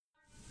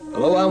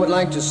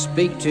like to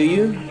speak to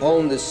you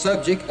on the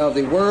subject of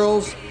the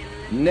world's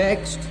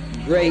next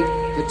great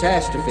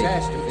catastrophe.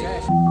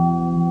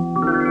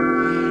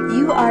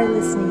 You are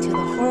listening to the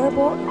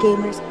Horrible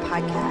Gamers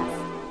Podcast.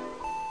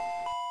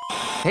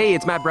 Hey,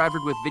 it's Matt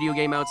Bradford with Video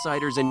Game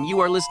Outsiders, and you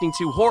are listening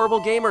to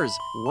Horrible Gamers.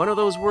 One of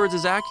those words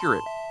is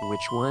accurate.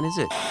 Which one is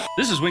it?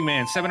 This is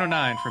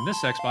Wingman709 from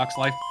This Xbox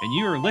Life, and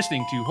you are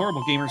listening to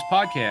Horrible Gamers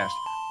Podcast,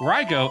 where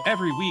I go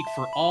every week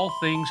for all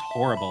things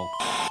horrible.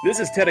 This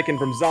is Tedekin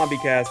from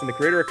ZombieCast and the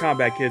creator of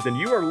Combat Kids, and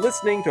you are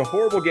listening to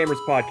Horrible Gamers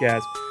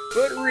Podcast,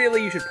 but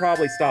really you should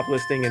probably stop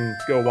listening and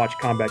go watch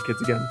Combat Kids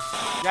again.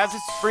 Guys,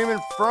 it's Freeman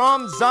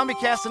from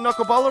ZombieCast and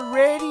Knuckleballer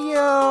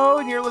Radio,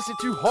 and you're listening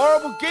to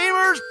Horrible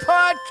Gamers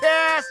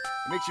Podcast.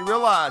 It makes you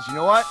realize, you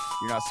know what?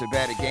 You're not so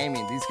bad at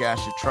gaming. These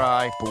guys should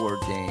try board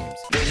games.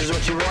 This is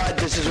what you want,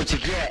 this is what you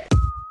get.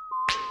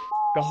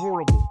 The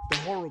horrible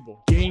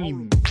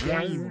game.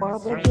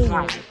 Horrible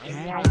Gamers.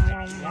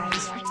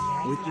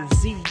 With your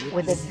Z.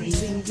 With a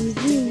Z.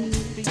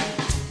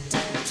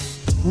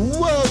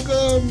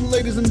 Welcome,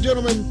 ladies and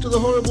gentlemen, to the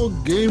Horrible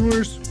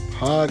Gamers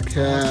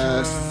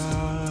Podcast.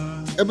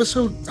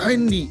 Episode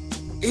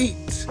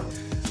 98.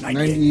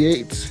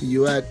 98.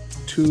 You add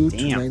 2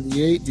 to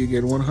 98, you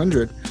get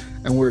 100.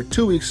 And we're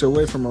 2 weeks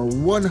away from our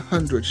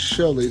 100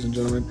 show, ladies and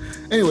gentlemen.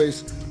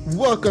 Anyways,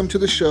 welcome to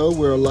the show.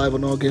 We're live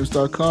on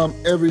allgames.com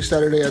every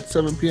Saturday at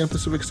 7 p.m.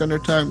 Pacific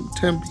Standard Time,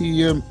 10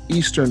 p.m.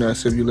 Eastern,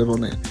 that's if you live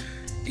on the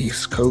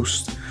East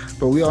Coast.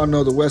 But we all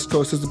know the West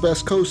Coast is the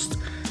best coast.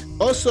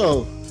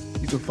 Also,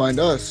 you can find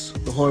us,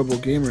 the Horrible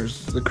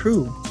Gamers, the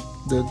crew,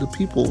 the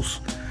peoples,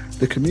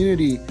 the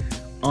community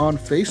on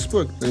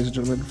Facebook, ladies and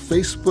gentlemen.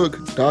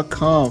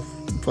 Facebook.com,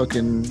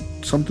 fucking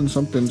something.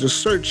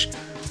 Just search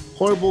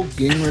Horrible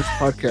Gamers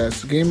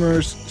Podcast.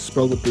 Gamers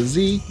spelled with the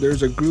Z.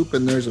 There's a group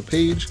and there's a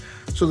page.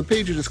 So the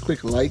page you just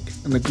click like,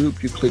 and the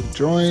group you click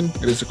join.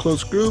 It is a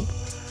closed group,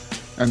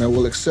 and I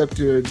will accept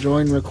your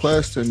join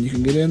request, and you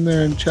can get in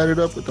there and chat it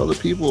up with other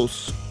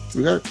peoples.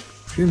 We got a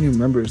few new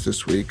members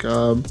this week.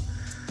 I'll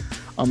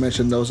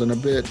mention those in a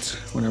bit,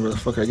 whenever the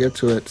fuck I get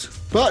to it.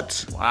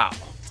 But Wow,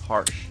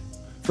 harsh.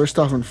 First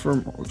off and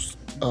foremost,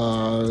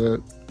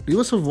 leave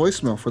us a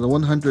voicemail for the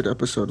 100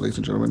 episode, ladies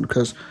and gentlemen,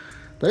 because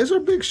that is our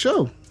big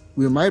show.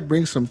 We might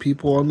bring some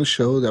people on the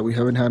show that we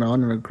haven't had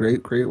on in a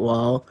great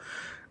while,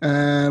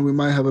 and we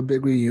might have a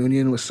big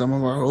reunion with some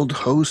of our old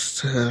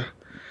hosts.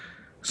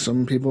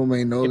 Some people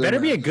may know that. It better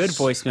be a good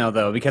voicemail,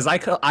 though, because I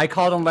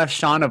called and left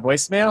Sean a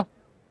voicemail,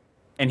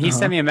 and he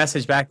sent me a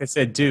message back that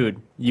said,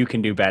 "Dude, you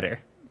can do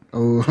better."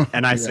 Oh,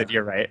 and I said,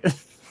 "You're right."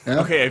 Yeah.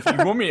 Okay, if you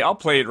want me, I'll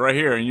play it right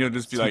here, and you'll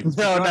just be like,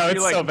 No,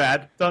 it's so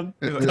bad. Don't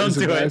do it.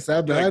 Is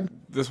that bad? Like,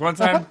 this one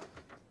time,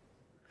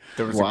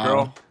 there was a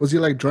girl. Was he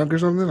like drunk or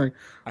something? Like,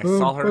 I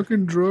saw her.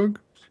 Fucking drunk.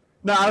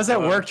 No, I was at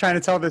work trying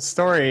to tell this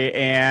story,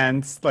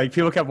 and like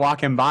people kept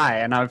walking by,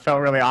 and I felt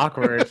really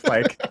awkward,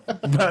 like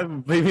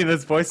leaving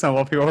this voicemail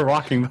while people were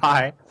walking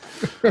by.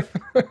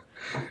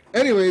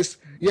 Anyways,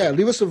 yeah,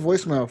 leave us a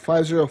voicemail,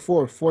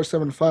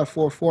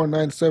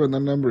 504-475-4497.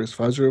 That number is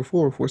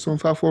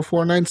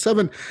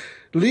 504-475-4497.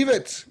 Leave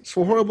it. It's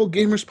for Horrible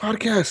Gamers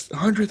Podcast,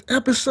 100th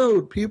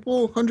episode,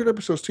 people. 100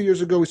 episodes. 2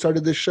 years ago, we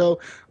started this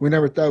show. We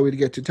never thought we'd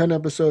get to 10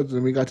 episodes,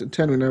 and we got to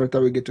 10. We never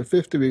thought we'd get to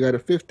 50. We got to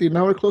 50.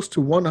 Now we're close to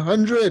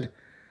 100.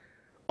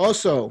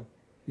 Also,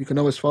 you can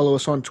always follow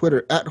us on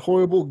Twitter, at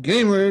Horrible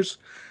Gamers.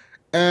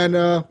 And,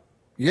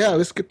 yeah,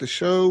 let's get the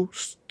show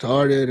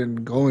started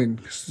and going.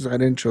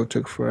 That intro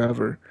took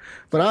forever.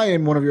 But I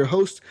am one of your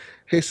hosts,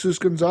 Jesus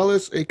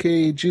Gonzalez,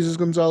 a.k.a. Jesus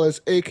Gonzalez,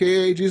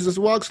 a.k.a. Jesus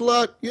Walks a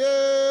Lot.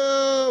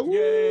 Yeah!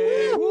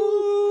 Yay!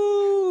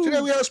 Woo!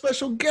 Today we have a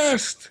special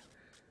guest,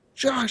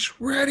 Josh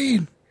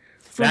Redding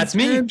from That's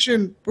me.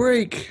 Tangent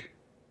Break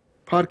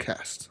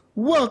Podcast.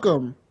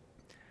 Welcome.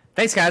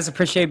 Thanks, guys.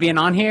 Appreciate being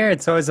on here.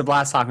 It's always a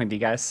blast talking to you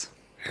guys.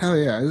 Hell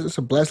yeah. It's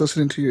a blast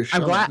listening to your show.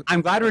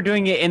 I'm glad we're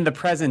doing it in the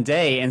present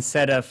day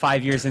instead of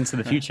 5 years into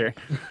the future.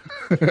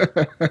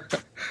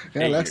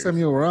 Yeah, last time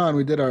you were on,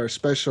 we did our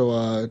special,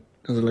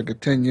 was it like a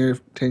 10-year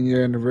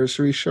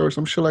anniversary show or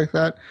some shit like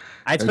that?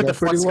 I took the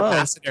flux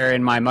capacitor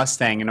in my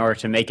Mustang in order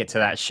to make it to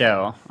that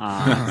show.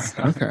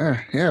 Okay.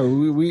 Yeah,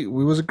 we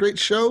was a great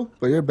show,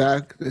 but you're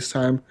back. This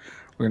time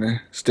we're going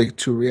to stick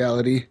to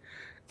reality.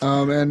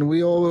 And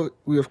we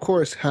of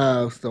course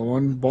have the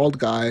one bald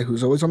guy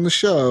who's always on the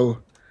show.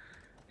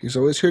 He's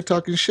always here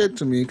talking shit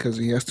to me because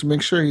he has to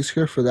make sure he's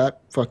here for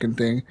that fucking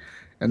thing.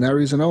 And that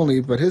reason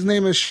only. But his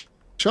name is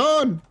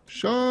Sean.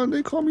 Sean,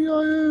 they call me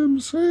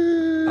IAMS.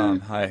 Hey.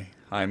 Hi.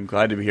 I'm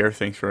glad to be here.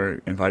 Thanks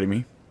for inviting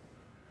me.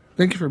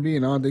 Thank you for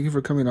being on. Thank you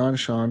for coming on,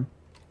 Sean.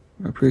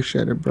 I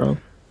appreciate it, bro.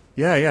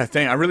 Yeah.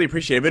 I really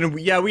appreciate it.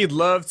 But yeah, we'd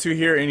love to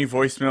hear any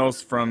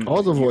voicemails from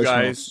all the voicemails.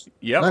 Guys.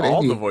 Yep,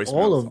 all the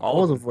voicemails.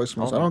 All the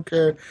voicemails. I don't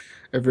care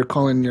if you're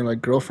calling your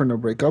like girlfriend to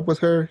break up with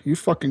her. You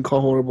fucking call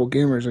Horrible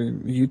Gamers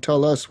and you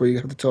tell us what you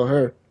have to tell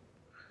her.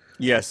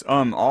 Yes.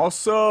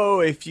 Also,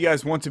 if you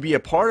guys want to be a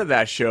part of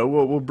that show,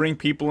 we'll bring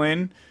people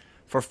in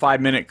for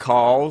 5-minute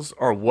calls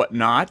or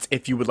whatnot.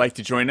 If you would like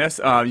to join us,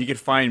 you can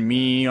find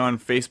me on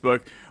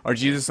Facebook or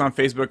Jesus on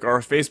Facebook or our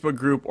Facebook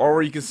group,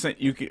 or you can send.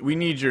 We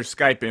need your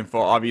Skype info,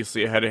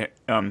 obviously ahead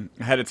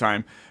of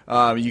time.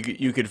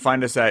 You could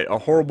find us at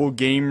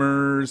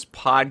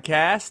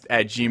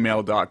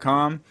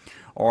horriblegamerspodcast@gmail.com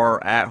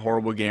or at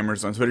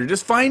horriblegamers on Twitter.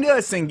 Just find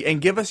us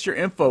and give us your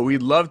info.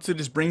 We'd love to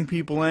just bring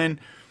people in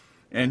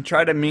and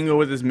try to mingle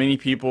with as many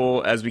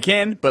people as we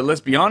can. But let's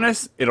be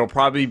honest, it'll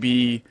probably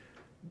be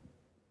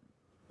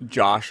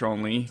Josh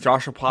only.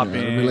 Josh will pop in.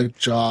 It'll be like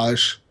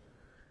Josh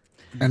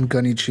and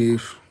Gunny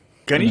Chief.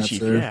 Gunny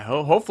Chief, yeah.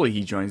 Hopefully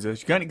he joins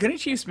us. Gunny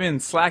Chief's been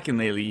slacking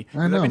lately.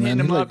 I know, I've been man.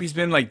 hitting him up. He's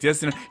been like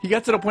dissing. He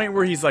got to the point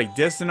where he's like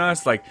dissing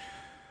us. Like,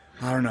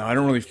 I don't know. I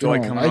don't really feel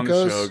like coming on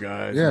the show,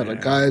 guys. Yeah, man.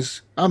 like,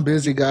 guys, I'm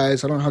busy,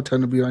 guys. I don't have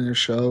time to be on your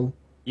show.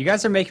 You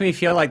guys are making me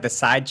feel like the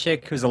side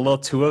chick who's a little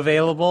too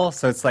available.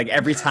 So it's like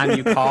every time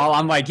you call,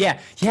 I'm like, yeah,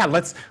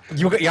 let's.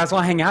 You guys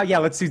want to hang out? Yeah,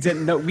 let's do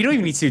dinner. No, we don't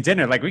even need to do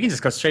dinner. Like, we can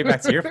just go straight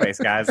back to your place,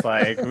 guys.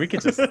 Like, we could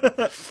just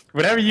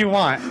whatever you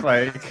want.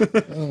 Like,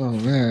 oh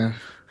man,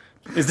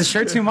 is the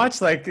shirt too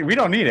much? Like, we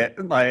don't need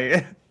it.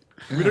 Like,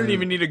 we don't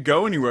even need to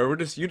go anywhere.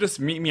 You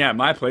just meet me at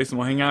my place and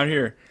we'll hang out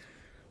here.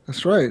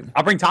 That's right.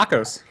 I'll bring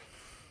tacos.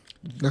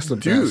 That's the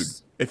Dude.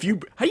 best.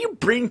 How you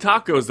bring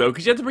tacos though?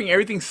 Because you have to bring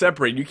everything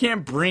separate. You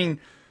can't bring,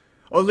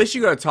 unless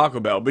you got a Taco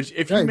Bell. But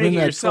if you make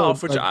it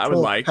yourself, which I would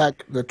like,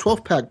 the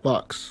 12-pack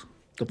box.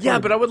 Yeah,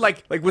 but I would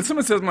like when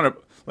someone says I'm gonna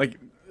like.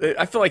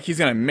 I feel like he's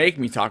gonna make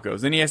me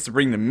tacos. Then he has to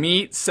bring the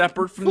meat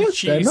separate from the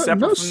cheese.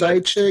 No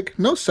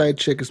side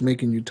chick is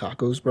making you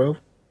tacos, bro.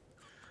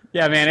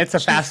 Yeah, man, it's a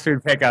fast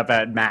food pickup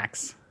at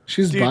Max.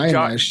 She's buying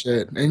that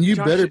shit, and you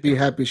better be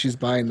happy she's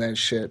buying that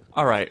shit.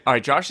 All right.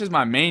 Josh is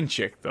my main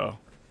chick, though.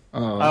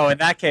 Oh, in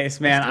that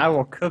case, man, I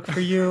will cook for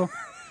you.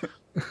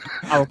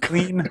 I will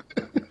clean.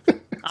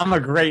 I'm a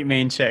great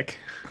main chick.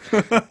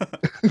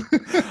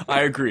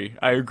 I agree,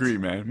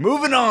 man.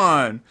 Moving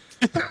on.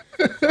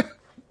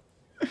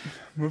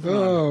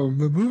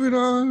 Moving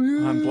on.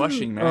 Yeah. I'm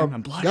blushing, man.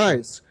 I'm blushing.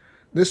 Guys,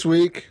 this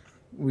week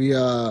we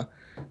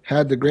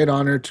had the great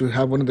honor to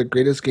have one of the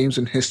greatest games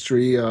in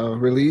history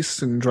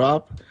release and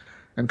drop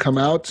and come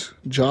out.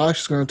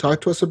 Josh is going to talk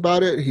to us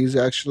about it. He's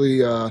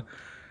actually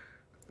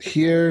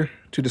here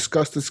to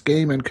discuss this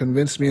game and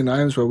convince me and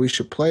Iams where we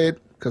should play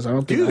it, because I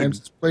don't think Iams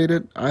has played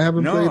it. I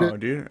haven't played it. No,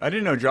 dude. I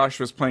didn't know Josh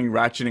was playing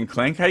Ratchet and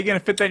Clank. How are you going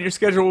to fit that in your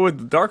schedule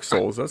with Dark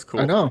Souls? That's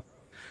cool. I know.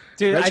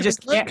 Dude, Ratchet I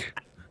just can't.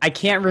 I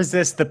can't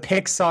resist the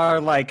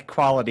Pixar-like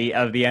quality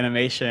of the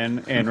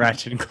animation in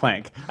Ratchet and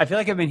Clank. I feel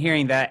like I've been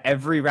hearing that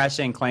every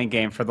Ratchet and Clank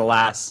game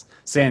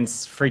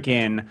since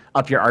freaking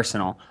Up Your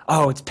Arsenal.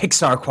 Oh, it's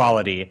Pixar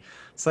quality.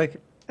 It's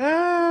like,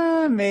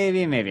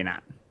 maybe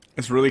not.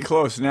 It's really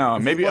close now.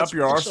 Maybe Up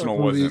Your Arsenal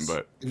movies,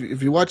 wasn't, but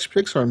if you watch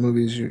Pixar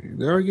movies,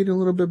 they are getting a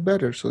little bit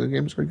better. So the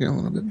games are getting a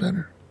little bit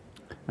better.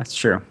 That's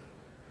true.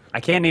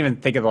 I can't even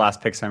think of the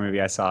last Pixar movie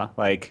I saw.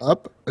 Like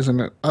Up, isn't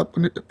it Up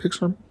in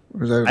Pixar?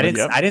 Or is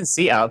that I didn't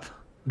see Up.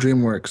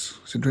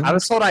 DreamWorks. Is it DreamWorks? I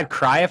was told I'd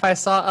cry if I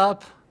saw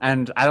Up,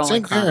 and I don't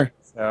Same like crying. here.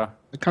 So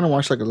I kind of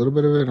watched like a little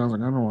bit of it, and I was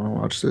like, I don't want to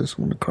watch this.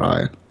 I'm going to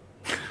cry.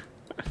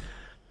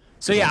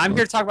 So yeah, I'm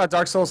here to talk about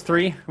Dark Souls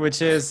 3,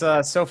 which is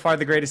so far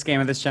the greatest game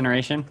of this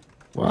generation.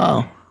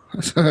 Wow.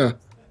 That's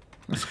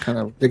kind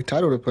of a big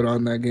title to put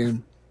on that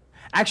game.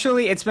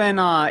 Actually, it's been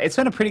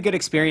a pretty good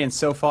experience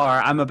so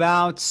far. I'm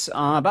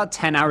about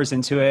 10 hours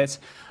into it.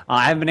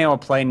 I haven't been able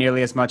to play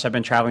nearly as much. I've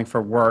been traveling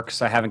for work,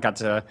 so I haven't got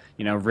to,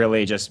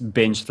 really just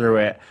binge through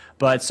it.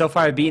 But so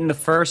far, I've beaten the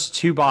first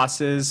 3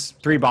 bosses,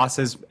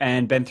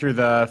 and been through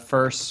the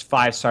first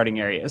 5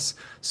 starting areas.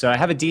 So I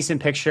have a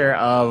decent picture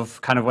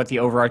of kind of what the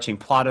overarching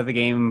plot of the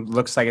game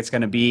looks like it's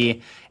going to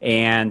be,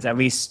 and at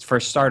least for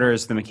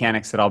starters, the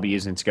mechanics that I'll be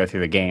using to go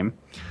through the game.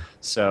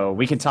 So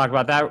we can talk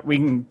about that. We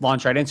can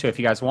launch right into it if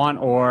you guys want,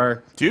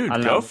 or... Dude,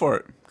 go for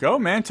it. Go,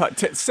 man.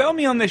 Sell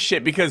me on this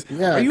shit, because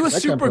are you I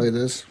can't play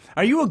this.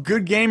 Are you a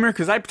good gamer?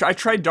 Because I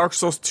tried Dark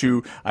Souls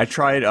 2. I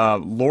tried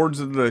Lords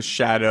of the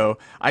Shadow.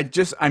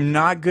 I'm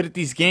not good at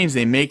these games.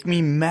 They make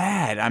me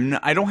mad.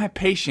 I don't have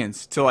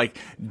patience to like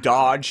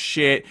dodge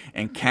shit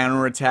and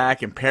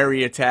counterattack and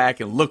parry attack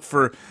and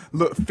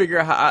figure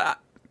out how.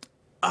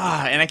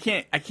 And I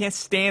can't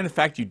stand the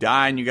fact you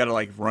die and you got to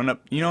like run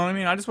up. You know what I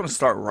mean? I just want to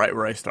start right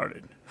where I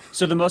started.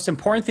 So the most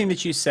important thing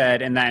that you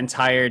said in that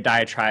entire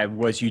diatribe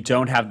was you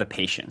don't have the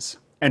patience.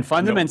 And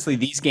fundamentally,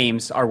 these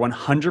games are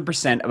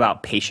 100%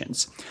 about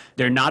patience.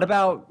 They're not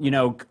about,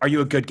 are you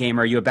a good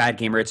gamer? Are you a bad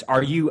gamer? It's,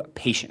 are you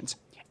patient?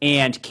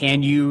 And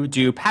can you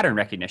do pattern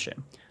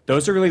recognition?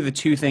 Those are really the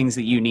 2 things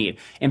that you need.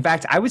 In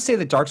fact, I would say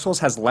that Dark Souls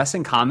has less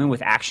in common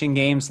with action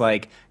games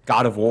like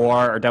God of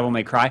War or Devil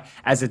May Cry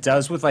as it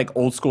does with like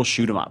old school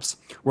shoot 'em ups,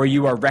 where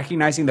you are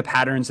recognizing the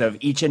patterns of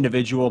each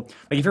individual.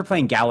 Like if you're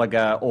playing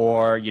Galaga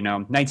or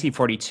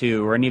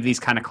 1942 or any of these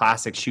kind of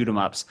classic shoot 'em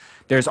ups,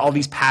 there's all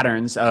these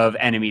patterns of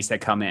enemies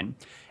that come in,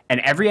 and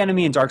every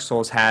enemy in Dark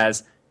Souls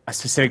has a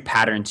specific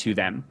pattern to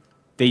them.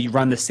 They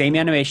run the same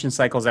animation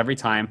cycles every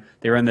time.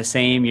 They run the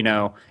same,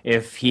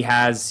 if he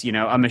has,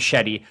 a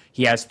machete,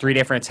 he has 3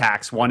 different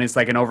attacks. One is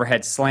like an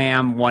overhead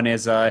slam, one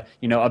is a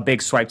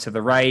big swipe to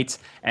the right,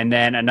 and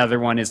then another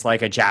one is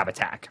like a jab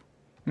attack.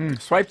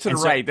 Swipe to the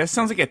right. That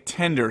sounds like a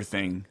Tinder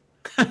thing.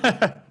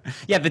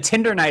 Yeah, the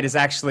Tinder Knight is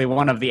actually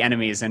one of the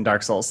enemies in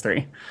Dark Souls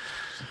 3.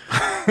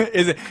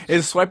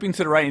 Is swiping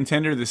to the right in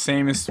Tinder the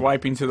same as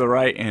swiping to the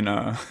right in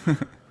in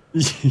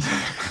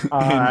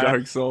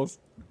Dark Souls?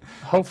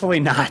 Hopefully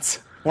not.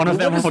 One of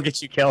them will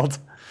get you killed.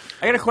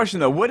 I got a question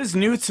though. What is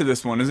new to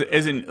this one?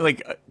 Is it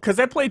like because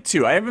I played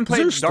 2. I haven't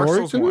played Dark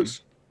Souls 1.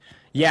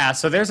 Yeah,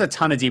 so there's a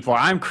ton of deep lore.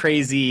 I'm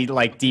crazy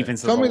deep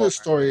into Tell me the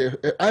story.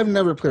 I've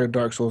never played a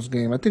Dark Souls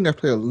game. I think I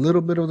played a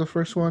little bit of the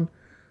first one.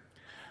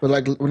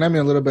 But when I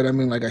mean a little bit, I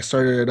mean I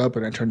started it up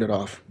and I turned it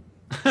off.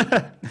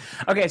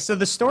 Okay, so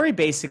the story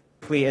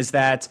basically is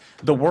that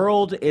the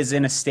world is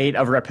in a state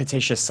of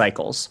repetitious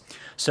cycles.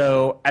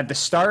 So at the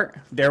start,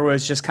 there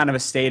was just kind of a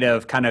state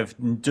of kind of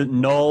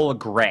null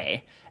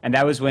gray, and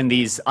that was when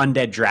these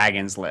undead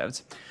dragons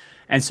lived.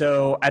 And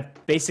so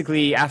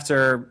basically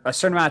after a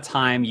certain amount of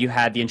time, you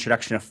had the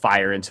introduction of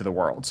fire into the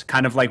world,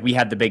 kind of like we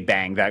had the Big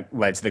Bang that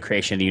led to the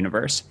creation of the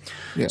universe.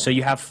 Yeah. So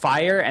you have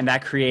fire, and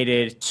that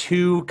created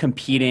 2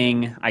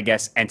 competing,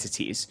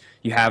 entities.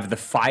 You have the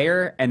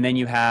fire, and then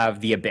you have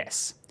the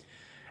abyss.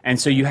 And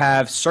so you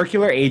have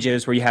circular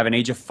ages where you have an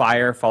age of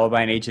fire followed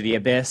by an age of the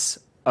abyss,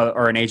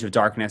 or an age of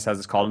darkness, as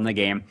it's called in the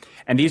game.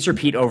 And these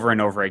repeat over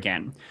and over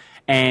again.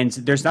 And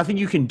there's nothing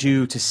you can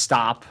do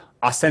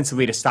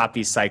ostensibly to stop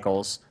these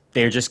cycles.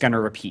 They're just going to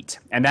repeat.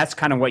 And that's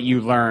kind of what you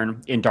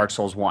learn in Dark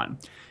Souls 1.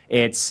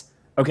 It's,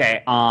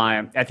 okay,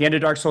 at the end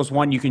of Dark Souls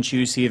 1, you can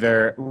choose to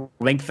either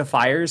link the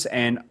fires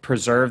and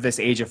preserve this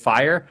Age of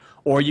Fire,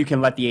 or you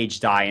can let the age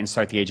die and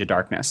start the Age of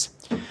Darkness.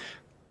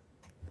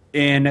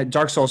 In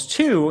Dark Souls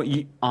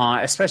 2,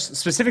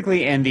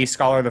 specifically in the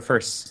Scholar of the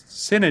First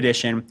Sin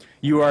edition,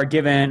 you are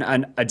given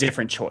a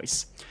different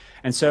choice.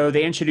 And so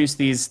they introduced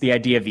the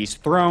idea of these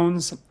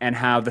thrones and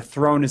how the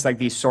throne is like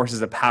these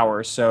sources of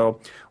power.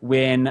 So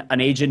when an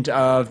agent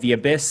of the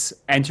Abyss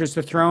enters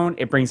the throne,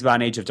 it brings about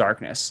an Age of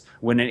Darkness.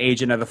 When an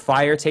agent of the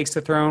Fire takes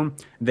the throne,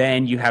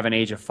 then you have an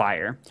Age of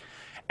Fire.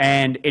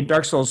 And in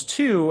Dark Souls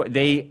 2,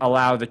 they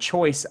allow the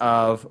choice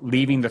of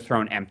leaving the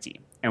throne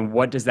empty. And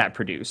what does that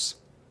produce?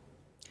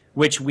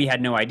 Which we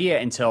had no idea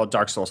until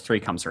Dark Souls 3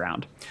 comes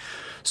around.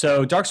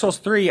 So Dark Souls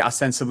 3,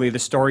 ostensibly, the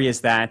story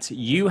is that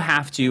you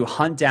have to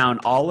hunt down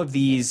all of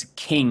these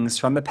kings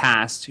from the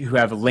past who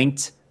have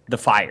linked the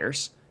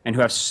fires and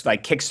who have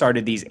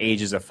kickstarted these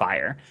ages of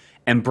fire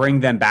and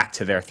bring them back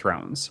to their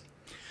thrones.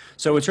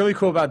 So what's really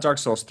cool about Dark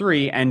Souls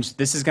 3, and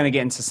this is going to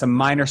get into some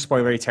minor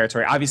spoilery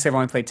territory. Obviously, I've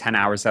only played 10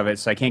 hours of it,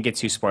 so I can't get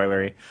too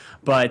spoilery.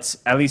 But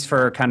at least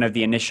for kind of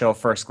the initial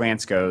first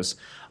glance goes,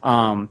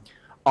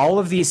 all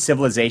of these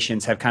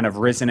civilizations have kind of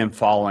risen and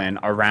fallen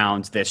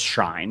around this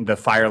shrine, the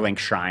Firelink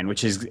Shrine,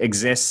 which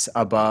exists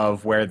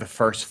above where the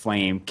first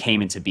flame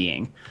came into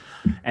being.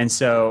 And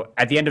so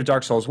at the end of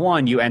Dark Souls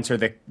 1, you enter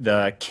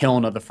the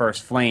kiln of the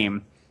first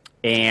flame,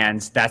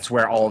 and that's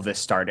where all of this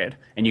started.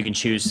 And you can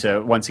choose to,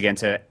 once again,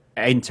 to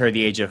enter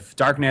the Age of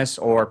Darkness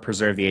or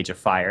preserve the Age of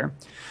Fire.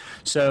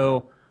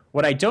 So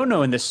what I don't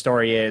know in this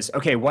story is,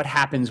 okay, what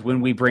happens when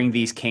we bring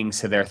these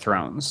kings to their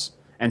thrones?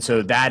 And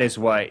so that is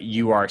what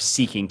you are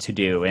seeking to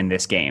do in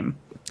this game.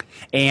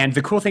 And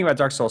the cool thing about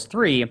Dark Souls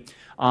 3,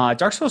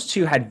 Dark Souls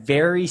 2 had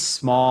very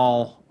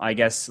small,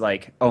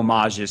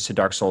 homages to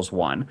Dark Souls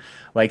 1.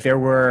 There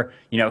were,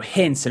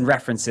 hints and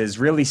references,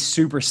 really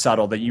super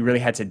subtle that you really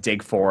had to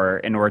dig for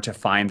in order to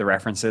find the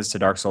references to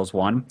Dark Souls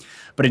 1.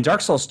 But in Dark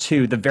Souls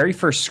 2, the very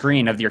first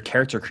screen of your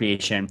character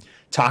creation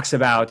talks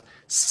about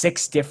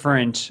 6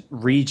 different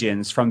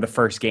regions from the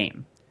first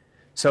game.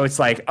 So it's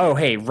like, oh,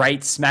 hey,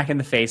 right smack in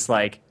the face,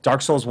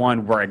 Dark Souls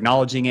 1, we're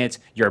acknowledging it.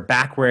 You're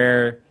back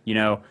where,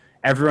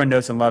 everyone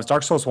knows and loves.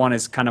 Dark Souls 1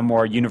 is kind of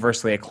more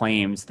universally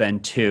acclaimed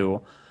than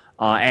 2.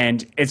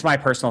 And it's my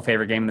personal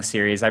favorite game in the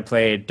series. I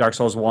played Dark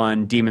Souls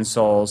 1, Demon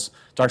Souls,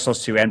 Dark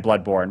Souls 2, and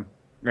Bloodborne.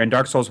 And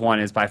Dark Souls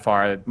 1 is by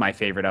far my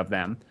favorite of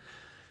them.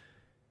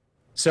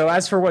 So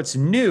as for what's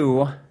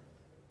new...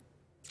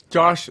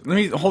 Josh,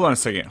 hold on a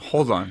second.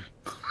 Hold on.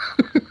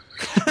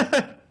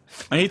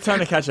 I need time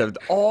to catch up.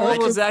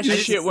 All of that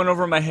shit went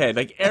over my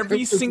head.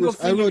 Every single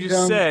thing you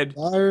just said.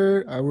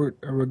 Fire, I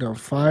wrote down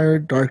fire,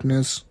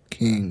 darkness,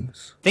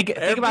 kings. Think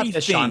about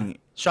this, Sean.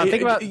 Sean,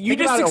 you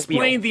just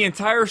explained the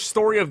entire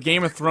story of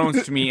Game of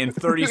Thrones to me in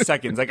 30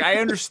 seconds. I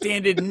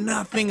understood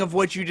nothing of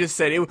what you just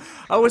said.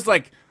 I was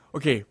like,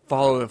 okay,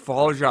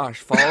 follow Josh,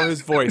 follow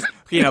his voice.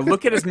 Okay, now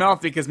look at his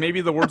mouth because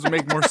maybe the words would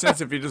make more sense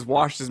if he just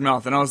washed his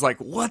mouth. And I was like,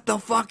 what the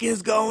fuck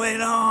is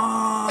going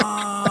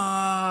on?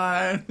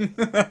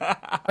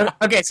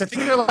 Okay, so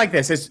think of it like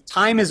this: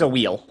 time is a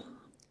wheel.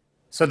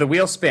 So the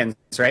wheel spins,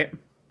 right?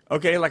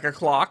 Okay, like a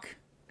clock.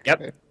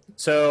 Yep.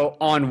 So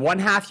on one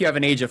half you have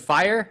an Age of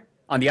Fire.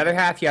 On the other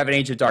half you have an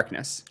Age of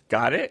Darkness.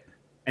 Got it.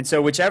 And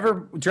so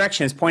whichever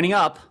direction is pointing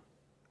up,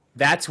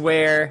 that's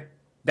what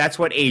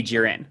age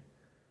you're in.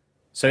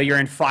 So you're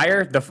in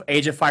fire. The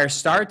Age of Fire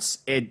starts.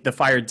 The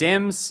fire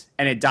dims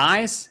and it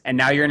dies, and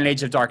now you're in an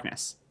Age of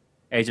Darkness.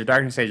 Age of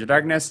Darkness. Age of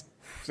Darkness.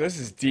 This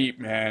is deep,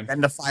 man.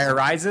 Then the fire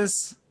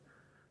rises,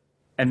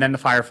 and then the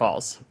fire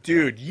falls.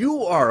 Dude,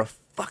 you are a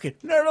fucking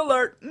nerd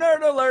alert,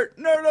 nerd alert,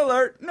 nerd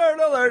alert,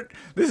 nerd alert.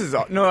 This is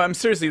no, I'm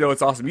seriously though,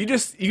 it's awesome. You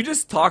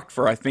just talked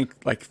for I think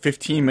like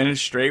 15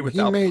 minutes straight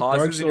without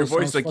pauses in your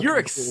voice. Like you're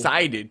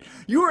excited. Cool.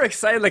 You were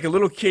excited like a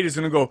little kid is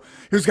gonna go.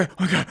 He was going,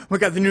 oh my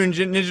god, the new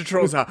Ninja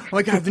Turtles out. Oh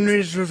my god, the new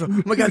Ninja Turtles out.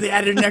 Oh my god, they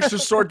added an extra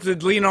sword to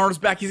Leonardo's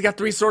back. He's got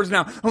 3 swords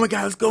now. Oh my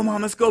god, let's go,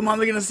 mom.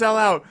 They're gonna sell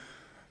out.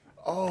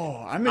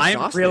 Oh, I'm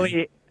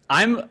exhausted.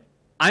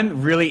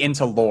 I'm really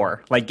into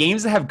lore. Like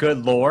games that have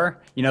good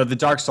lore, you know, the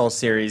Dark Souls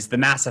series, the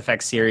Mass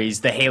Effect series,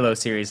 the Halo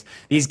series.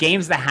 These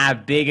games that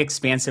have big,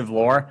 expansive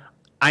lore,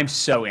 I'm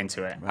so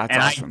into it.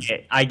 That's awesome.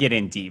 I get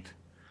in deep.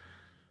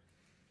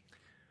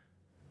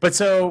 But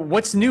so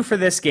what's new for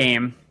this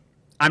game?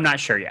 I'm not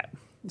sure yet.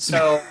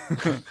 So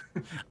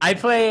I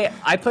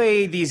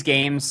play these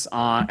games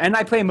and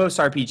I play most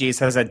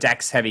RPGs as a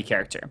dex-heavy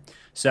character.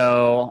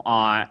 So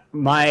I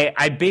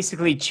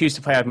basically choose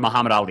to play like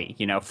Muhammad Ali,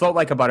 you know, float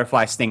like a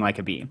butterfly, sting like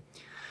a bee.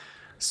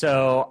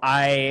 So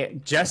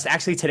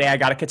actually today I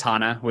got a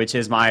katana, which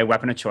is my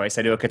weapon of choice.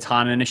 I do a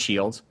katana and a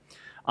shield.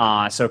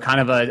 So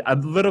kind of a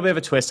little bit of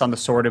a twist on the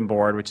sword and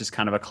board, which is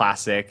kind of a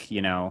classic,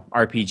 you know,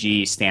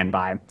 RPG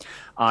standby.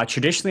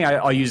 Traditionally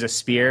I'll use a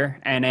spear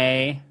and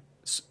a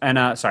spear and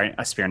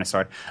a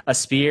sword, a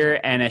spear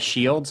and a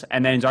shield,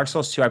 and then in Dark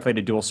Souls 2 I played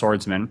a dual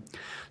swordsman.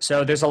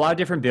 So there's a lot of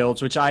different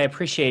builds, which I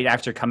appreciate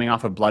after coming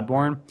off of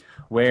Bloodborne,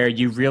 where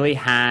you really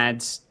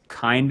had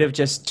kind of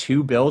just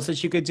 2 builds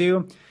that you could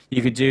do.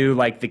 You could do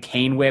like the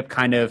cane whip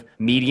kind of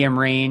medium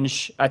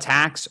range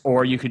attacks,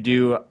 or you could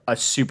do a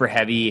super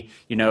heavy,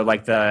 you know,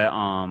 like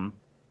the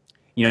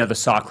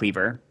saw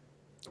cleaver.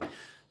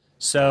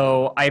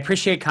 So I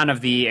appreciate kind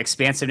of the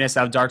expansiveness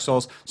of Dark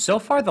Souls. So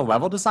far, the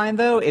level design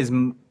though is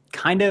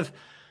kind of,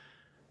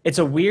 it's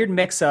a weird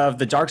mix of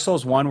the Dark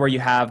Souls 1 where you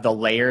have the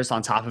layers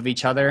on top of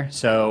each other.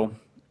 So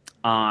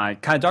kind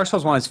of Dark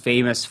Souls 1 is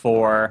famous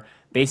for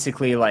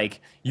basically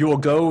like you will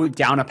go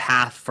down a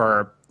path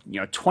for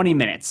 20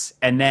 minutes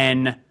and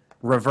then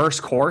reverse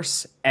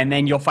course, and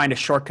then you'll find a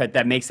shortcut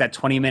that makes that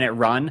 20-minute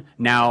run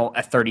now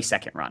a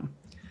 30-second run.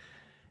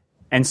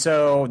 And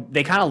so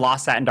they kind of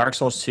lost that in Dark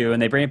Souls 2,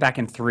 and they bring it back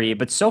in 3.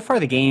 But so far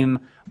the game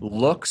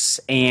looks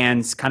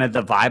and kind of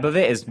the vibe of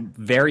it is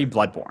very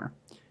Bloodborne.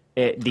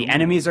 The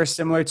enemies are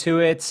similar to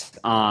it.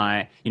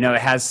 It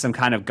has some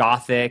kind of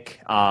gothic,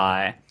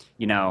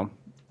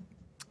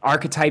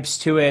 archetypes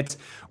to it,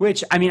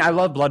 which, I mean, I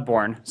love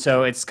Bloodborne,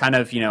 so it's kind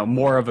of,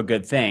 more of a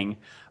good thing.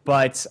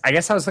 But I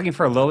guess I was looking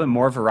for a little bit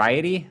more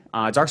variety.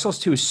 Dark Souls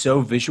 2 is so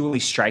visually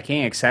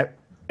striking,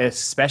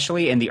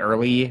 especially in the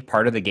early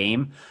part of the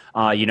game.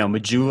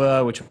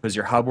 Majula, which was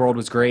your hub world,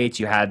 was great.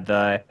 You had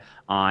the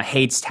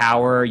Hades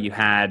Tower, you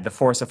had the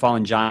Forest of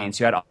Fallen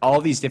Giants, you had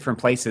all these different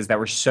places that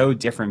were so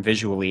different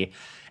visually.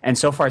 And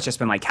so far it's just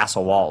been like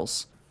castle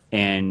walls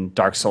in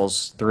Dark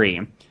Souls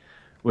 3,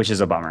 which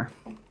is a bummer.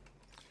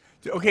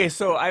 Okay,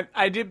 so I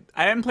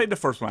haven't played the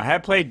first one. I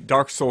have played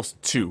Dark Souls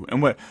 2.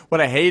 And what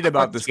I hate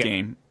about this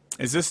game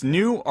is this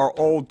new or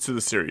old to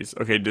the series?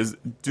 Okay, do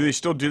they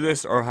still do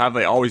this, or have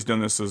they always done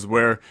this? Is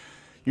where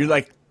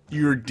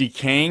you're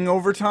decaying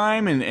over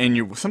time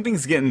and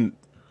something's getting.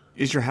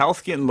 Is your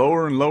health getting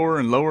lower and lower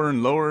and lower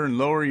and lower and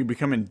lower? You're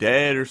becoming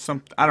dead or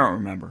something? I don't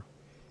remember.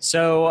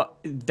 So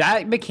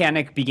that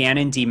mechanic began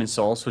in Demon's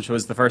Souls, which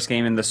was the first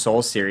game in the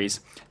Souls series.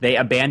 They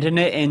abandoned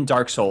it in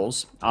Dark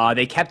Souls.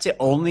 They kept it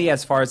only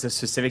as far as a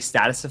specific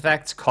status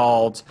effect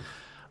called,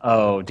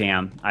 oh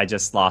damn, I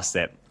just lost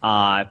it.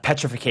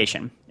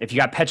 Petrification. If you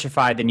got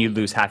petrified, then you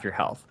lose half your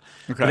health.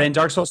 Okay. But then in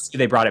Dark Souls 2,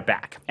 they brought it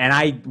back. And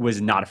I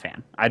was not a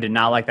fan. I did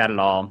not like that at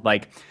all.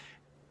 Like,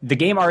 the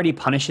game already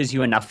punishes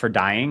you enough for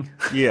dying.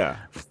 Yeah.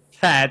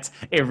 That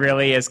it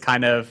really is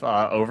kind of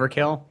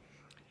overkill.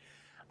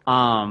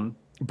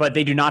 But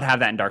they do not have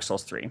that in Dark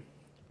Souls 3.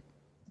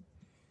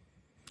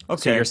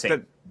 Okay, so you're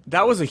safe.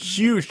 That was a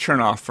huge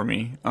turnoff for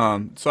me.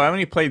 So I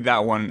only played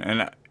that one,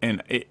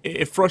 and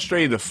it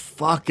frustrated the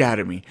fuck out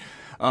of me.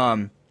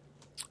 And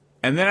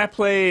then I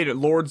played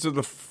Lords of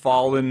the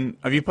Fallen.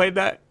 Have you played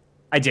that?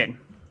 I did.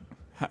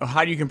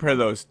 How do you compare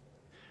those?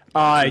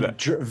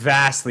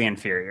 Vastly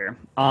inferior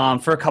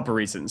for a couple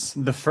reasons.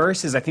 The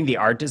first is I think the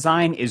art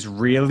design is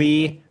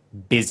really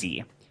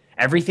busy.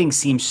 Everything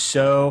seems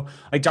so...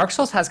 Like, Dark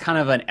Souls has kind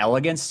of an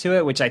elegance to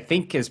it, which I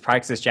think is probably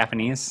 'cause it's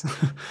Japanese.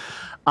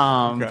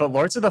 Okay. But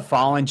Lords of the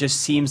Fallen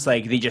just seems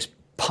like they just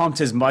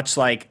pumped as much,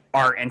 like,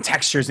 art and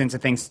textures into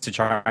things to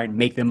try and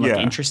make them look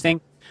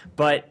interesting.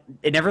 But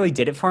it never really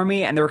did it for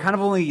me, and there were kind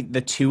of only the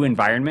 2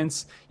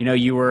 environments.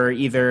 You were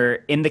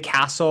either in the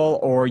castle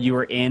or you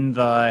were in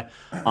the,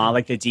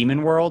 the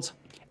demon world,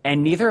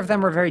 and neither of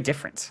them were very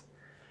different.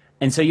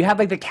 And so you had,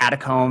 like, the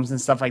catacombs and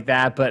stuff like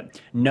that,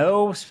 but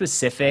no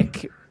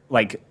specific...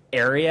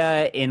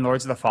 area in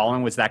Lords of the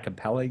Fallen was that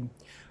compelling.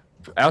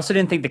 I also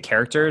didn't think the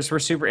characters were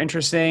super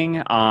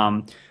interesting.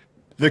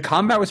 The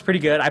combat was pretty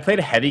good. I played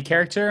a heavy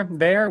character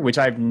there, which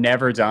I've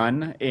never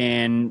done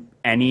in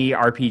any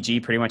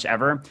RPG pretty much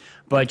ever.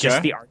 But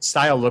just the art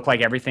style looked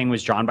like everything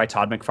was drawn by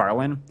Todd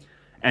McFarlane.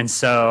 And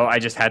so I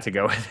just had to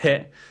go with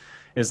it.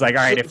 It was like,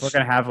 all right, if we're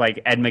going to have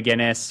like Ed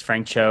McGuinness,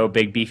 Frank Cho,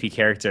 big beefy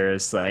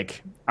characters,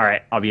 like, all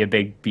right, I'll be a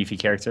big beefy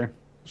character.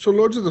 So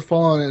Lords of the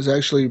Fallen is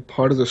actually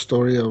part of the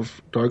story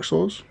of Dark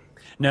Souls?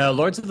 No,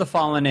 Lords of the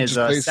Fallen is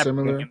a separate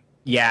similar. game.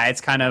 Yeah, it's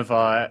kind of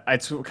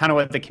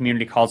what the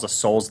community calls a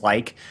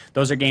Souls-like.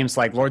 Those are games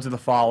like Lords of the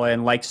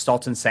Fallen, like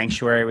Stalton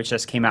Sanctuary, which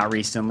just came out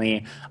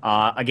recently.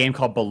 A game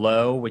called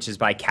Below, which is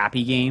by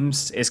Cappy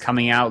Games, is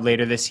coming out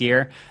later this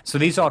year. So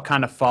these all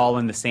kind of fall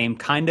in the same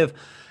kind of,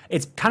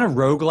 it's kind of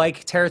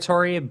roguelike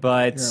territory,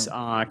 but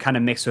kind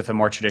of mixed with a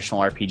more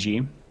traditional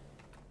RPG.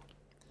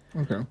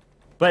 Okay.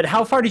 But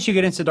how far did you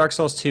get into Dark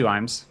Souls 2,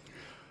 Imes?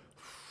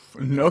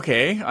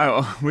 Okay,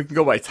 we can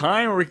go by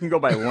time or we can go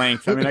by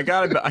length. I mean, I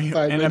got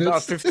in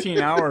about 15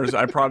 hours.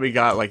 I probably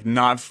got like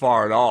not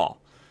far at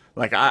all.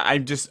 Like I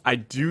do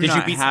Did not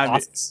you beat have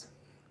bosses?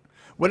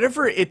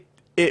 Whatever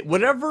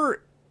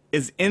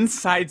is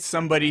inside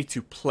somebody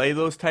to play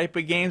those type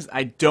of games.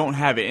 I don't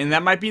have it, and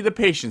that might be the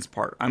patience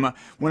part.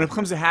 When it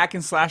comes to hack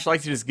and slash, I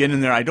like to just get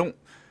in there. I don't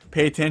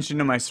pay attention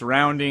to my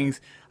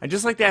surroundings. I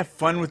just like to have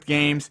fun with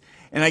games.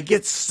 And I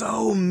get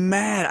so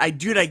mad. I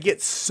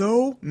get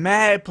so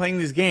mad playing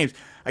these games.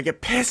 I get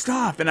pissed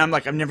off, and I'm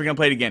like, I'm never going to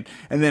play it again.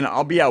 And then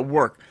I'll be at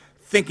work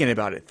thinking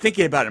about it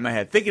in my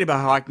head, thinking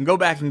about how I can go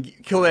back and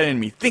kill that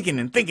enemy, thinking.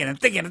 And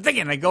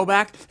I go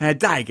back, and I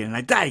die again, and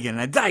I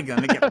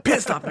get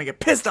pissed off, and I get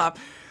pissed off.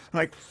 I'm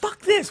like, fuck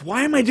this.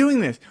 Why am I doing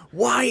this?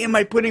 Why am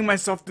I putting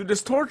myself through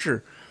this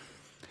torture?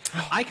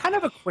 I kind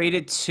of equate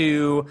it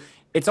to,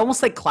 it's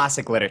almost like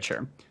classic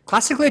literature.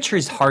 Classic literature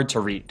is hard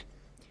to read.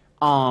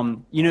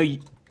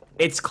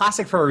 It's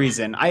classic for a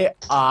reason. I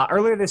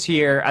earlier this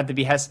year at the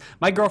behest,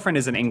 my girlfriend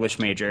is an English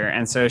major,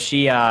 and so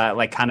she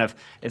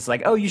is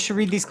like, oh, you should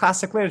read these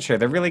classic literature.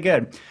 They're really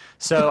good.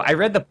 So I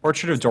read The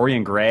Portrait of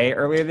Dorian Gray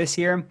earlier this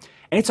year, and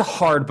it's a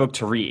hard book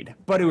to read,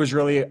 but it was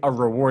really a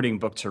rewarding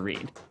book to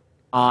read.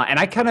 And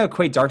I kind of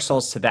equate Dark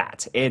Souls to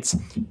that. It's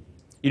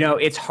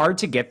hard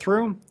to get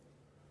through,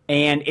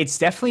 and it's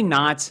definitely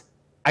not.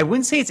 I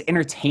wouldn't say it's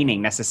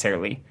entertaining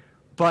necessarily,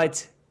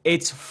 but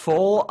it's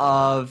full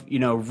of,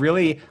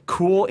 really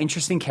cool,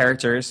 interesting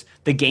characters.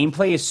 The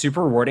gameplay is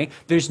super rewarding.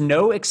 There's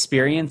no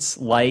experience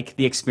like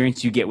the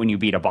experience you get when you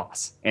beat a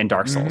boss in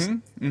Dark Souls.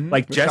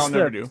 Like Which I'll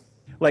never do.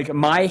 Like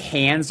my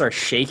hands are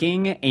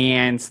shaking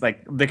and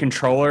like the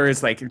controller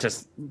is like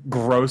just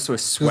gross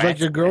with sweat. Does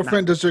your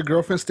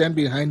girlfriend stand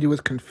behind you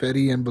with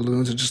confetti and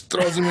balloons and just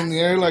throws them in the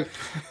air like,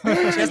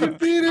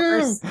 beat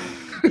him?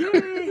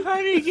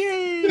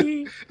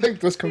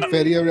 Like throws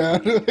confetti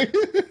around.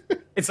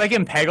 It's like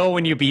in Peggle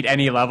when you beat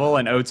any level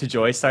and Ode to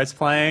Joy starts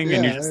playing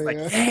and you're just like,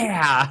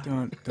 yeah.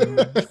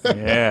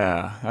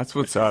 Yeah, that's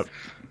what's up.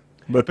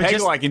 But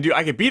Peggle, I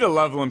can beat a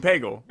level in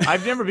Peggle.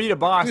 I've never beat a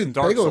boss in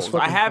Dark Souls.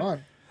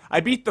 Fun. I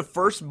beat the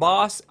first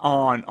boss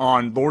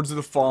on Lords of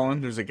the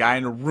Fallen. There's a guy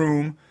in a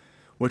room,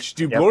 which,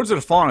 dude, Lords of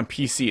the Fallen on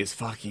PC is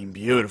fucking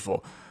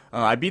beautiful.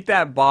 I beat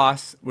that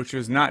boss, which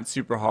was not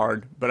super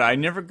hard, but I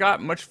never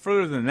got much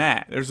further than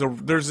that. There's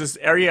this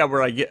area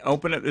where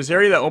this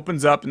area that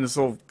opens up in this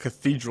little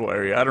cathedral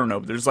area. I don't know.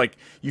 But there's like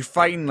you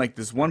fighting like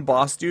this one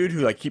boss dude who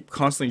like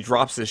constantly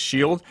drops his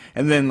shield,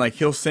 and then like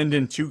he'll send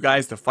in two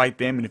guys to fight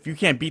them, and if you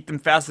can't beat them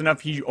fast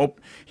enough,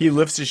 he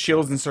lifts his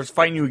shields and starts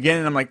fighting you again.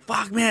 And I'm like,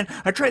 fuck, man,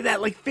 I tried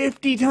that like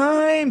 50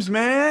 times,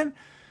 man.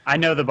 I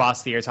know the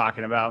boss that you're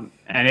talking about,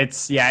 and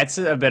it's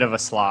a bit of a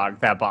slog.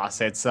 That boss,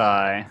 it's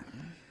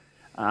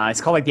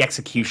called like the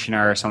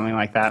Executioner or something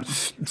like that.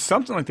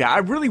 Something like that. I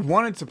really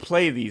wanted to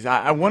play these.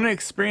 I want to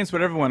experience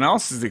what everyone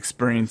else is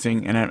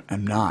experiencing, and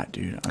I'm not,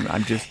 dude.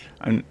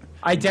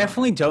 I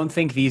definitely don't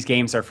think these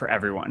games are for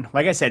everyone.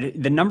 Like I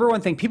said, the number one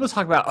thing people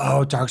talk about,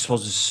 oh, Dark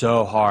Souls is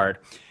so hard.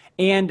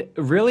 And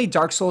really,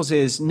 Dark Souls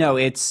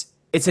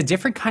it's a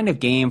different kind of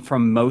game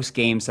from most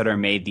games that are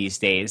made these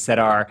days that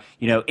are,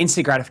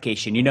 instant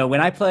gratification.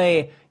 When I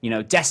play,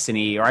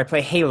 Destiny or I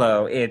play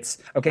Halo, it's,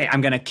 okay, I'm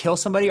going to kill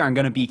somebody or I'm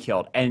going to be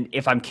killed. And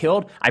if I'm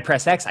killed, I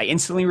press X, I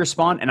instantly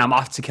respawn, and I'm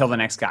off to kill the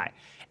next guy.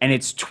 And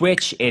it's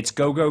Twitch, it's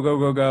go, go, go,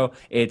 go, go.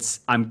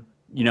 It's, I'm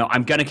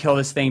going to kill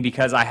this thing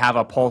because I have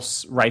a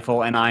pulse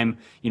rifle and I'm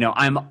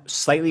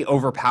slightly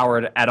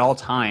overpowered at all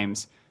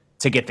times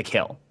to get the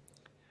kill.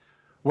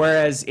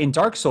 Whereas in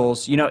Dark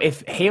Souls,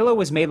 if Halo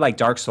was made like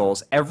Dark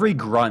Souls, every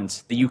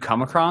grunt that you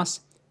come across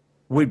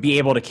would be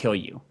able to kill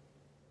you.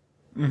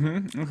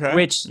 Mm-hmm. Okay.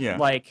 Which,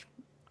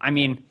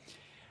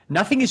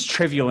 nothing is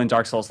trivial in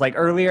Dark Souls. Like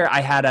earlier, I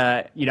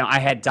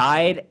had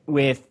died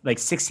with like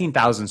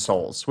 16,000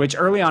 souls, which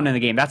early on in the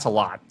game, that's a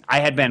lot. I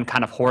had been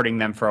kind of hoarding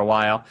them for a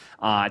while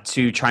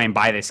to try and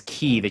buy this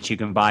key that you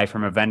can buy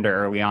from a vendor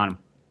early on.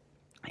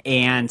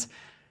 And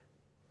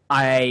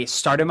I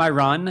started my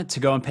run to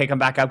go and pick them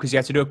back up because you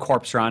have to do a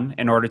corpse run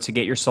in order to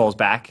get your souls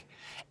back.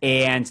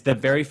 And the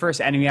very first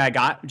enemy I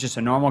got, just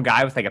a normal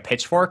guy with like a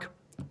pitchfork,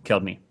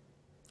 killed me.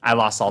 I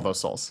lost all those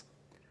souls.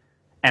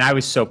 And I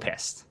was so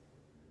pissed.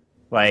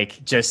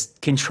 Like just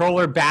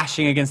controller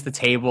bashing against the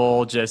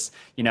table, just,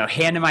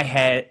 hand in my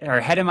head or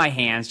head in my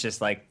hands,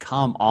 just like,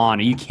 come on,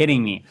 are you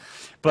kidding me?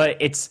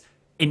 But it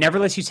never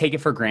lets you take it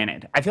for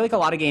granted. I feel like a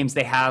lot of games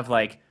they have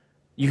like,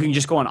 you can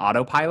just go on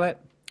autopilot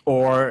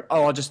or,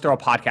 I'll just throw a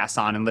podcast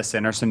on and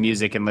listen or some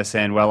music and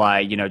listen while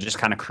I, just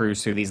kind of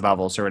cruise through these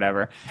levels or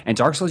whatever. And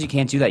Dark Souls, you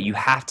can't do that. You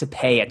have to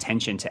pay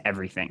attention to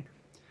everything.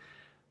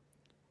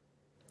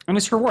 And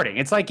it's rewarding.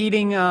 It's like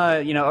eating,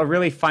 a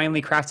really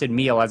finely crafted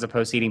meal as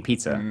opposed to eating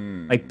pizza.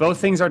 Like both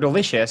things are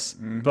delicious,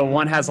 but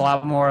one has a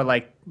lot more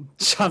like.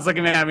 Sean's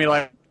looking at me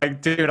like,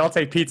 dude, I'll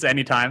take pizza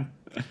anytime.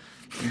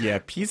 Yeah,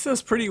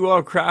 pizza's pretty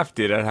well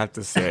crafted, I'd have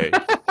to say.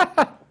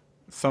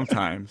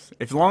 Sometimes,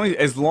 as long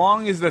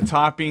as the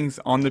toppings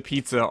on the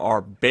pizza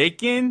are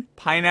bacon,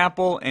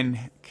 pineapple,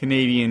 and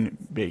Canadian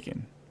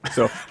bacon.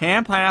 So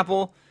ham,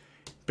 pineapple,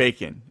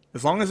 bacon.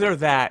 As long as they're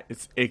that,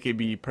 it could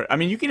be. I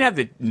mean, you can have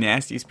the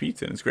nastiest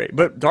pizza and it's great.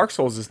 But Dark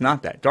Souls is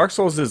not that. Dark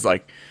Souls is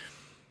like,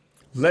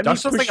 let me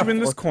push you in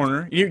this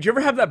corner. Do you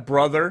ever have that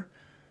brother?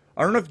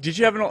 I don't know. Did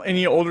you have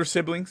any older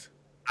siblings?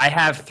 I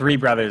have 3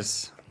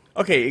 brothers.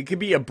 Okay, it could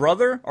be a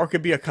brother or it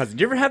could be a cousin.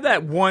 Do you ever have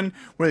that one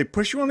where they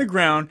push you on the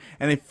ground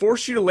and they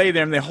force you to lay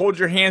there and they hold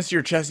your hands to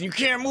your chest and you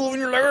can't move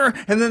and you're like,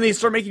 and then they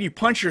start making you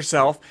punch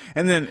yourself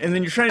and then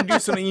you're trying to do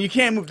something and you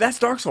can't move? That's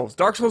Dark Souls.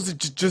 Dark Souls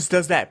just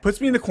does that. Puts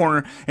me in the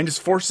corner and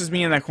just forces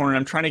me in that corner and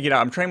I'm trying to get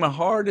out. I'm trying my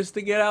hardest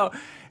to get out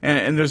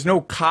and there's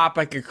no cop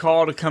I could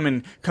call to come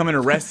and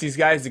arrest these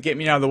guys to get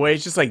me out of the way.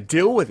 It's just like,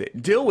 deal with it.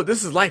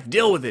 This is life.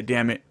 Deal with it,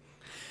 damn it.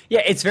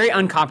 Yeah, it's very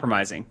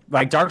uncompromising.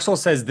 Like Dark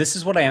Souls says, this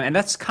is what I am. And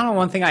that's kind of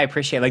one thing I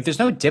appreciate. Like there's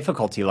no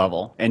difficulty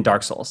level in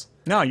Dark Souls.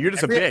 No, you're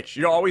just a bitch.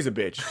 You're always a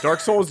bitch.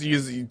 Dark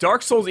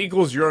Souls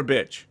equals you're a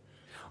bitch.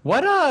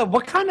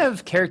 What kind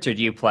of character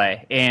do you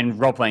play in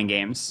role-playing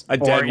games? A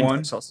dead one.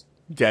 Dark Souls?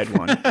 Dead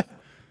one.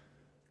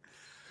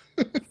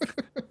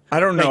 I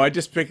don't know. I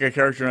just pick a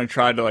character and I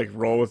try to like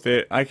roll with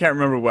it. I can't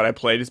remember what I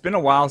played. It's been a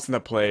while since I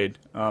played.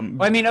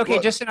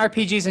 Just in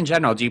RPGs in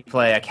general, do you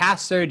play a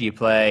caster? Do you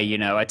play,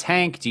 a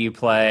tank? Do you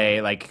play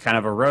like kind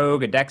of a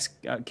rogue, a dex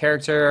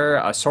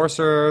character, a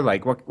sorcerer?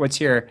 Like what's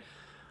your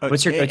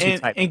go-to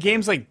type? In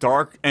games like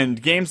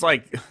games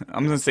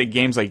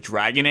like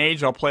Dragon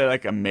Age, I'll play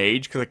like a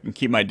mage because I can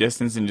keep my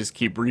distance and just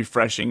keep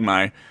refreshing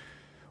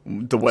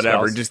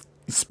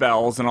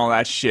spells and all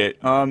that shit.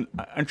 I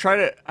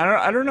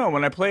don't know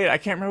when I played. I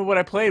can't remember what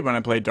I played when I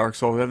played Dark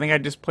Souls. I think I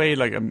just played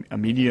like a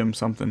medium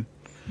something.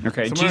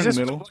 Okay, somewhere Jesus,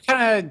 in the middle. What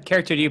kind of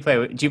character do you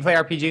play? Do you play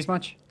RPGs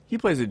much? He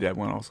plays a dead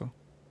one also.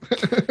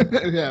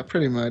 Yeah,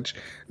 pretty much.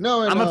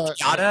 No, and, I'm a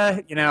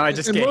piata. I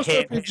just get most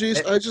hit.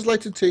 RPGs, I just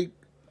like to take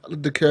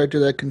the character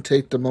that can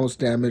take the most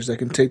damage, that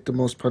can take the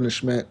most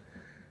punishment,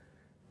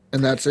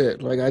 and that's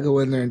it. Like I go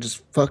in there and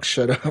just fuck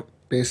shit up.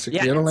 Basically,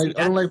 Yeah, I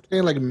don't like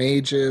playing like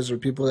mages or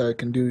people that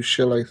can do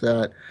shit like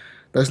that.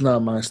 That's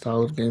not my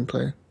style of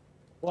gameplay.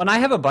 Well, and I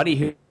have a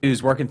buddy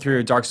who's working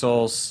through Dark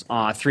Souls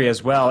 3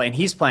 as well, and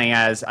he's playing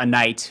as a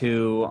knight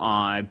who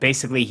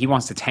basically he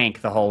wants to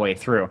tank the whole way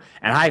through.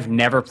 And I've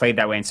never played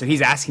that way, and so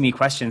he's asking me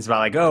questions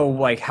about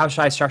how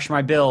should I structure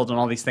my build and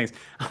all these things.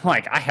 I'm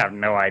like, I have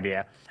no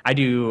idea. I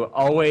do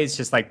always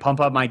just like pump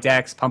up my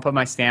dex, pump up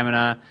my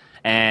stamina,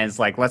 and it's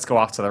like, let's go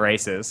off to the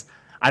races.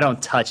 I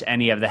don't touch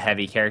any of the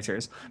heavy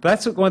characters. But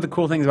that's one of the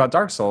cool things about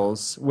Dark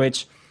Souls,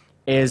 which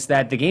is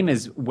that the game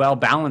is well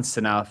balanced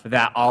enough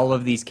that all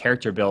of these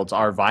character builds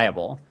are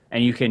viable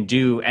and you can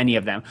do any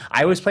of them.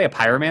 I always play a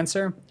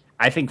pyromancer.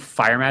 I think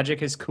fire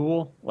magic is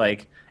cool.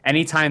 Like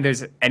anytime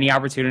there's any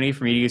opportunity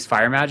for me to use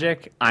fire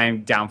magic,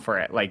 I'm down for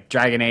it. Like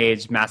Dragon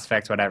Age, Mass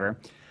Effect, whatever.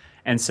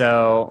 And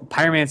so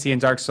pyromancy in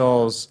Dark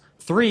Souls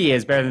 3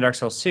 is better than Dark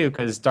Souls 2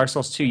 because Dark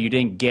Souls 2 you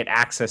didn't get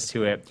access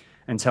to it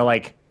until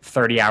like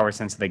 30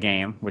 hours into the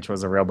game, which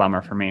was a real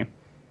bummer for me.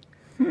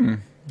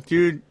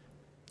 Dude,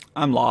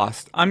 I'm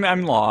lost.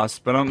 I'm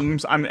lost, but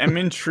I'm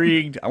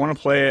intrigued. I want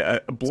to play a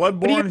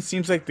Bloodborne. It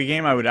seems like the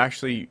game I would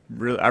actually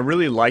I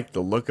really like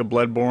the look of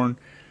Bloodborne,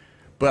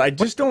 but I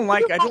just don't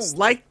like. I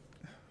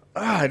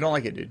don't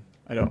like it, dude.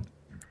 I don't.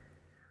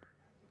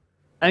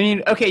 I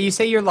mean, okay, you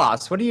say you're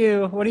lost. What are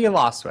you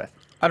lost with?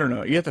 I don't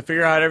know. You have to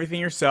figure out everything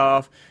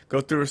yourself.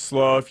 Go through it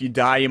slow. If you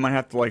die, you might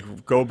have to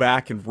like go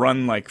back and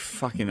run like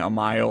fucking a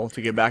mile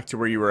to get back to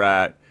where you were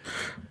at.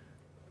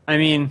 I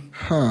mean,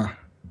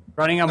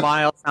 running a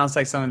mile sounds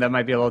like something that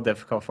might be a little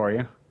difficult for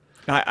you.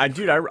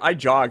 I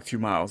jog 2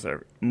 miles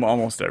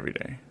almost every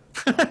day.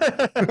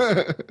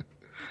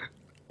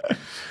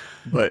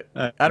 But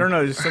I don't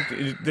know.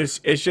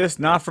 It's just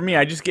not for me.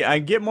 I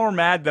get more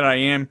mad than I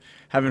am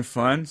having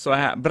fun. So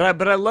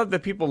but I love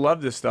that people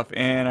love this stuff,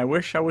 and I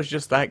wish I was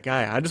just that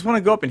guy. I just want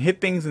to go up and hit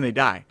things and they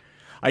die.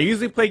 I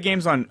usually play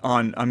games on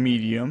a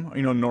medium,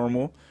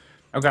 normal.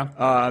 Okay.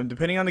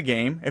 Depending on the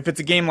game. If it's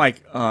a game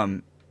like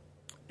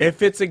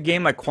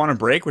Quantum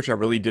Break, which I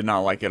really did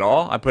not like at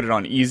all, I put it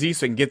on easy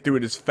so I can get through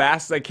it as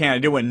fast as I can. I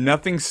do it with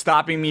nothing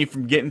stopping me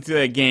from getting through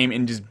that game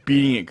and just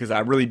beating it because I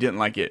really didn't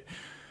like it.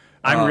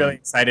 I'm really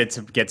excited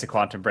to get to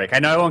Quantum Break. I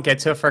know I won't get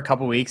to it for a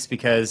couple weeks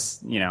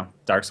because,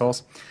 Dark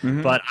Souls,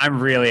 but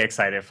I'm really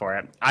excited for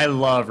it. I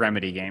love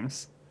Remedy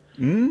games.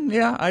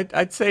 Yeah,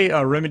 I'd say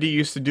Remedy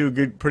used to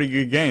do pretty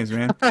good games,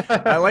 man.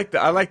 I like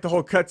the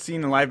whole cutscene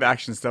and live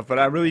action stuff, but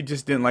I really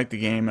just didn't like the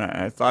game.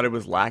 I thought it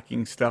was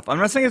lacking stuff. I'm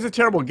not saying it's a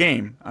terrible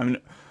game. I mean,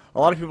 a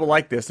lot of people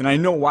like this, and I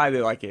know why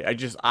they like it.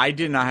 I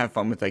did not have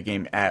fun with that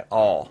game at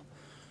all.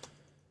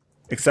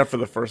 Except for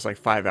the first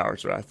 5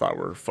 hours that I thought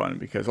were fun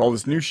because all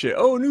this new shit,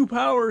 new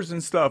powers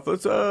and stuff.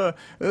 Let's then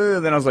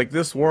I was like,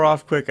 this wore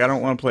off quick. I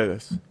don't want to play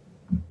this.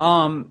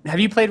 Have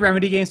you played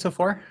Remedy games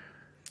before?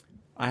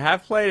 I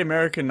have played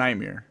American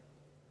Nightmare.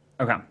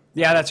 Okay,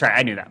 yeah, that's right.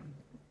 I knew that.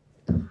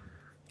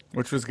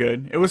 Which was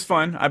good. It was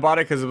fun. I bought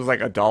it because it was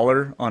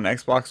 $1 on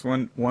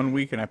Xbox one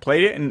week, and I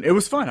played it, and it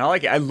was fun. I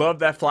like it. I love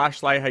that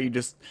flashlight. How you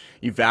just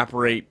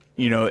evaporate,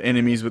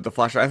 enemies with the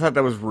flashlight. I thought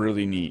that was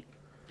really neat.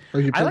 Oh,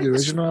 you played the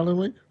original Alan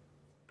Wake?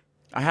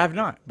 I have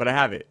not, but I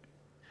have it.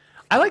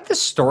 I like the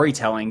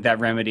storytelling that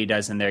Remedy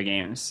does in their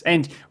games,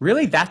 and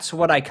really, that's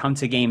what I come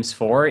to games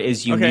for: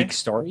 is unique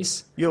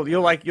stories.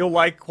 You'll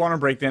like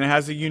Quantum Break. Then it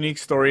has a unique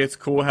story. It's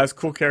cool. It has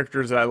cool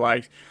characters that I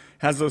liked. It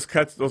has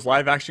those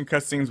live action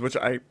cutscenes, which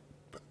I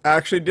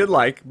actually did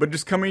like. But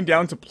just coming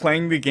down to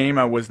playing the game,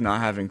 I was not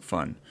having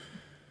fun.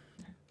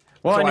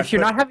 Well, and if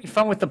you're not having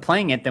fun with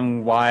playing it,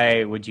 then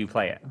why would you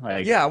play it?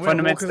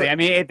 Fundamentally, I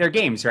mean, they're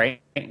games, right?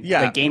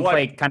 Yeah,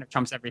 gameplay kind of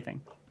trumps everything.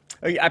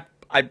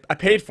 I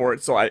paid for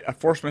it, so I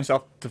forced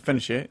myself to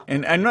finish it.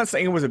 And I'm not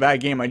saying it was a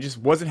bad game. I just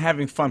wasn't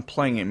having fun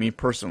playing it, me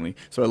personally.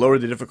 So I lowered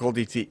the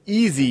difficulty to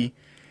easy,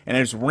 and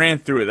I just ran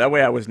through it. That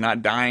way I was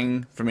not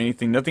dying from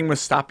anything. Nothing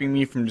was stopping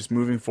me from just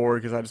moving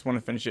forward because I just want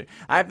to finish it.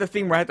 I have the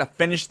thing where I have to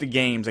finish the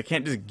games. I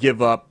can't just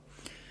give up.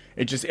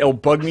 It'll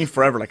bug me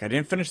forever. I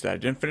didn't finish that. I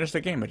didn't finish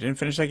that game. I didn't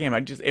finish that game.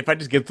 If I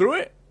just get through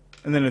it,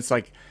 and then it's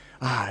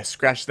I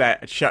scratched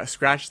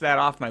that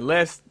off my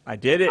list. I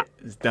did it.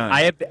 It's done.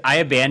 I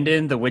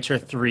abandoned The Witcher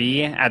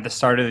 3 at the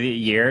start of the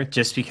year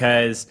just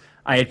because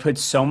I had put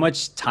so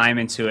much time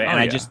into it, and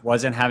I just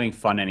wasn't having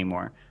fun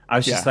anymore. I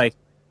was just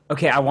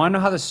okay, I want to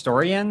know how the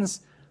story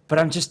ends, but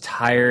I'm just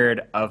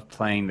tired of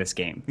playing this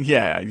game.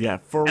 Yeah,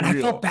 for real. And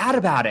I felt bad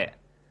about it.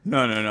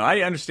 No.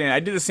 I understand.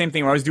 I did the same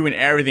thing where I was doing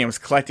everything. I was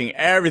collecting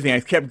everything. I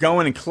kept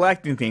going and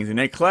collecting things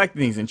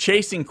and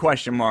chasing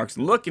question marks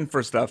and looking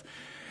for stuff.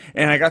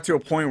 And I got to a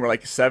point where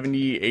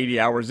 70, 80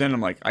 hours in,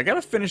 I'm like, I got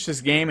to finish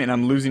this game, and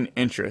I'm losing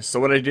interest.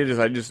 So what I did is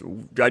I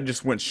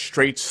just went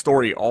straight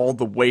story all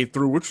the way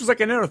through, which was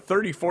another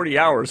 30, 40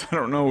 hours. I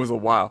don't know. It was a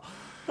while.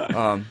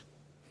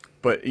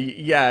 But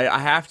yeah, I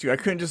have to. I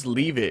couldn't just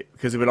leave it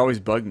because it would always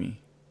bug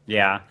me.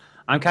 Yeah,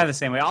 I'm kind of the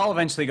same way. I'll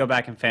eventually go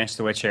back and finish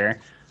The Witcher.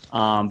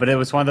 But it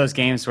was one of those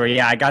games where,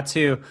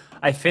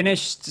 I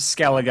finished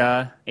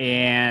Skellige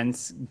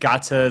and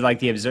got to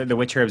the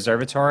Witcher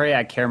Observatory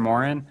at Kaer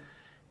Morhen.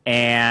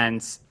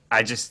 And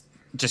I just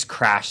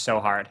crashed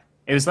so hard.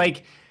 It was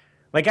like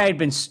I had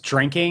been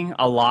drinking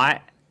a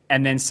lot,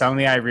 and then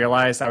suddenly I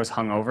realized I was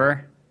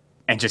hungover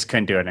and just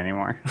couldn't do it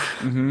anymore.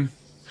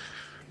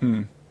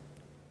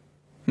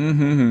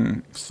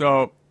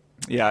 So,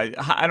 yeah,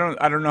 I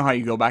don't know how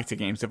you go back to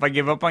games. If I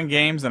give up on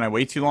games and I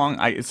wait too long,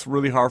 it's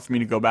really hard for me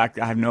to go back.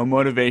 I have no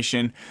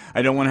motivation.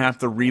 I don't want to have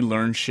to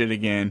relearn shit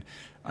again.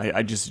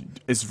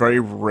 It's very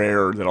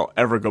rare that I'll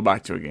ever go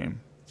back to a game.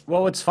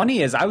 Well, what's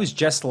funny is I was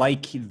just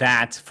like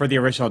that for the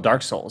original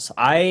Dark Souls.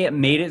 I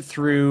made it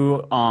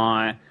through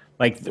on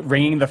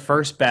ringing the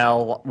first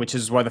bell, which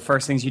is one of the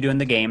first things you do in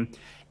the game,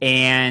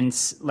 and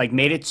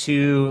made it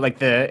to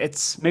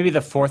it's maybe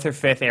the fourth or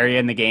fifth area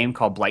in the game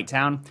called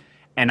Blighttown,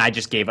 and I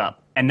just gave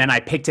up. And then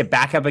I picked it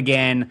back up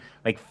again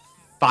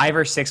 5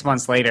 or 6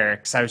 months later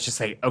because I was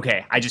just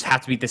okay, I just have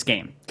to beat this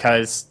game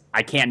because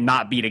I can't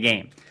not beat a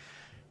game.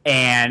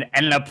 And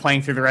ended up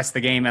playing through the rest of the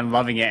game and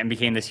loving it and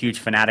became this huge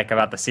fanatic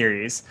about the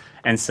series.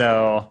 And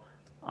so,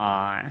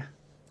 I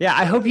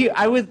hope you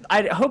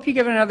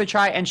give it another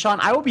try. And Sean,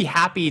 I will be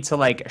happy to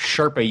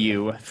Sherpa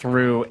you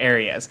through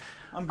areas.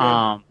 I'm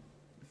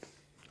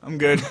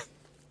good.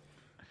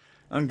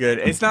 I'm good.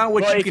 It's not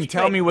what you can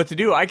tell me what to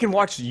do. I can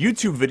watch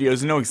YouTube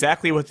videos and know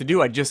exactly what to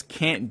do. I just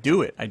can't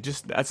do it.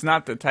 That's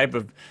not the type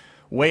of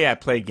way I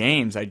play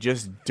games. I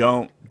just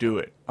don't do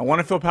it. I want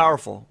to feel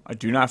powerful. I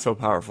do not feel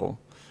powerful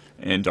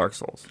in Dark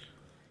Souls.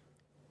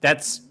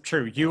 That's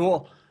true.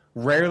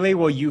 Rarely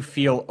will you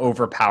feel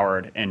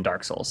overpowered in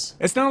Dark Souls.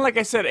 It's not like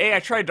I said, hey,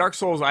 I tried Dark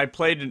Souls, I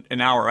played an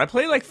hour. I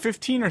played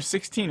 15 or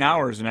 16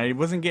 hours, and I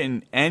wasn't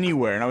getting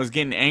anywhere, and I was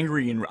getting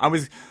angry, and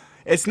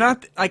it's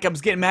not like I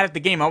was getting mad at the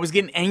game. I was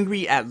getting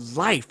angry at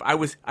life. I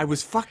was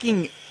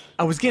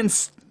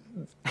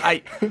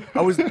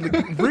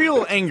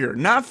real anger,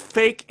 not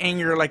fake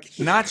anger,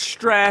 not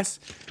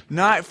stress,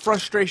 not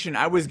frustration.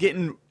 I was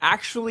getting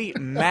actually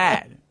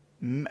mad.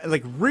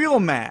 Real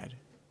mad.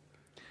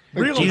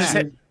 Real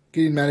mad.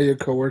 Getting mad at your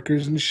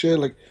coworkers and shit.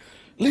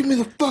 Leave me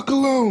the fuck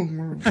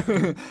alone.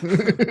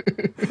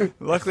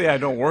 Luckily, I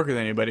don't work with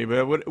anybody,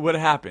 but what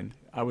happened?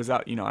 I was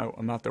out,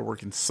 I'm out there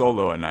working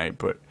solo at night,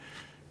 but...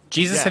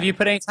 Jesus, have you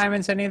put any time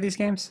into any of these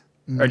games?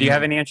 Or do you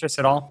have any interest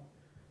at all?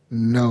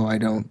 No, I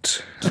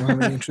don't. I don't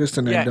have any interest,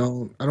 and Yeah.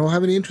 I don't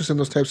have any interest in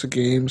those types of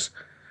games.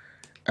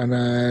 And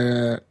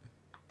and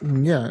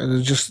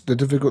it's just the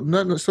difficult.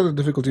 It's not the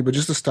difficulty, but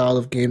just the style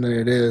of game that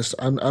it is.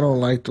 I don't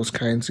like those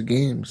kinds of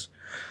games.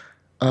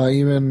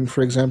 Even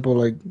for example,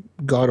 like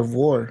God of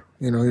War.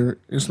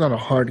 It's not a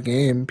hard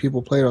game.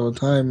 People play it all the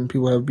time, and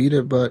people have beat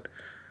it, but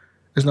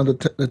it's not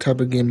the type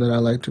of game that I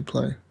like to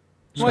play.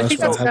 So Well, I think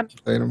why that's I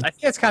haven't played them. I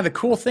think that's kind of the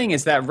cool thing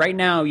is that right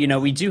now,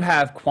 we do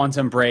have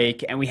Quantum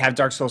Break and we have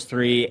Dark Souls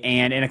 3,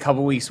 and in a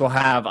couple weeks we'll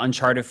have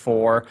Uncharted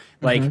 4.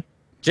 Like,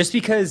 just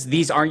because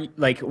these aren't,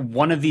 like,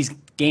 one of these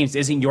games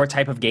isn't your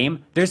type of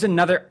game, there's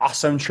another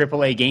awesome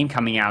AAA game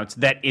coming out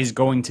that is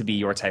going to be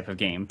your type of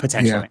game,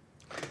 potentially.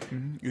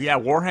 Yeah,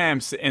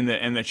 Warham's in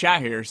the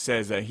chat here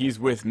says that he's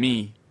with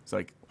me. It's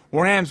like,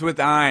 Warham's with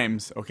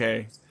Imes,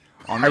 okay?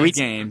 On these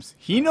games.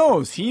 He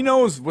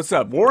knows what's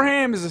up.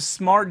 Warham is a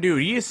smart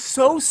dude. He is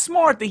so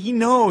smart that he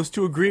knows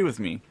to agree with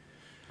me.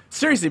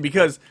 Seriously,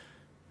 because,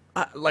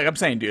 like I'm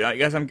saying, dude, I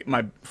guess I'm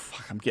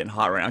getting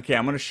hot right now. Okay,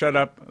 I'm going to shut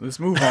up. Let's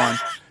move on.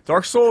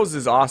 Dark Souls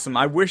is awesome.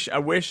 I wish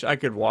I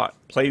could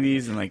play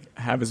these and, like,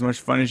 have as much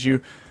fun as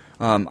you.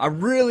 I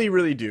really,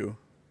 really do.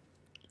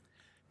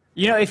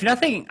 If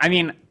nothing, I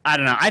mean, I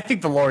don't know. I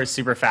think the lore is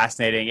super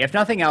fascinating. If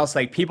nothing else,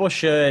 like, people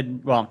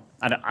should, well,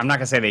 I'm not going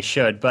to say they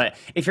should, but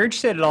if you're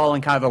interested at all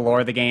in kind of the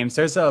lore of the games,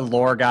 there's a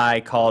lore guy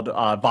called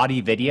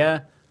Vadi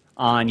Vidya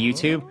on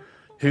YouTube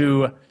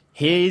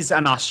he's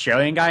an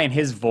Australian guy, and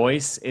his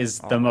voice is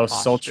the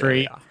most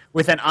sultry,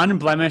 with an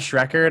unblemished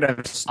record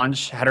of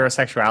staunch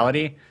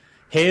heterosexuality.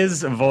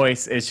 His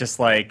voice is just,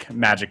 like,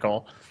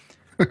 magical.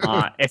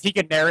 If he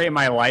could narrate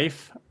my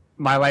life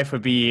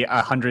would be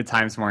 100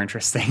 times more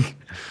interesting.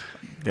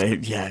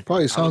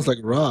 Probably sounds like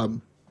Rob.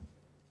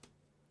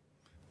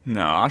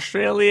 No,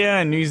 Australia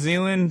and New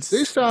Zealand.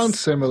 They sound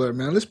similar,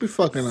 man. Let's be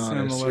fucking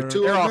honest. Similar.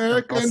 Two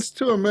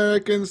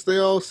Americans, they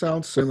all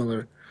sound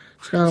similar.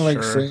 It's kind of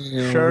like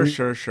saying,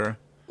 Sure.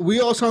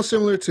 We all sound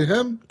similar to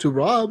him, to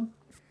Rob.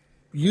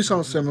 You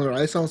sound similar.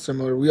 I sound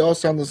similar. We all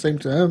sound the same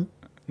to him.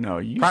 No,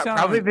 you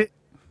sound...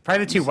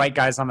 Probably the two white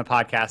guys on the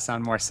podcast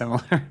sound more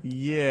similar.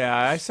 Yeah,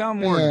 I sound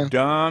more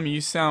dumb.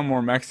 You sound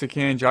more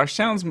Mexican. Josh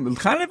sounds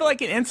kind of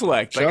like an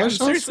intellect. Josh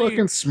sounds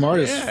fucking smart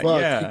as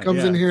fuck. He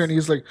comes in here and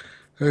he's like,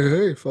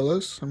 hey,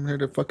 fellas, I'm here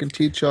to fucking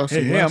teach y'all some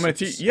lessons. I'm gonna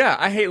teach. Yeah,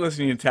 I hate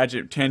listening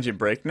to Tangent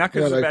Break. Not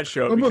because it's a bad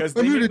show. I'm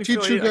here to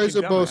teach you guys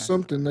about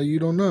something that you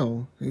don't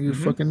know. You're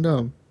fucking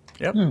dumb.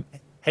 Yep. Yeah.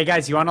 Hey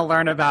guys, you want to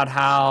learn about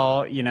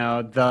how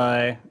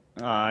the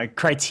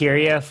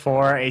criteria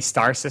for a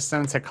star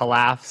system to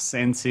collapse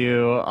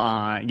into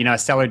a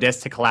stellar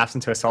disk to collapse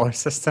into a solar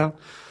system?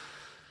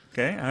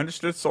 Okay, I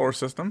understood solar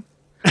system.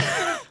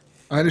 I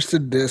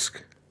understood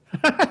disk.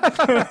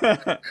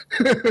 I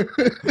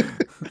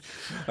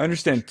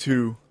understand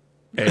 2A.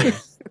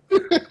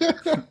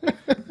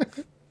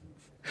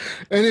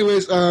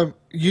 Anyways,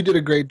 you did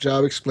a great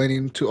job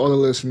explaining to all the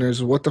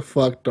listeners what the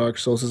fuck Dark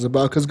Souls is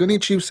about. Because Gunny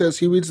Chief says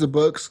he reads the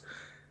books,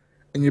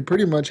 and you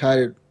pretty much had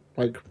it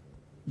like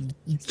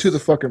to the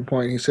fucking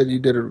point. He said you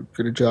did a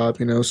good job,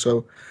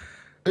 So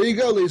there you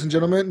go, ladies and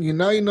gentlemen. You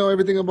know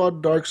everything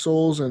about Dark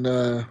Souls, and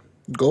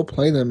go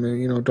play them.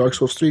 And Dark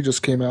Souls 3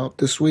 just came out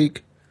this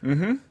week.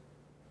 Mm-hmm.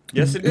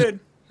 Yes, it did.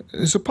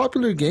 It's a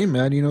popular game,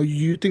 man.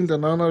 You think that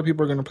not a lot of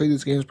people are going to play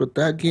these games, but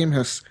that game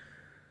has...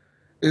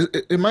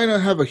 It might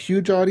not have a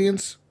huge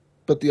audience,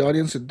 but the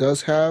audience it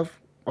does have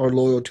are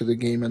loyal to the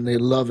game, and they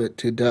love it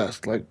to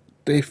death. Like,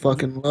 they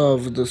fucking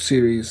love the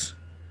series.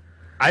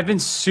 I've been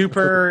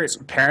super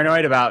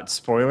paranoid about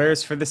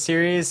spoilers for the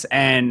series,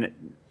 and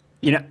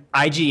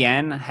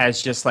IGN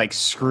has just like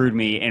screwed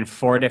me in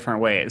 4 different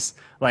ways.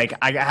 Like,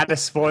 I had to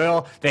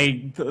spoil.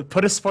 They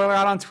put a spoiler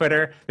out on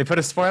Twitter. They put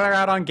a spoiler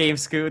out on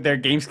GameScoop, their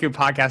GameScoop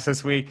podcast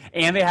this week,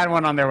 and they had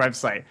one on their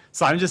website.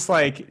 So I'm just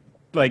like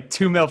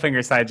 2 middle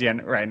fingers to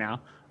IGN right now.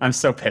 I'm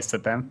so pissed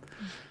at them.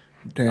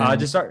 Damn.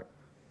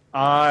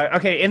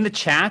 Okay, in the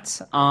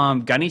chat,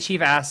 Gunny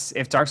Chief asks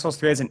if Dark Souls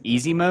 3 has an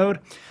easy mode.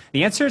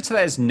 The answer to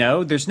that is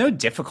no. There's no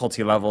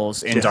difficulty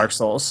levels in Dark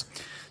Souls.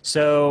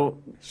 So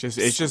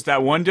it's just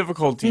that one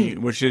difficulty,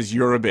 which is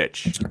you're a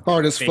bitch.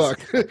 Hard as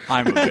fuck.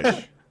 I'm a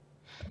bitch.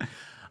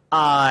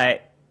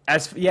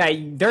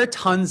 There are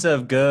tons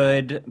of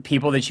good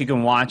people that you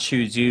can watch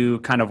who do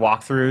kind of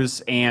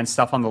walkthroughs and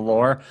stuff on the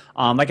lore.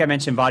 Like I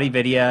mentioned, Vadi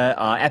Vidya,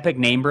 Epic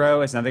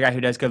Namebro is another guy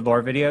who does good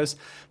lore videos.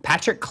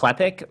 Patrick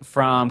Klepek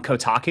from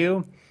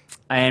Kotaku,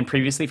 and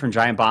previously from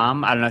Giant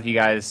Bomb. I don't know if you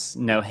guys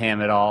know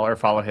him at all or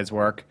follow his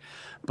work,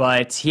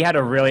 but he had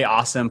a really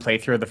awesome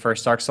playthrough of the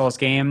first Dark Souls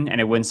game,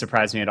 and it wouldn't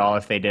surprise me at all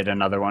if they did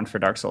another one for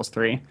Dark Souls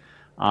 3.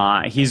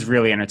 He's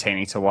really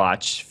entertaining to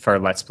watch for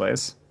Let's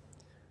Plays.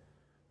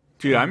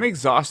 Dude, I'm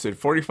exhausted.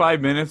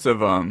 45 minutes of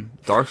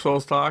Dark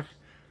Souls talk.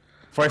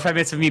 45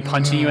 minutes of me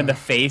punching you in the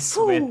face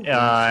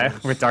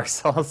with Dark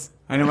Souls.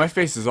 I know my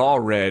face is all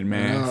red,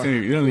 man. It's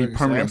gonna be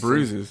permanent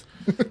bruises.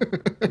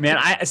 Man,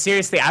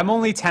 I'm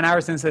only 10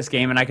 hours into this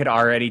game, and I could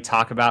already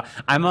talk about.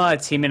 I'm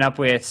teaming up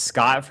with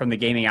Scott from the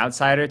Gaming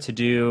Outsider to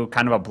do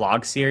kind of a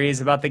blog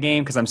series about the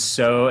game because I'm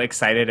so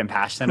excited and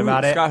passionate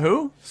about it. Scott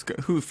who?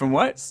 Who from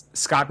what?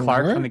 Scott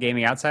Clark from the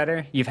Gaming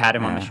Outsider. You've had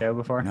him on the show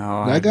before.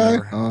 No, that guy.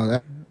 Oh,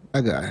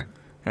 that guy.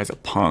 Guy's a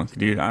punk,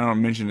 dude. I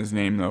don't mention his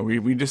name though.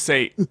 We just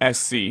say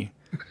SC.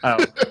 Oh,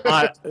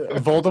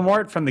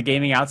 Voldemort from the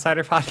Gaming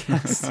Outsider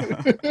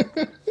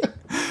podcast.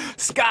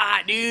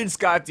 Scott, dude,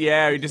 Scott.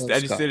 Yeah, I just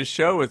did a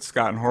show with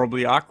Scott and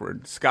Horribly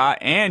Awkward. Scott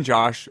and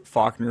Josh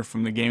Faulkner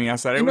from the Gaming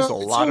Outsider. It was a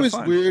lot of fun. It's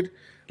always weird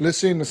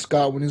listening to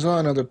Scott when he's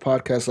on other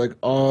podcasts like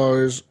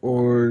ours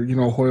or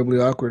Horribly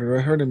Awkward. Or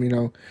I heard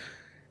him,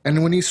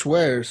 and when he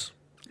swears.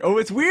 Oh,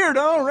 it's weird.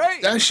 Oh,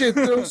 right. That shit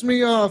throws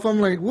me off.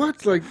 I'm like,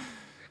 what? Like,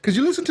 because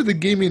you listen to the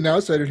Gaming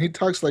Outsider and he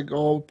talks like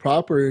all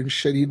proper and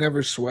shit. He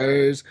never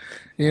swears,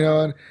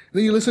 and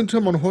then you listen to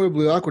him on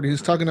Horribly Awkward.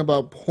 He's talking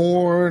about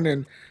porn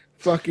and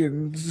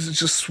fucking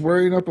just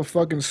swearing up a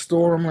fucking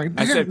storm. Like,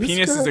 I said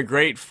penis is a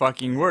great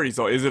fucking word. He's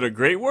like, is it a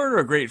great word or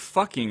a great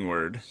fucking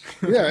word?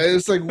 Yeah,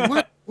 it's like,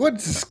 what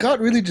did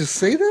Scott really just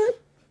say that?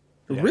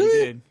 Yeah, really?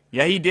 He did.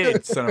 Yeah, he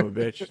did, son of a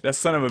bitch. That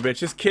son of a bitch.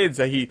 His kids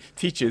that he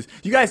teaches.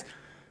 You guys...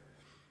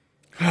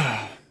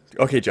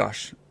 Okay,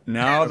 Josh.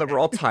 Now that we're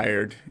all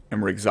tired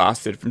and we're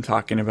exhausted from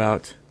talking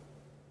about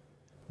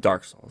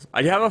Dark Souls,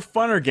 I have a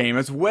funner game.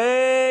 It's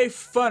way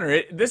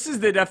funner. This is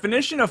the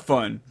definition of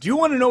fun. Do you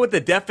want to know what the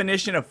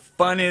definition of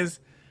fun is?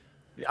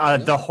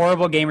 The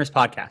Horrible Gamers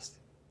podcast.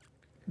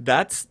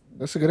 That's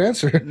a good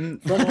answer.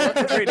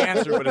 That's a great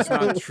answer, but it's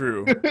not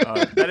true.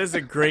 That is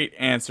a great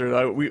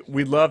answer.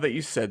 We love that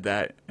you said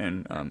that,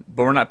 and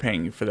but we're not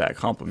paying you for that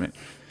compliment.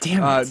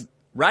 Damn it.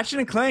 Ratchet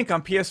and Clank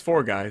on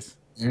PS4, guys.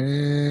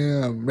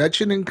 Yeah,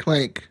 Ratchet and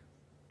Clank.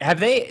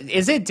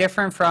 Is it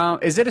different from,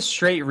 is it a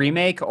straight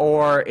remake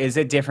or is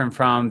it different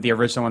from the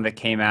original one that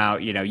came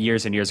out,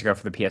 years and years ago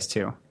for the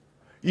PS2?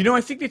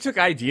 I think they took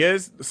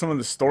ideas, some of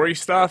the story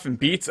stuff and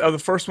beats of the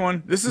first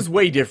one. This is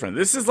way different.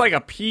 This is like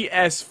a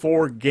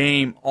PS4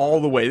 game all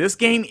the way. This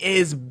game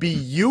is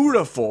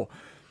beautiful.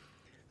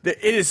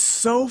 It is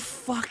so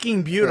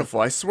fucking beautiful.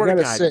 I swear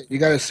to God. You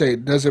gotta say,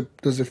 does it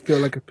feel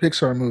like a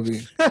Pixar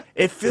movie?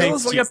 It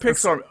feels like a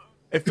Pixar.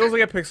 It feels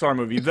like a Pixar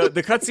movie.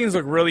 The cutscenes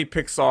look really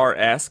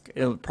Pixar-esque.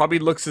 It probably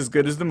looks as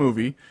good as the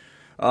movie.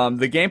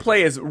 The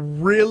gameplay is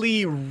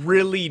really,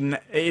 really...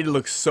 It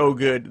looks so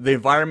good. The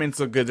environments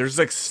look good. There's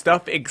like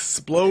stuff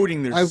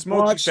exploding. There's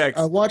smoke effects.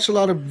 I watched a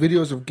lot of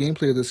videos of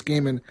gameplay of this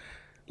game, and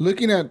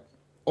looking at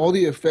all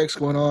the effects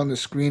going on the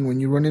screen when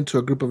you run into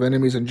a group of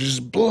enemies and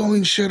just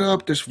blowing shit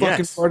up. There's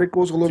fucking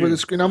particles all over the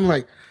screen. I'm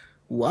like...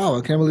 Wow,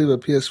 I can't believe a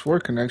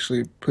PS4 can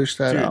actually push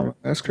that out.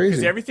 That's crazy.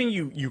 Because everything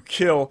you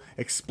kill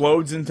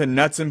explodes into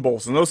nuts and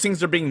bolts, and those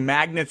things are being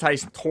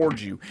magnetized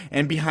towards you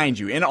and behind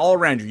you and all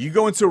around you. You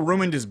go into a room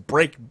and just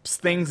break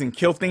things and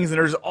kill things, and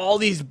there's all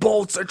these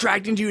bolts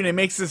attracting to you, and it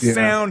makes this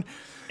sound.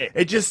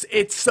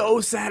 It's so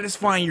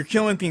satisfying. You're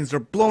killing things. They're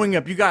blowing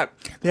up.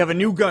 They have a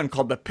new gun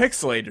called the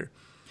Pixelator.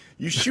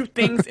 You shoot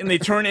things, and they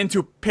turn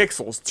into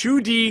pixels.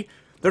 2D.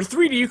 They're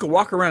 3D, you can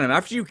walk around them.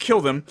 After you kill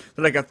them,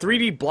 they're like a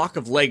 3D block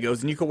of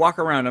Legos, and you can walk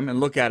around them and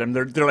look at them.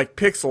 They're like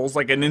pixels,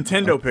 like a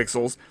Nintendo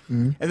pixels.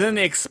 And then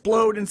they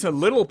explode into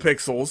little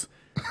pixels,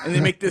 and they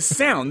make this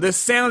sound. This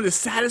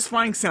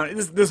satisfying sound.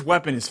 This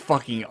weapon is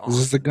fucking awesome.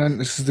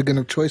 This is the gun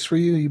of choice for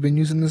you? You've been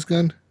using this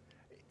gun?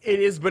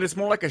 It is, but it's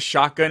more like a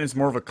shotgun. It's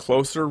more of a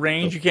closer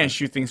range. You can't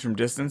shoot things from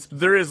distance.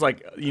 But there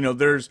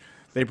is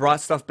they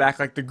brought stuff back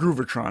like the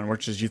Groovertron,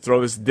 which is you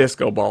throw this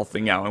disco ball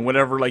thing out, and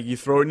whatever, like you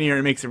throw it in here,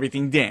 it makes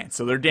everything dance.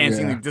 So they're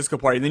dancing the disco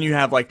party. And then you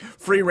have like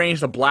free range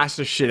to blast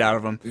the shit out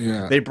of them.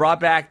 Yeah. They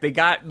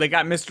got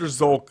Mr.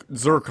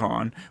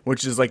 Zircon,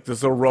 which is like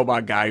this little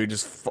robot guy who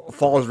just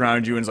falls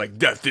around you and is like,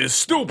 "Death is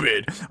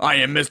stupid. I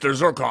am Mr.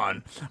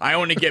 Zircon. I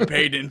only get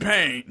paid in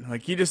pain."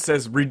 Like he just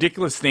says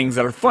ridiculous things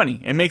that are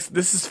funny.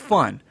 This is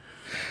fun.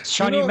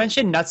 Sean, you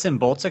mentioned nuts and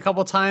bolts a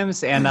couple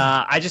times, and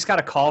I just got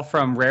a call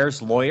from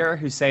Rare's lawyer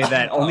who say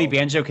that only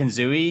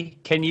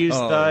Banjo-Kazooie can use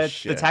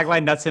the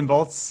tagline nuts and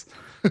bolts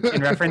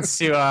in reference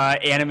to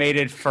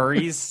animated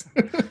furries.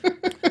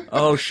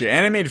 Oh, shit.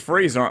 Animated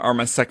furries are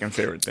my second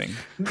favorite thing.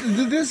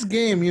 This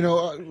game, a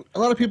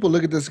lot of people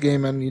look at this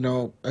game and,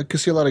 I can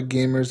see a lot of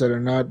gamers that are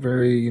not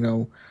very,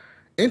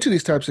 into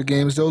these types of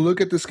games. They'll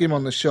look at this game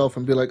on the shelf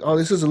and be like, oh,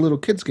 this is a little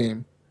kid's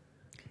game.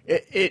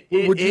 It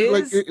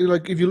is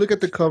like if you look at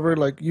the cover,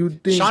 like you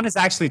think Sean is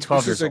actually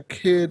 12 years old.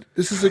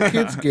 This is a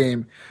kid's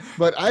game,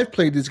 but I've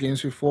played these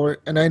games before,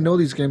 and I know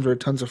these games are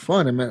tons of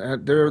fun. I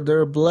mean,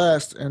 they're a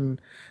blast,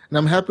 and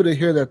I'm happy to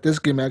hear that this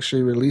game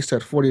actually released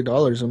at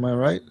 $40. Am I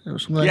right? Or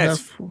something like that?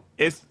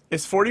 It's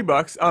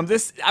 $40.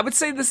 I would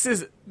say this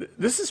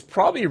is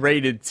probably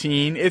rated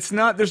teen. It's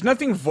not. There's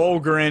nothing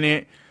vulgar in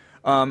it.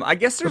 I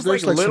guess there's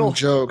like little some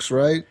jokes,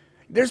 right?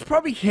 There's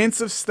probably hints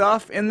of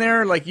stuff in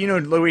there, like, the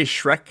way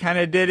Shrek kind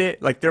of did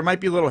it. Like, there might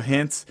be little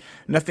hints,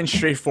 nothing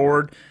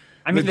straightforward.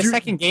 I mean, the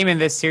second game in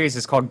this series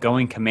is called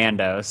Going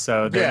Commando,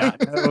 so they're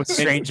not no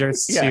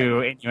strangers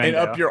to innuendo. And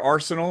up your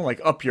arsenal,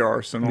 like up your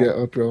arsenal.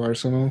 Yeah, up your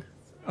arsenal.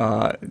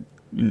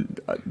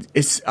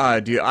 It's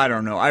dude, I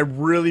don't know. I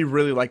really,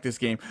 really like this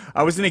game.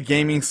 I was in a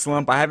gaming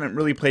slump. I haven't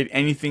really played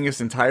anything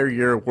this entire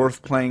year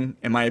worth playing,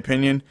 in my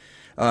opinion.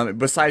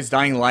 Besides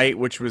Dying Light,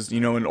 which was,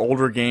 an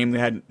older game that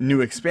had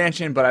new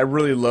expansion, but I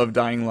really love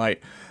Dying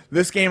Light.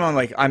 This game,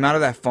 I'm out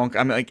of that funk.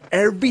 I'm like,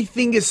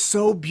 everything is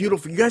so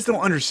beautiful. You guys don't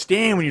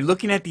understand when you're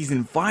looking at these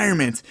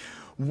environments.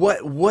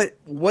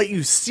 What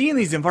you see in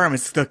these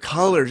environments, the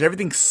colors,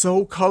 everything's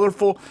so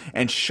colorful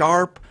and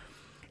sharp.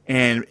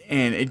 And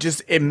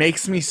it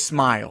makes me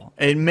smile.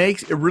 It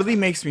really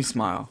makes me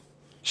smile.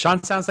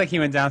 Sean sounds like he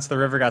went down to the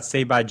river, got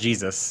saved by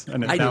Jesus,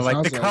 and it's now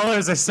like the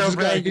colors are so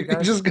bright. He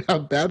just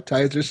got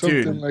baptized or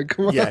something. Dude, like,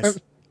 come on. Yes,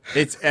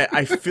 it's.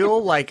 I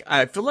feel like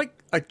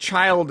a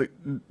child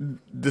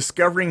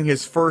discovering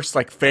his first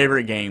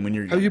favorite game when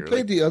you're. Have you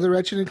played the other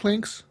Ratchet and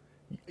Clanks?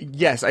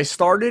 Yes, I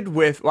started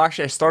with. Well,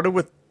 actually, I started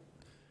with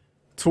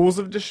Tools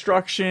of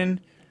Destruction,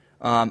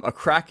 A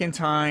Crack in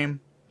Time,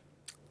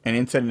 and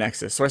Into the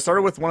Nexus. So I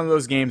started with one of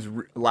those games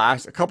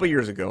a couple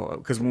years ago,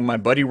 because when my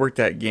buddy worked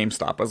at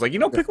GameStop, I was like,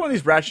 pick one of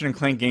these Ratchet and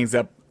Clank games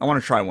up. I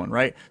want to try one,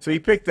 right? So he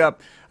picked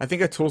up, I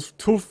think, a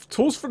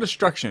Tools for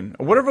Destruction.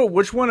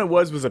 Which one it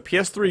was a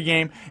PS3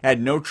 game. It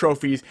had no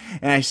trophies,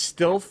 and I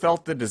still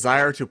felt the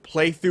desire to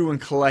play through and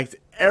collect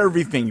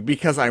everything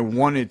because I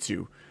wanted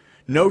to.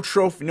 No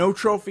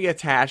trophy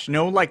attached.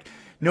 No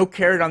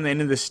carrot on the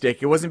end of the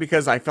stick. It wasn't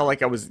because I felt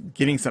like I was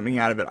getting something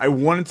out of it. I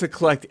wanted to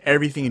collect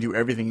everything and do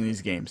everything in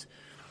these games.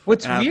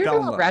 What's weird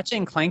about Ratchet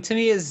and Clank to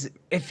me is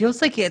it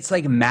feels like it's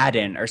like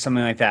Madden or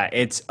something like that.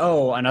 It's,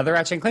 another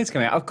Ratchet and Clank's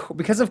coming out.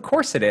 Because of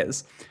course it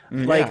is.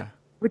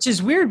 Which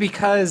is weird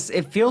because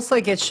it feels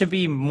like it should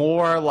be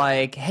more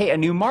like, hey, a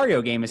new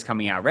Mario game is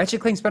coming out. Ratchet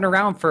and Clank's been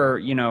around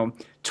for,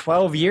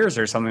 12 years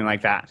or something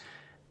like that.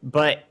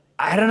 But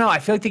I don't know. I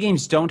feel like the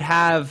games don't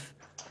have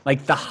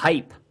the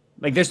hype.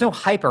 There's no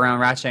hype around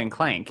Ratchet and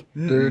Clank.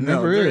 There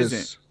never is.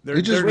 Isn't. I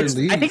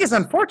think it's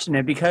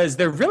unfortunate because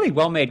they're really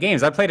well-made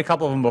games. I've played a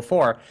couple of them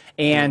before,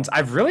 and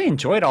I've really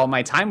enjoyed all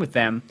my time with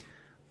them.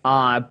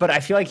 But I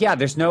feel like,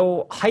 there's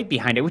no hype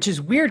behind it, which is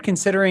weird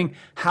considering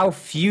how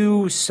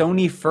few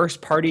Sony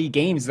first-party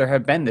games there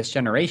have been this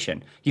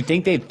generation. You'd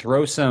think they'd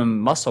throw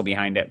some muscle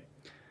behind it.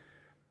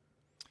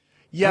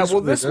 Yeah,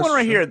 this one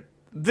right here,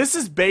 this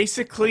is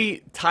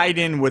basically tied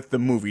in with the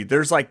movie.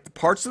 There's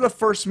parts of the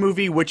first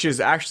movie, which is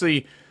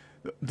actually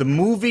the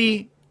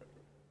movie.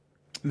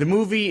 The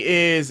movie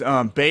is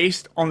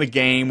based on the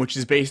game, which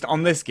is based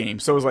on this game.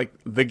 So it's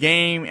the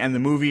game and the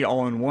movie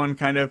all in one,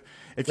 kind of.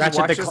 If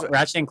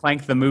Ratchet and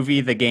Clank, the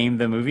movie, the game,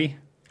 the movie,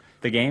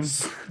 the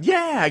games.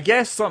 Yeah, I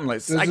guess something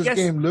like. Does this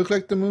game look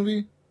like the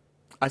movie?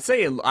 I'd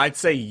say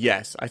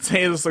yes. I'd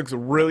say this looks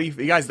really.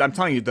 You guys, I'm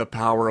telling you, the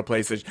power of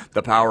PlayStation.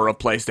 The power of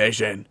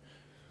PlayStation.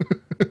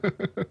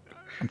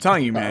 I'm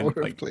telling you, man.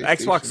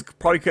 Xbox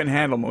probably couldn't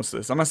handle most of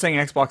this. I'm not saying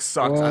Xbox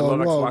sucks. I love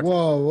Xbox.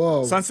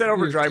 Whoa. Sunset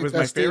Overdrive was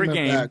my favorite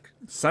game.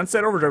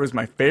 Sunset Overdrive was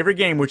my favorite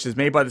game, which is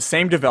made by the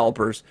same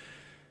developers.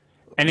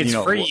 And it's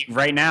free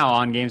right now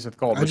on Games with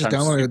Gold. I just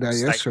downloaded that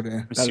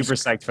yesterday. I'm super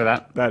psyched for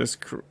that. That is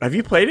cool. Have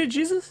you played it,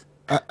 Jesus?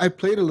 I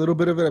played a little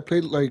bit of it. I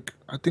played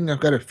I think I've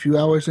got a few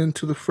hours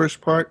into the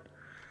first part,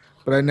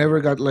 but I never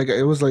got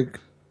it was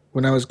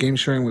when I was game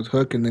sharing with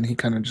Hook, and then he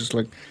kind of just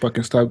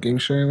fucking stopped game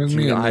sharing with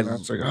me, and I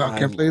was like, I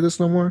can't play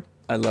this no more.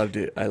 I loved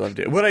it.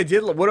 What I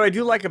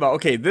do like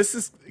about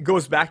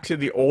goes back to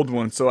the old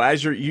one. So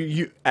as you're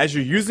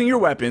using your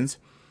weapons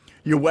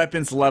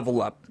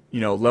level up.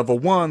 Level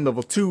 1,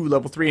 level 2,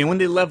 level 3, and when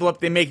they level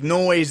up, they make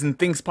noise and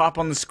things pop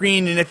on the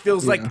screen, and it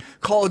feels like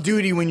Call of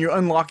Duty when you're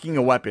unlocking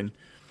a weapon.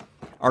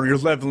 Or you're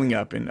leveling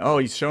up, and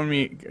he's showing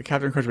me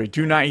Captain Crunchbait.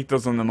 Do not eat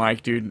those on the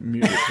mic, dude.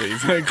 Mute it,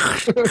 please.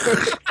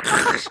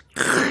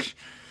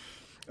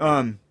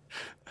 I'm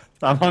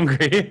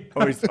hungry.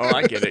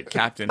 I get it,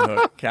 Captain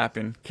Hook,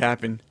 Captain.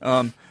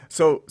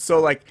 So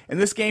in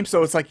this game,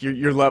 so it's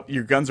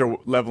your guns are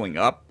leveling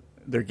up.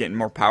 They're getting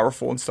more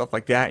powerful and stuff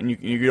like that, and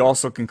you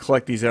also can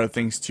collect these other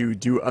things to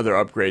do other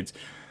upgrades.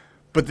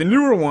 But the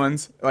newer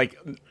ones,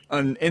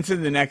 Into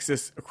the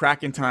Nexus, A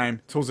Crack in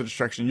Time, Tools of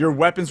Destruction, your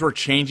weapons were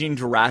changing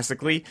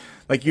drastically.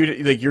 What is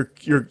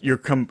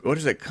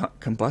it,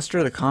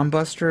 combustor, the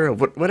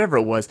combuster, whatever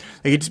it was.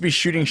 It'd just be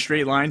shooting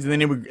straight lines, and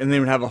then it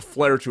would have a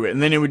flare to it,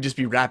 and then it would just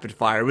be rapid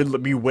fire. It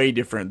would be way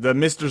different. The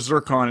Mr.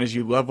 Zircon, as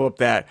you level up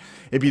that,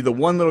 it'd be the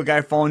one little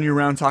guy following you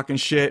around talking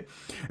shit,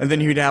 and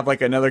then you'd have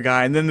another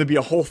guy, and then there'd be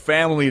a whole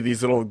family of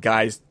these little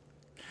guys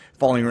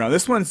following around.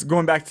 This one's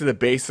going back to the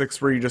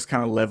basics where you're just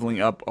kind of leveling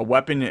up a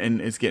weapon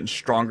and it's getting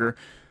stronger.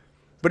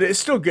 But it's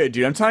still good,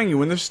 dude. I'm telling you,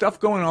 when there's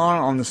stuff going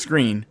on the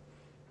screen,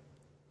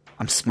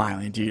 I'm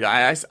smiling, dude.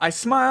 I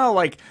smile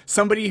like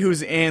somebody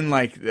who's in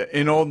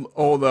an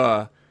old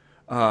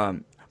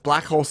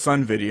Black Hole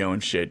Sun video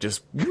and shit.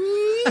 Just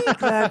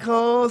Black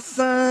Hole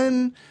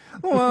Sun,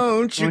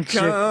 won't you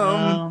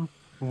come?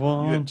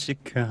 Won't you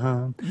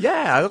come?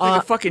 Yeah, I look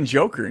like a fucking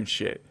Joker and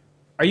shit.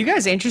 Are you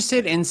guys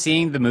interested in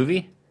seeing the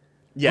movie?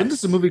 Yes. When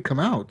does the movie come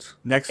out?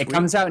 Next week. It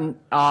comes out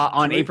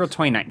on April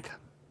 29th.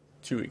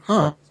 2 weeks.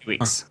 Huh. 2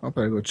 weeks. I'll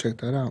probably go check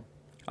that out.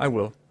 I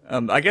will.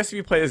 I guess if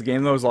you play this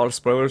game, though, there's a lot of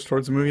spoilers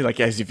towards the movie. Like,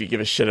 as if you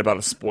give a shit about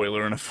a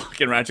spoiler in a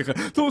fucking Ratchet and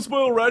Clank. Don't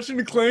spoil Ratchet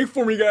and Clank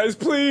for me, guys,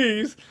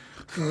 please.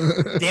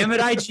 Damn it,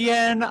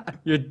 IGN!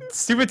 Your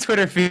stupid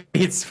Twitter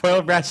feed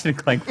spoiled Ratchet and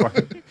Clank for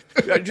me.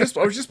 I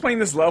was just playing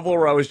this level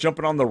where I was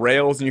jumping on the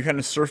rails, and you're kind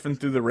of surfing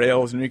through the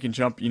rails, and you can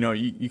jump.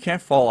 You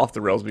can't fall off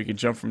the rails, but you can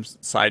jump from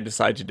side to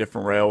side to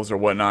different rails or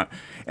whatnot.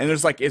 And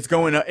there's like it's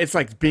going up. It's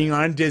like being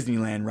on a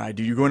Disneyland ride,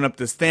 dude. You're going up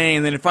this thing,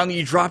 and then finally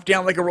you drop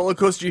down like a roller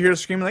coaster. You hear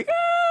screaming like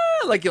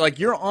ah, like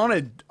you're on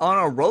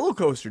a roller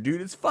coaster,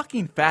 dude. It's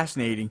fucking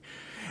fascinating.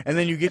 And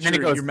then you get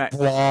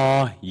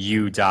blah,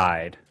 you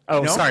died.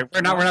 Oh, no? Sorry.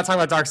 We're not talking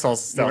about Dark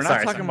Souls still. No, we're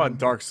not talking about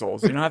Dark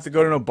Souls. You don't have to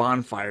go to no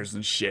bonfires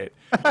and shit.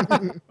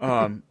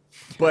 But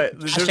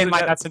there's my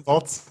nuts and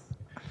bolts.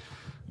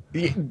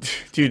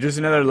 Dude, there's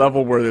another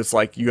level where it's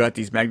like you got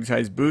these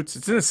magnetized boots.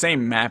 It's in the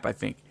same map, I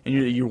think. And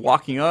you're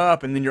walking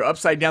up, and then you're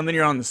upside down. Then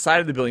you're on the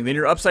side of the building. Then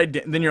you're upside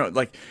down. Then you're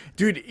like,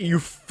 dude, you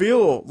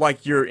feel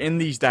like you're in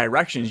these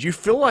directions. You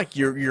feel like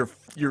you're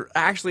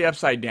actually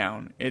upside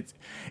down.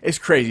 It's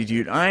crazy,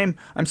 dude. I'm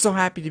so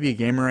happy to be a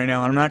gamer right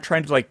now. I'm not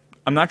trying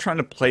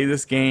to play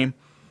this game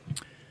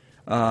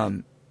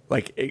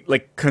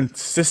like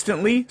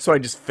consistently, so I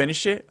just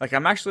finish it. Like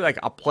I'm actually like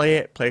I'll play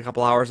a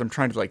couple hours. I'm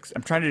trying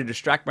to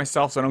distract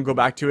myself so I don't go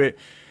back to it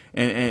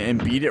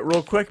and beat it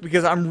real quick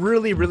because I'm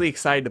really, really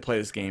excited to play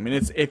this game.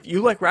 And if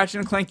you like Ratchet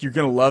and Clank, you're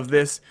gonna love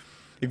this.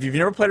 If you've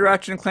never played a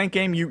Ratchet and Clank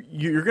game,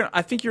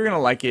 I think you're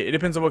gonna like it. It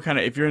depends on what kind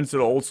of, if you're into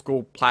the old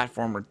school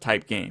platformer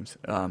type games.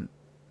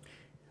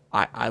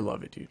 I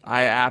love it, dude.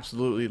 I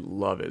absolutely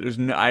love it.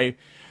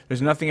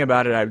 There's nothing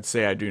about it I would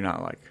say I do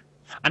not like.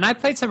 And I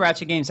played some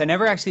Ratchet games. I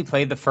never actually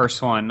played the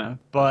first one,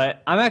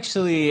 but I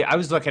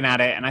was looking at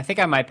it, and I think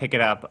I might pick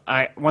it up.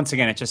 Once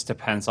again, it just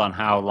depends on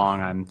how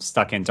long I'm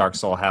stuck in Dark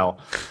Soul hell.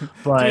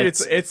 But dude,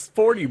 it's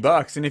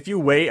 $40, and if you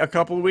wait a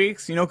couple of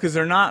weeks, because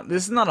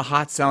this is not a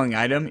hot selling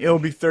item, it'll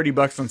be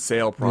 $30 on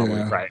sale probably.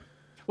 Yeah. Right.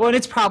 Well, and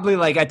it's probably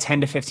like a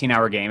 10 to 15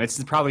 hour game.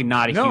 It's probably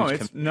not a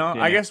huge...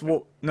 I guess,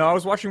 I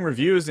was watching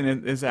reviews,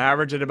 and it's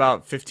average at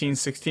about 15,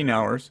 16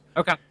 hours.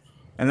 Okay.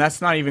 And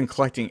that's not even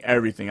collecting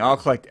everything. I'll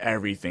collect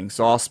everything,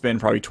 so I'll spend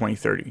probably 20,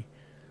 30.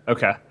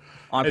 Okay.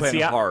 I'm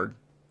playing hard.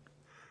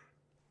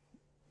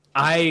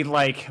 I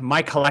like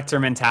my collector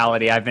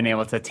mentality. I've been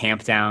able to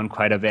tamp down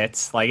quite a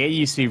bit. Like it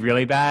used to be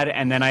really bad,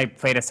 and then I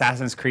played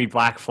Assassin's Creed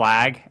Black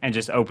Flag and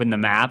just opened the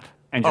map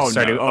and just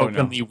started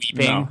openly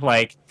weeping,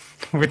 like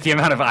with the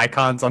amount of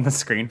icons on the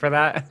screen for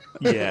that.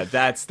 Yeah,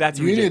 that's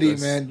Unity,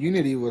 ridiculous. man.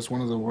 Unity was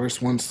one of the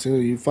worst ones too.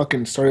 You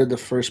fucking started the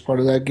first part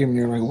of that game, and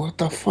you're like, "What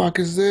the fuck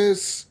is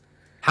this?"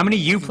 How many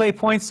Uplay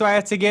points do I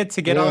have to get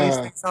all these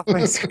things off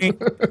my screen?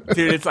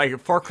 Dude, it's like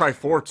Far Cry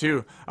 4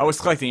 too. I was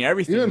collecting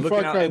everything, Even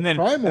Far Cry and then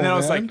I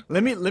was like,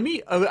 let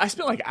me. I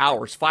spent like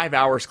 5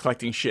 hours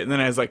collecting shit, and then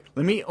I was like,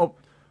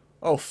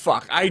 oh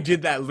fuck, I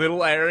did that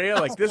little area.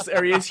 Like this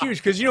area is huge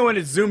because when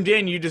it's zoomed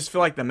in, you just feel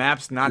like the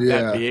map's not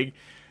that big.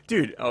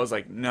 Dude, I was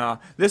like, nah,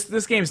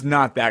 this game's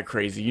not that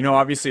crazy.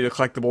 Obviously the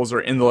collectibles are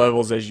in the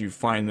levels as you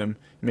find them.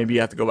 Maybe you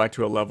have to go back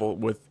to a level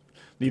with.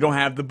 You don't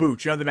have the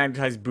boots. You don't have the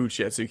magnetized boots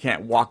yet, so you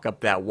can't walk up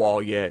that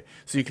wall yet.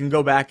 So you can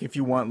go back if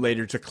you want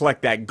later to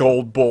collect that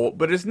gold bolt.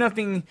 But it's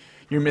nothing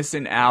you're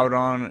missing out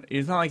on.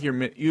 It's not like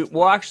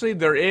well, actually,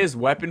 there is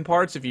weapon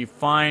parts. If you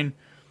find...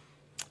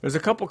 There's a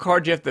couple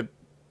cards you have to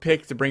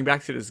pick to bring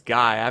back to this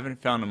guy. I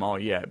haven't found them all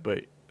yet,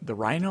 but the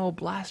Rhino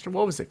Blaster,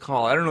 what was it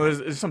called? I don't know.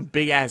 There's some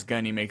big-ass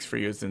gun he makes for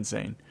you. It's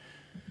insane.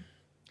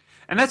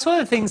 And that's one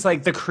of the things,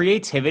 like, the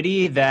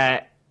creativity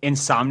that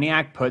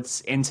Insomniac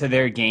puts into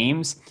their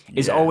games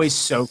is always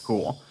so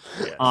cool.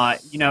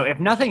 Yes. If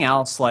nothing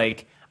else,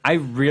 like I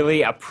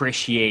really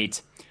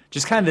appreciate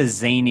just kind of the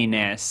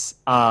zaniness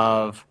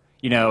of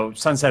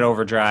Sunset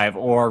Overdrive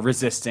or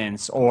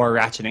Resistance or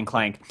Ratchet and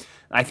Clank.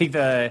 I think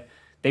they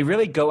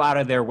really go out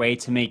of their way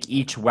to make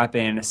each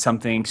weapon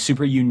something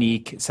super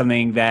unique,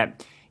 something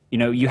that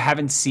you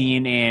haven't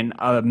seen in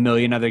a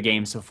million other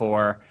games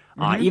before.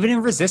 Even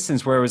in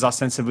Resistance, where it was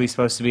ostensibly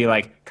supposed to be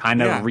like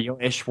kind of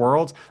real-ish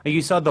world, like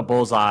you saw the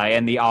bullseye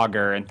and the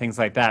auger and things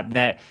like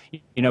that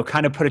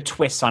kind of put a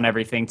twist on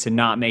everything to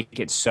not make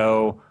it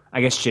so,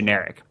 I guess,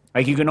 generic.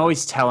 Like you can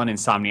always tell an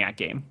Insomniac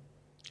game.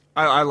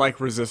 I like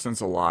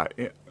Resistance a lot.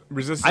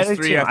 Resistance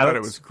 3, I thought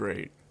it was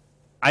great.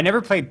 I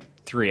never played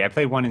 3. I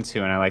played 1 and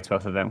 2, and I liked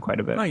both of them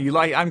quite a bit. No,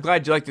 I'm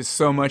glad you liked it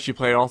so much you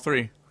played all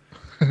 3.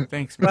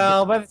 Thanks, man.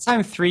 Well, by the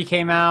time 3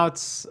 came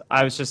out,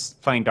 I was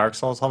just playing Dark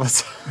Souls all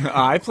the time.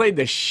 I played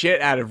the shit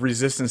out of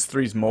Resistance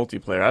 3's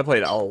multiplayer. I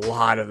played a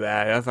lot of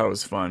that. I thought it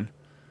was fun.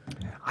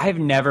 I've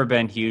never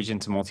been huge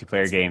into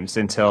multiplayer games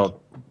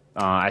until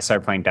I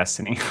started playing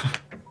Destiny.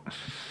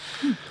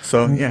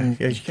 So, yeah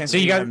you can't. So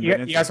you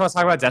guys want to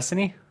talk about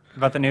Destiny?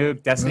 About the new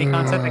Destiny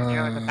content that came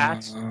out with the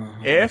patch?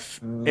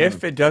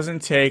 If it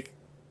doesn't take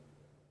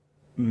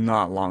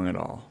not long at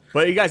all.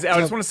 But you guys, I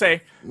just want to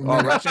say,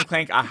 Ratchet and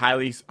Clank, I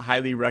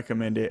highly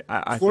recommend it.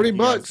 I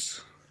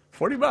 $40.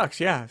 $40,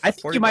 yeah. I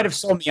think you might have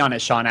sold me on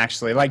it, Sean,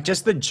 actually. Like,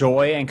 just the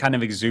joy and kind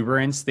of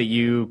exuberance that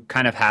you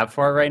kind of have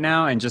for it right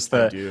now, and just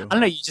I don't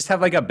know, you just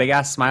have like a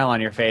big-ass smile on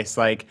your face.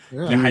 Like,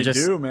 I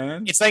do,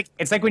 man. It's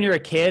like when you're a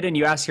kid and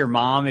you ask your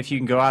mom if you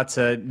can go out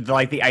to,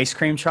 the ice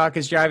cream truck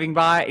is driving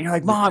by, and you're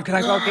like, Mom, can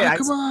I go get ice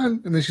cream? Come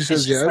on. And then she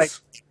says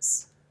yes.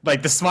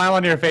 Like, the smile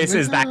on your face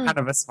is that kind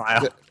of a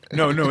smile.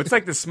 No, it's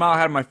like the smile I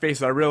had on my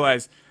face. I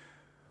realized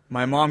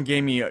my mom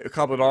gave me a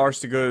couple of dollars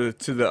to go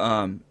to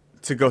the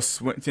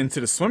into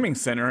the swimming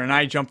center, and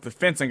I jumped the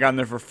fence and got in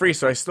there for free,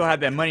 so I still had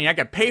that money. I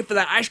could pay for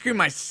that ice cream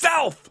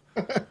myself.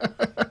 I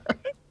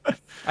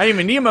didn't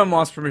even need my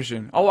mom's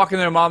permission. I'll walk in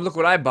there, Mom, look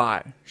what I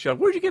bought. She's like,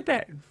 where'd you get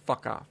that?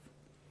 Fuck off.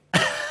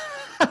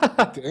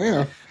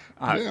 Damn.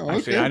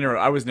 Actually,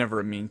 I was never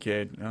a mean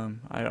kid.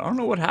 I don't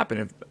know what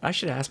happened. I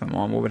should ask my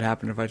mom what would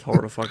happen if I told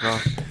her to fuck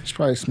off. She'd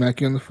probably smack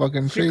you in the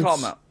fucking face.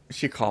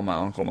 She called my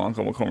uncle. My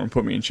uncle would come and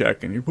put me in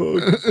check, and he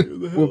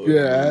whoop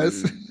your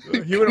ass.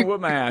 He wouldn't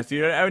whip my ass,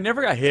 dude. I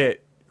never got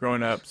hit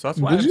growing up, so that's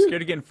why I'm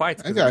scared of getting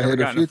fights. I got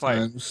hit a few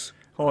times.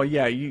 Oh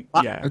yeah,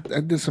 yeah. I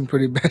did some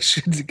pretty bad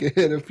shit to get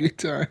hit a few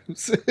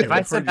times. If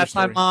I said that's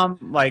my mom,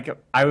 like,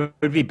 I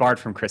would be barred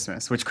from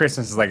Christmas, which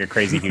Christmas is like a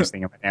crazy huge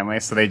thing in my family.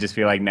 So they just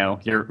be like, no,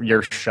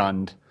 you're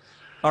shunned.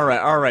 All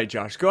right,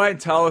 Josh. Go ahead and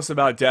tell us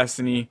about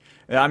Destiny.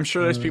 I'm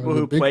sure there's people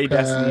who play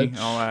Destiny and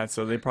all that,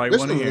 so they probably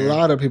want to hear. There's a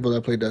lot of people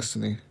that play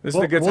Destiny. This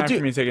is a good time for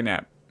me to take a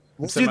nap.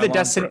 We'll do the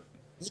Destiny.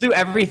 We'll do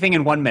everything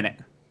in 1 minute.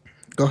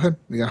 Go ahead.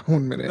 You got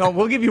 1 minute. No,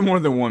 we'll give you more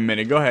than 1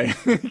 minute. Go ahead.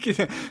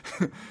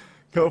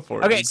 Go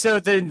for it. Okay, so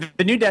the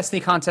new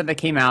Destiny content that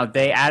came out,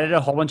 they added a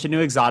whole bunch of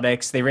new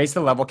exotics. They raised the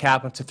level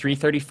cap up to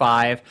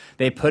 335.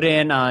 They put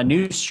in a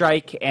new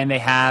strike, and they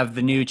have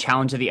the new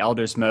Challenge of the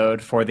Elders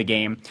mode for the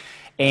game.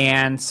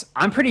 And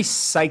I'm pretty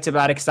psyched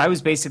about it because I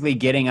was basically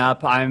getting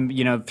up. I'm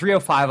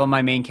 305 on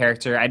my main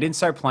character. I didn't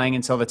start playing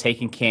until the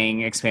Taken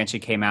King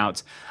expansion came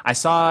out. I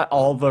saw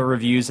all the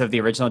reviews of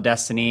the original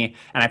Destiny,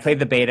 and I played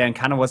the beta and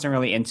kind of wasn't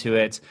really into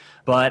it.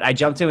 But I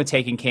jumped in with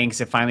Taken King because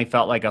it finally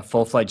felt like a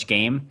full-fledged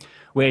game,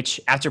 which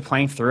after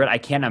playing through it, I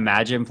can't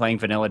imagine playing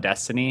vanilla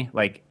Destiny.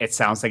 Like, it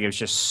sounds like it was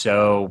just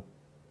so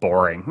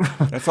boring.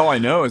 That's all I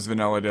know is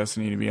vanilla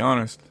Destiny, to be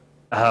honest.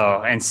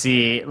 Oh, and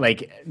see,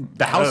 like,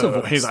 the House of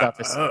Wolves stuff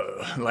is...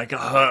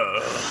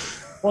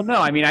 Well, no,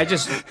 I mean, I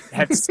just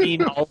have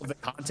seen all of the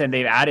content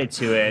they've added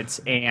to it,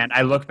 and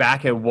I look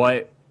back at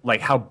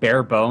how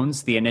bare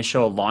bones the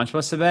initial launch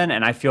must have been,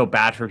 and I feel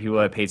bad for people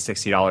that paid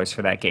 $60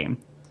 for that game.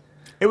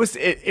 It was.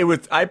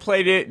 I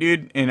played it,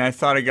 dude, and I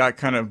thought it got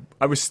kind of.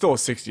 I was still a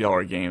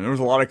 $60 game. There was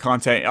a lot of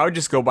content. I would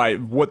just go by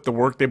what the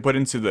work they put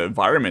into the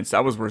environments.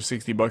 That was worth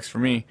 $60 for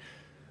me.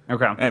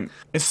 Okay. And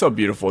it's so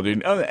beautiful,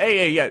 dude. Oh,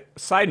 hey, yeah.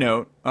 Side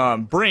note,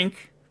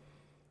 Brink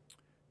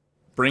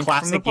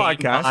Classic from the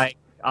podcast.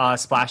 By,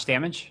 Splash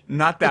Damage?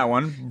 Not that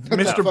one.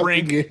 Mr.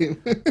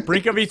 Brink.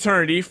 Brink of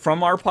Eternity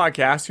from our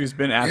podcast, who's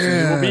been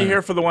absent. He will be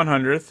here for the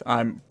 100th.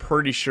 I'm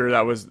pretty sure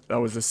that was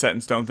a set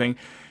in stone thing.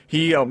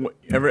 He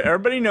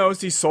everybody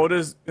knows he sold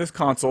his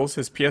consoles,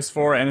 his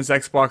PS4 and his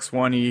Xbox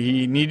One.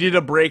 He needed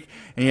a break,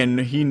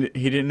 and he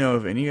didn't know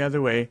of any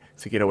other way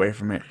to get away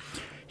from it.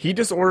 He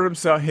just ordered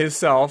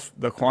himself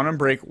the Quantum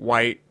Break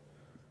White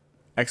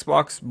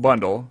Xbox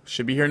bundle.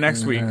 Should be here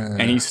next week,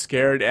 and he's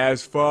scared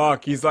as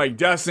fuck. He's like,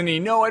 Destiny,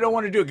 no, I don't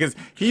want to do it, because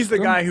he's the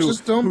guy who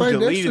deleted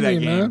Destiny, that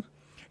game. Man.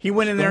 He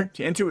went in there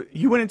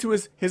he went into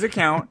his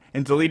account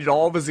and deleted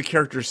all of his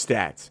character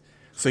stats,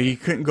 so he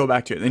couldn't go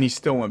back to it. Then he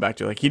still went back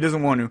to it. Like, he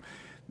doesn't want to.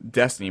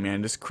 Destiny,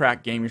 man, this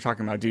crack game you're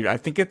talking about, dude. I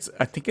think it's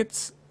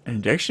an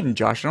addiction,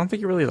 Josh. I don't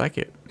think you really like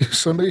it.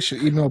 Somebody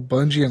should email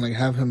Bungie and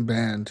have him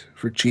banned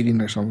for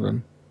cheating or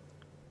something.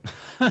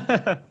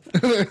 Have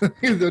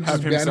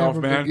himself,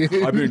 man.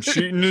 I've been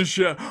cheating and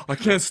shit. I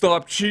can't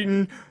stop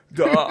cheating.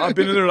 I've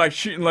been in there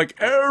cheating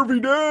every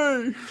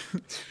day.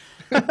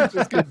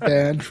 Just get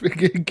banned.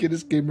 Get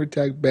his gamer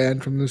tag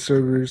banned from the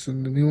servers,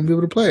 and then he won't be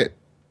able to play it.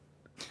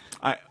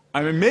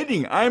 I'm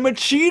admitting I'm a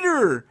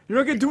cheater. You're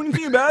not gonna do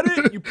anything about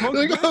it. You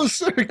punk. Oh,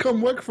 sir, come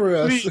work for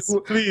us.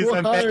 Please,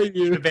 we'll hire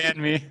you to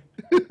ban me.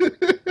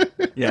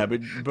 Yeah,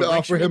 but to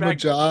offer him a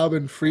job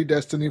and free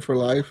Destiny for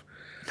life.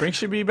 Brink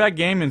should be back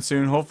gaming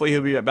soon. Hopefully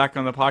he'll be back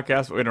on the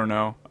podcast. We don't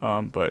know.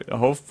 But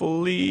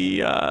hopefully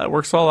it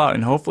works all out,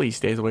 and hopefully he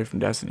stays away from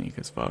Destiny,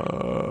 because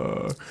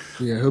fuck.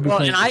 Yeah, he'll be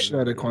playing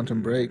shit at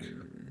Quantum Break.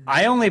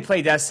 I only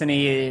play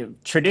Destiny.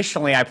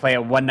 Traditionally, I play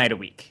it one night a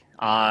week.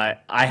 I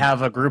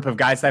have a group of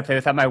guys that I play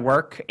with at my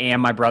work and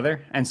my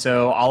brother, and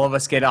so all of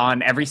us get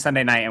on every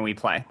Sunday night and we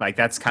play. Like,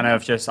 that's kind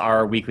of just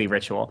our weekly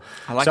ritual.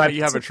 I like that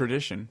you have a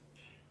tradition.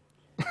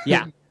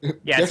 Yeah.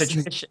 Yeah, Destiny, it's a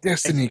tradition.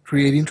 Destiny,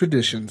 creating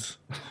traditions.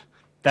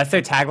 That's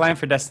their tagline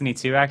for Destiny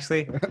 2,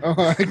 actually.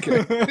 Oh,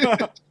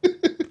 okay.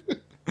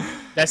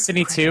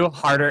 Destiny 2,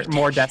 harder,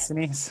 more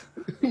Destinies.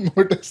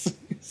 More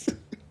Destinies.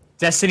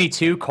 Destiny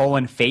 2,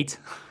 Fate.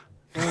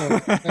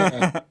 Oh,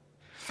 yeah.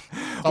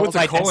 What's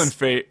a colon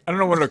fate? I don't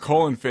know what a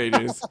colon fate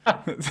is.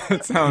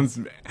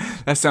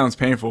 That sounds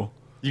painful.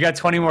 You got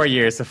 20 more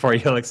years before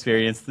you'll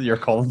experience your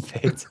colon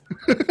fate.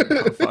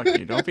 Oh, fuck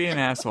you. Don't be an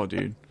asshole,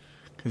 dude.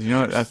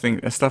 Because I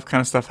think that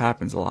kind of stuff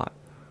happens a lot.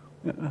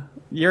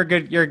 You're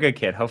a good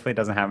kid. Hopefully it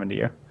doesn't happen to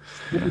you.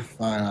 You'll be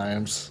fine,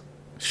 Iams.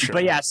 Sure.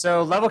 But yeah,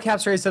 so level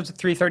caps raised up to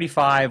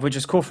 335, which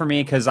is cool for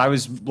me because I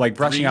was like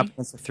brushing up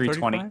against the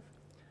 320. 35?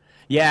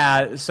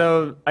 Yeah,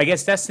 so I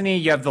guess Destiny,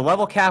 you have the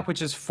level cap,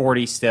 which is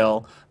 40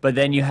 still, but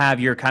then you have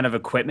your kind of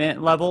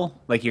equipment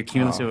level, like your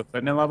cumulative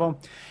equipment level.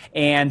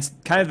 And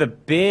kind of the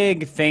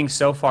big thing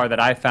so far that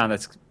I've found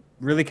that's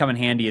really come in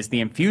handy is the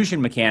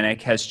infusion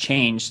mechanic has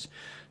changed.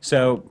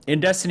 So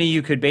in Destiny,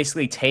 you could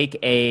basically take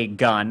a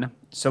gun.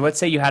 So let's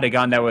say you had a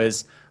gun that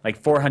was like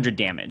 400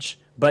 damage,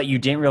 but you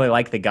didn't really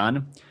like the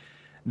gun.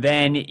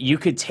 Then you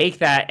could take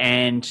that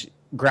and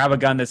grab a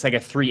gun that's like a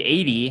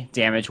 380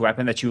 damage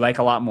weapon that you like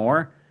a lot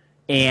more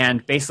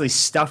and basically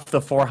stuff the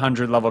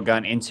 400 level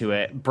gun into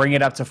it, bring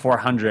it up to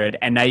 400,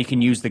 and now you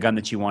can use the gun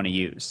that you want to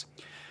use.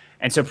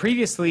 And so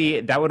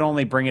previously, that would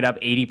only bring it up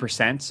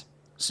 80%.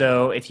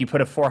 So if you put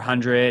a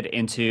 400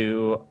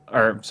 into,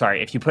 or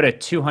sorry, if you put a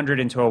 200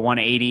 into a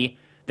 180,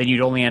 then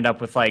you'd only end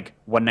up with like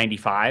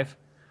 195.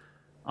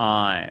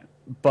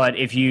 But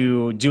if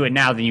you do it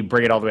now, then you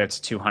bring it all the way up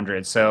to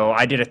 200. So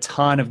I did a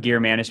ton of gear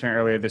management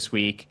earlier this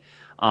week.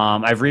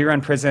 I've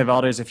rerun Prison of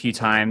Elders a few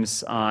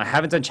times. I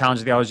haven't done Challenge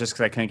of the Elders just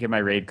because I couldn't get my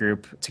raid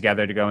group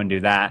together to go and do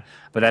that.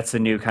 But that's the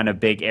new kind of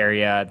big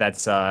area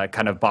that's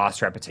kind of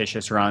boss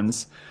repetitious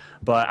runs.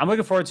 But I'm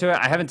looking forward to it.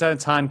 I haven't done a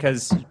ton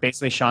because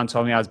basically Sean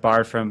told me I was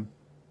barred from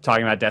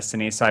talking about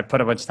Destiny. So I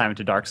put a bunch of time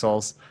into Dark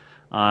Souls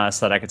so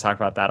that I could talk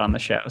about that on the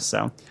show.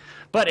 So,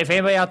 but if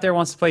anybody out there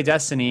wants to play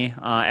Destiny,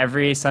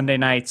 every Sunday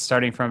night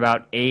starting from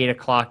about 8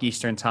 o'clock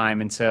Eastern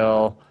time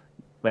until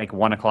like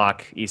 1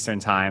 o'clock Eastern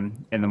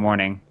time in the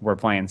morning, we're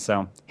playing.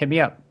 So hit me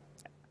up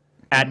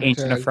at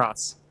Ancient of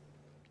Frost.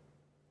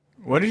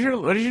 What is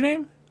your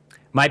name?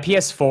 My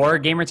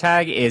PS4 gamer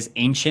tag is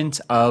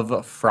Ancient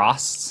of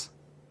Frost.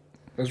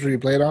 That's what you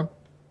play it on?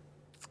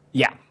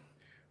 Yeah.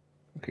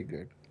 Okay,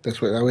 good.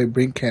 That way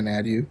Brink can't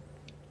add you.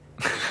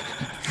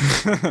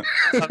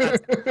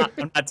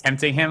 I'm not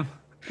tempting him.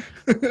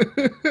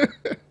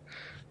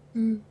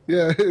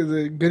 Yeah,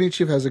 the Gunny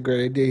Chief has a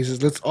great idea. He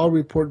says, let's all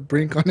report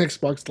Brink on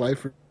Xbox Live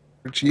for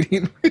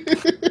cheating.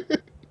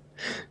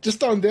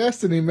 Just on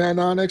Destiny, man,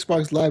 on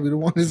Xbox Live. We don't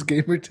want his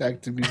gamer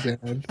tag to be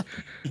banned.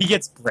 He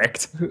gets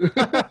bricked.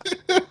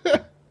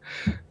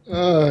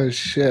 Oh,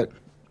 shit.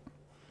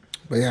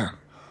 But yeah.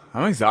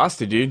 I'm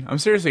exhausted, dude. I'm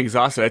seriously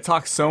exhausted. I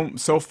talked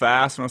so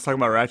fast when I was talking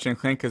about Ratchet and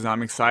Clank because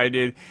I'm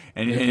excited,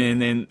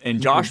 and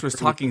Josh was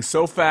talking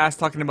so fast,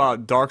 talking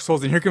about Dark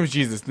Souls, and here comes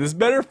Jesus. This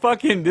better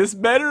compare,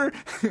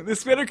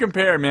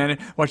 man.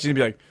 Watching him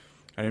be like,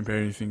 I didn't pay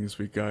anything this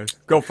week, guys.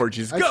 Go for it,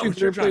 Jesus. Go. I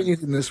didn't pay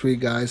anything this week,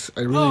 guys.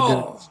 I really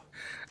didn't.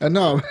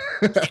 No.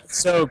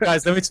 So,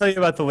 guys, let me tell you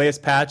about the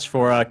latest patch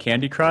for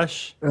Candy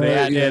Crush. They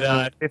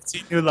added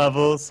 15 new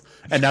levels,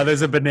 and now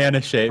there's a banana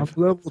shape. I'm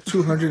level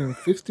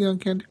 250 on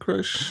Candy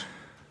Crush.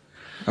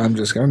 I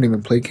don't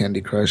even play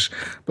Candy Crush.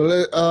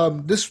 But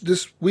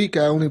this week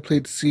I only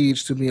played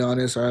Siege, to be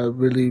honest. I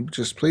really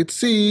just played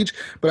Siege.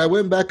 But I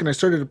went back and I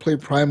started to play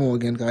Primal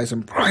again, guys.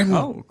 And Primal.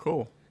 Oh,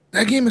 cool.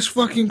 That game is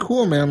fucking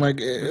cool, man. Like,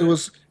 it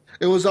was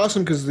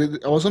awesome because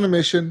I was on a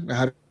mission. I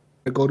had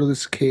to go to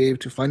this cave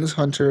to find this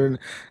hunter,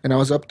 and I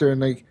was up there, and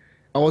like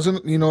I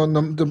wasn't, in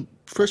the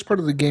first part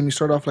of the game you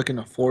start off like in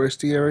a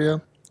foresty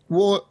area.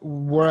 Well,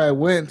 where I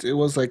went, it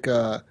was like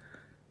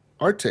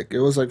Arctic.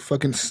 It was like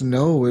fucking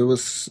snow. It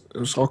was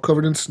all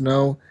covered in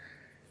snow,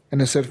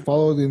 and it said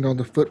follow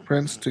the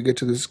footprints to get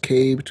to this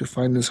cave to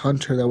find this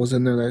hunter that was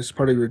in there that's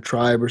part of your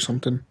tribe or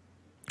something.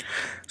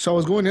 So I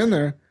was going in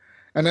there,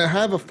 and I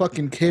have a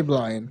fucking cave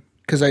lion.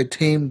 Because I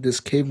tamed this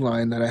cave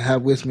lion that I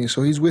have with me.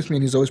 So he's with me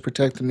and he's always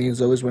protecting me.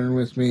 He's always running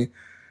with me.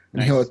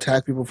 And he'll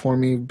attack people for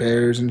me,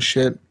 bears and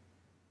shit.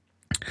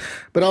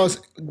 But I was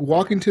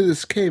walking to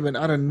this cave and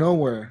out of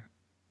nowhere,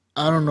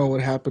 I don't know what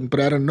happened,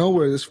 but out of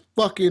nowhere, this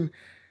fucking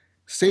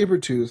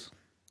saber-tooth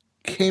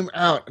came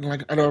out and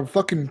like out of a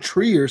fucking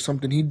tree or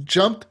something. He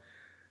jumped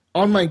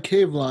on my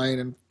cave lion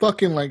and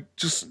fucking like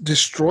just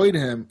destroyed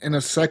him in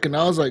a second.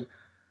 I was like,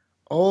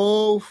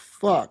 oh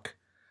fuck.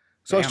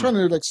 So I was trying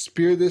to like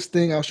spear this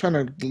thing. I was trying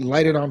to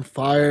light it on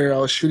fire. I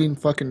was shooting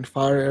fucking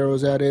fire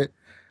arrows at it.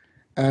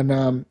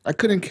 And I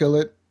couldn't kill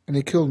it. And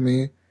it killed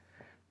me.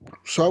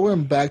 So I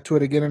went back to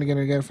it again and again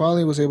and again.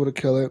 Finally was able to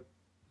kill it.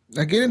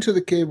 I get into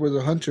the cave where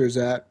the hunter is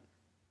at.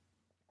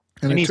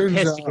 And he's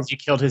pissed because you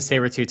killed his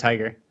saber-tooth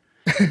tiger.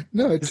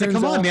 No, it turns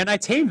out... Come on, man. I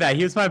tamed that.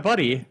 He was my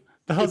buddy.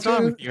 The hell's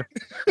wrong with you?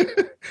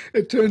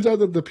 It turns out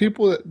that the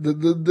people...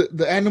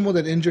 The animal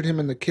that injured him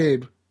in the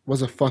cave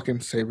was a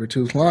fucking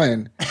saber-toothed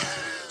lion.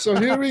 So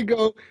here we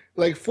go.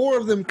 Like 4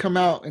 of them come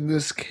out in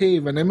this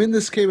cave, and I'm in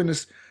this cave, and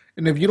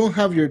if you don't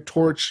have your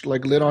torch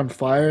like lit on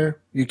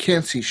fire, you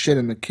can't see shit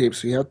in the cave.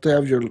 So you have to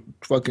have your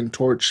fucking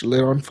torch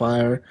lit on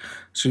fire,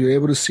 so you're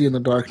able to see in the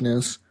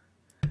darkness.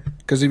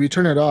 Because if you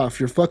turn it off,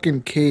 your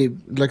fucking cave,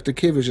 like the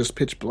cave is just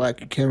pitch black.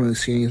 You can't really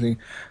see anything.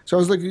 So I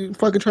was like, you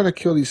fucking trying to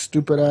kill these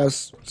stupid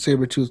ass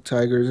saber-toothed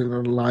tigers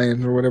or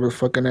lions or whatever the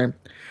fucking name.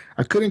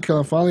 I couldn't kill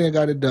them. Finally, I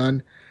got it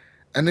done.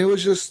 And it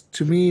was just,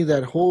 to me,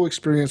 that whole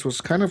experience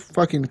was kind of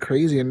fucking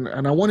crazy. And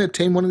I want to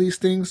tame one of these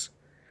things.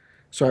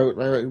 So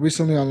I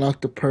recently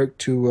unlocked the perk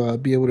to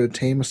be able to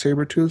tame a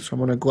saber tooth. So I'm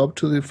going to go up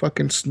to the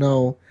fucking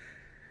snow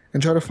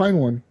and try to find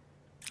one.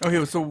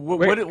 Okay, so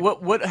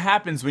what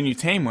happens when you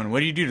tame one?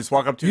 What do you do? Just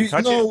walk up to it and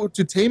touch it?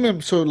 To tame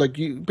him, so like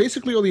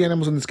basically all the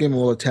animals in this game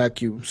will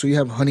attack you. So you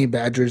have honey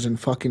badgers and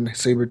fucking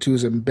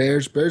saber-tooths and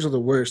bears. Bears are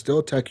the worst. They'll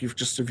attack you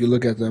just if you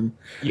look at them.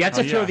 You have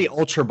to throw the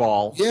Ultra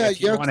Ball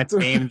if you want to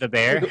tame the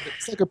bear.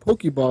 It's like a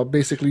Pokeball,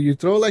 basically. You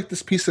throw like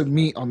this piece of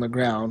meat on the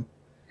ground.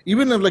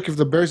 Even if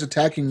the bear's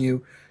attacking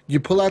you, you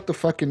pull out the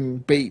fucking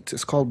bait.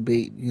 It's called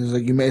bait.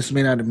 It's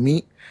made out of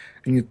meat.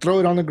 And you throw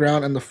it on the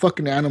ground, and the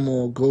fucking animal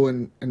will go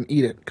and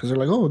eat it. Because they're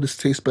like, oh, this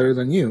tastes better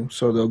than you.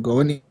 So they'll go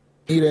and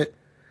eat it.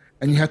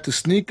 And you have to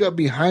sneak up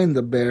behind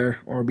the bear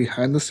or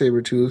behind the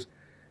saber-tooth.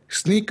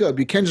 Sneak up.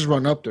 You can't just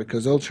run up there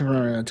because they'll turn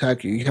around and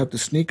attack you. You have to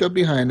sneak up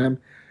behind them,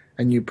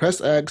 and you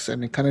press X,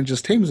 and it kind of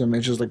just tames them.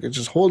 It's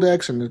just hold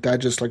X, and the guy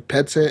just like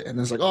pets it. And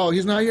it's like, oh,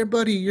 he's not your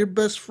buddy. You're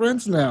best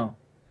friends now.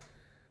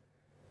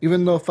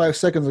 Even though 5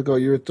 seconds ago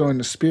you were throwing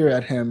the spear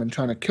at him and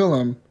trying to kill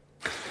him,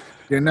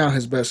 you're now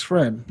his best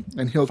friend,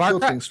 and he'll kill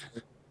things for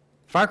you.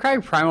 Far Cry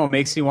Primal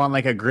makes me want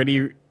like a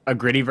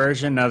gritty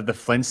version of the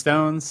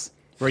Flintstones,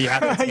 where you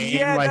have to tame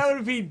that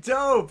would be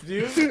dope,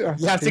 dude.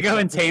 You have to go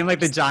and tame like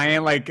the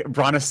giant like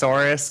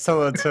brontosaurus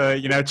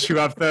to chew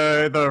up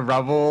the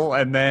rubble,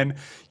 and then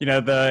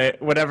the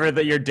whatever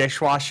your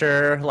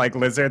dishwasher like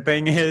lizard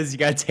thing is, you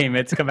gotta tame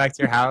it to come back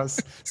to your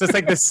house. So it's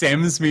like The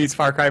Sims meets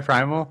Far Cry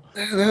Primal.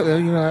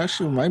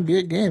 Actually might be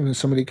a game that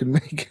somebody could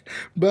make,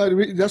 but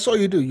that's all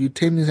you do. You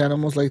tame these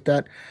animals like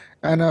that,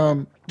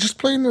 and just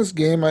playing this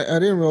game, I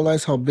didn't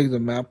realize how big the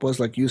map was.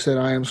 Like you said,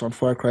 I am on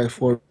Far Cry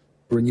 4.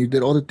 When you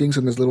did all the things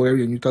in this little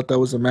area and you thought that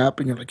was the map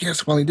and you're like, yes,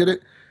 finally did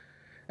it.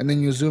 And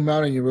then you zoom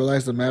out and you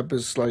realize the map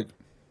is like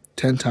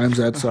 10 times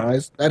that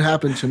size. That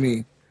happened to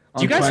me.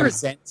 Do you guys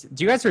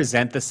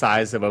resent the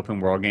size of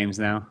open world games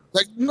now?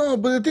 Like, no,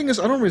 but the thing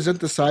is, I don't resent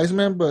the size,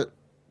 man, but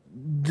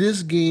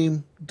this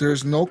game,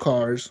 there's no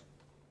cars.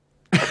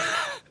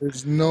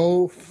 There's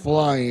no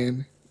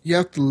flying. You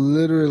have to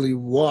literally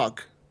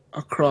walk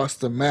across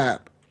the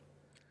map.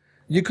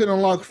 You can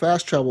unlock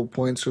fast travel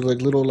points, or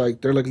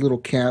they're like little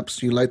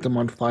camps. You light them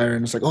on fire,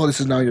 and it's like, oh, this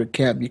is now your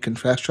camp. You can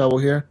fast travel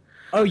here.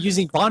 Oh,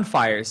 using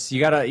bonfires. You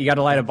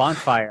gotta light a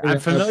bonfire.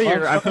 I'm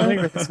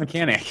familiar with this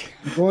mechanic.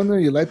 You go in there,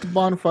 you light the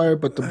bonfire,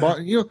 but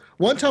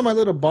one time I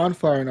lit a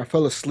bonfire and I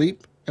fell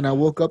asleep, and I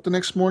woke up the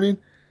next morning,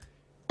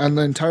 and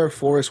the entire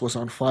forest was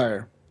on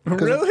fire.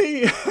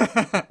 Really?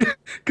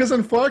 Because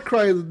in Far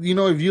Cry,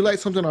 if you light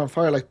something on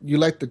fire, like you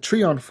light the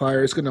tree on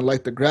fire, it's going to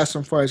light the grass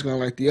on fire, it's going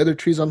to light the other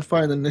trees on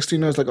fire, and then next thing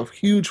you know, it's like a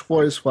huge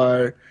forest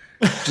fire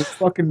just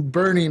fucking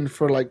burning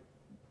for like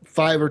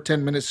 5 or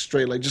 10 minutes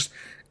straight. Like just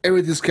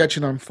everything's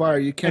catching on fire.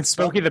 You can't. And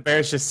Smokey the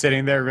Bear's just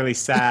sitting there really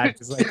sad.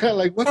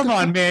 Like, come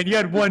on, man, you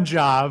had one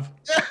job.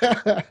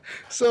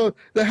 So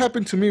that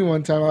happened to me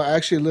one time. I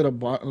actually lit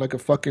a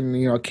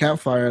fucking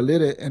campfire. I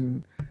lit it,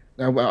 and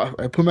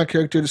I put my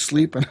character to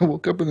sleep, and I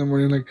woke up in the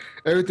morning, like,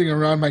 everything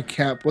around my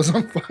camp was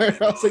on fire.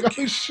 I was like,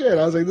 oh, shit.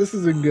 I was like, this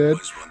isn't good.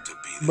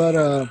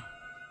 But,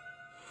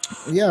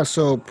 yeah,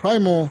 so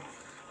Primal,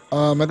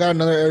 I got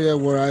another area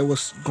where I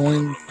was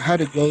going, I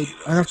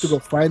have to go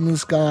find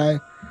this guy,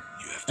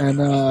 and,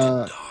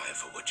 what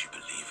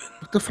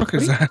the fuck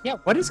is that? Yeah,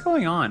 what is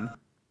going on?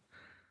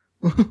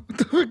 What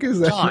the fuck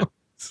is that? John.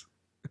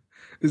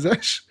 Is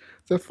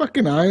that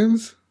fucking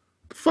Iams?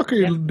 The fuck are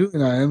you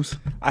doing, Iams?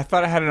 I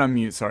thought I had it on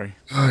mute, sorry.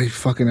 Oh, you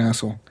fucking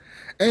asshole.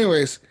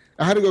 Anyways,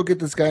 I had to go get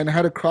this guy, and I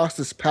had to cross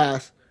this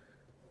path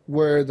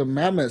where the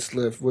mammoths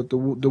live, with the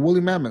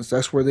woolly mammoths.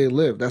 That's where they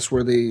live. That's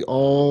where they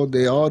all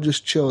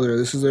just chill there.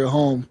 This is their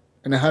home.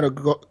 And I had to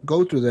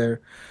go through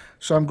there.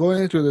 So I'm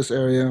going through this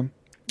area,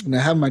 and I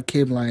have my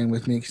cave lion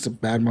with me. He's a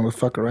bad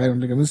motherfucker, right? I'm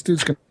thinking, this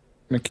dude's going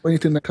to kill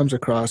anything that comes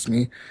across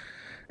me.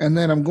 And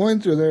then I'm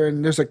going through there,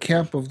 and there's a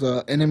camp of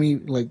the enemy,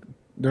 like,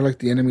 they're like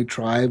the enemy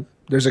tribe.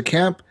 There's a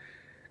camp,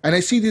 and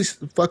I see these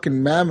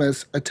fucking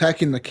mammoths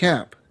attacking the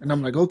camp. And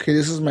I'm like, okay,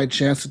 this is my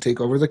chance to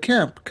take over the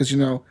camp. Because,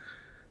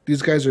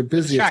 these guys are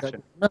busy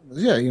attacking mammoths.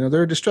 Yeah,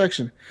 they're a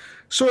distraction.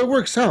 So it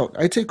works out.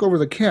 I take over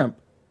the camp.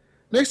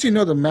 Next thing you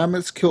know, the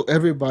mammoths kill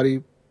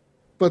everybody.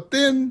 But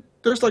then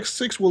there's like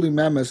 6 woolly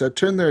mammoths that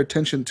turn their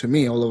attention to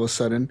me all of a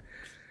sudden.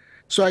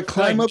 So I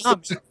climb up.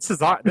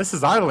 This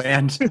is our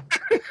land.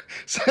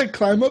 So I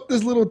climb up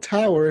this little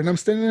tower, and I'm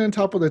standing on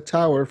top of the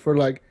tower for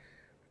like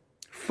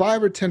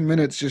 5 or 10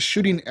 minutes just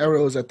shooting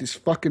arrows at these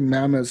fucking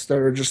mammoths that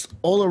are just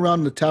all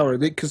around the tower.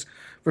 Because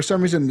for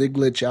some reason they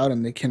glitch out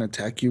and they can't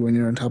attack you when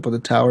you're on top of the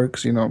tower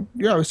because, you're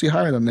obviously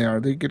higher than they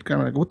are. They get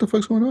kind of like, what the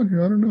fuck's going on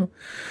here? I don't know.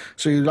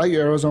 So you light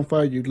your arrows on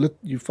fire.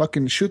 You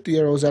fucking shoot the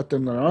arrows at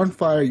them that are on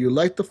fire. You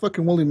light the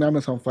fucking woolly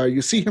mammoth on fire.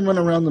 You see him run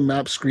around the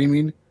map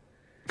screaming.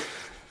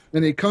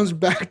 Then he comes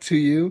back to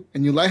you,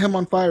 and you light him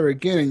on fire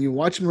again, and you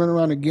watch him run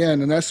around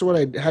again. And that's what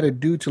I had to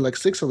do to like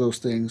 6 of those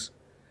things.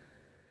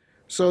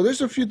 So there's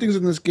a few things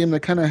in this game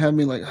that kind of have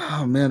me like,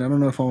 oh man, I don't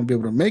know if I'm going to be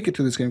able to make it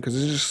to this game because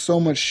there's just so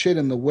much shit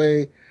in the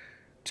way.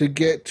 to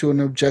get to an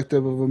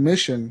objective of a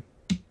mission.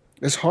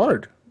 It's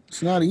hard.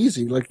 It's not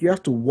easy. Like, you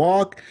have to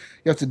walk,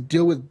 you have to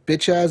deal with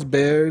bitch-ass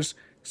bears,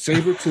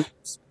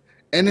 saber-tooths,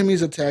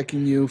 enemies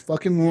attacking you,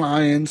 fucking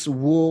lions,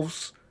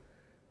 wolves.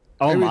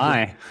 Oh everything.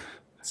 my. It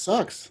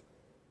sucks.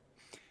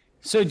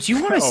 So do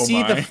you want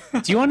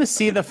to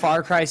see the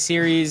Far Cry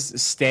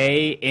series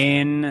stay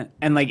in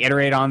and like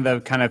iterate on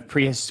the kind of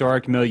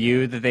prehistoric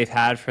milieu that they've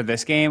had for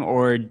this game,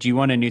 or do you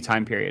want a new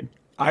time period?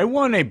 I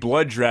want a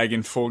Blood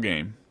Dragon full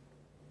game.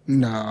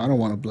 No, I don't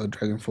want a Blood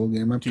Dragon full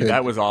game. Dude,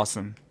 that was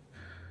awesome.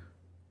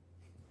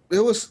 It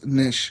was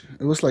niche.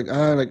 It was like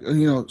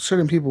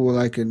certain people would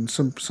like it and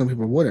some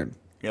people wouldn't.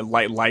 Yeah,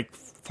 like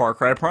Far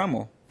Cry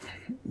Primal.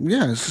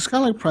 Yeah, it's just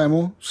kind of like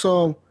Primal.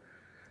 So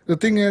the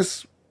thing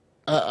is,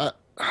 I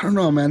don't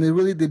know, man.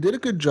 They did a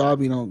good job,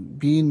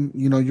 being,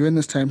 you're in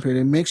this time period.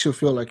 It makes you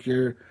feel like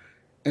you're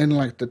in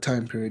like the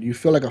time period. You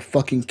feel like a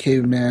fucking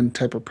caveman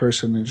type of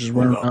person and just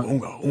running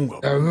around.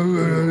 I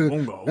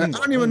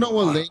don't even know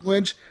what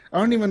language. I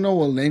don't even know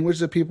what language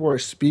that people are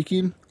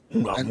speaking.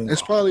 And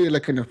it's probably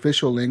like an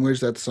official language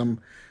that some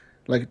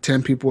like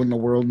 10 people in the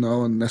world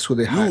know, and that's what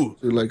they have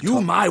to like. You,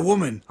 my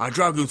woman, I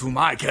drag you to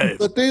my cave.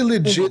 But they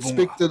legit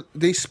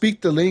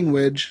speak the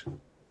language.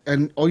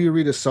 And all you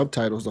read is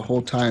subtitles the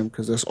whole time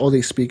because that's all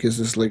they speak is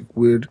this like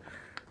weird,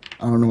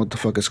 I don't know what the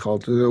fuck it's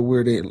called,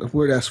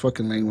 weird ass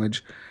fucking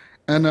language,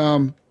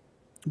 and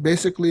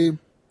basically,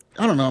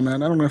 I don't know,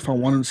 man. I don't know if I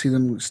want to see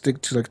them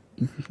stick to like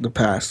the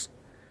past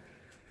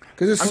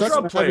because it sucks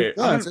not having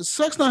guns. It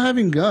sucks not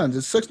having guns.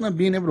 It sucks not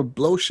being able to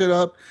blow shit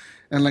up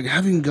and like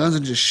having guns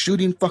and just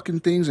shooting fucking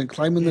things and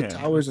climbing the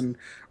towers and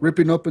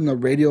ripping open the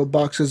radio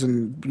boxes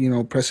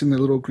and pressing the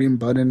little green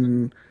button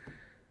and.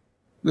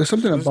 There's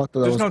something about that.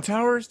 There's no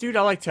towers? Dude,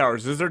 I like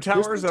towers. Is there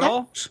towers at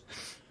all?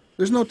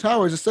 There's no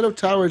towers. Instead of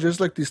towers, there's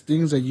like these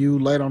things that you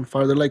light on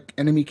fire. They're like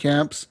enemy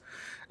camps.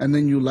 And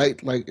then you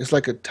light, like, it's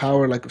like a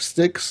tower, like of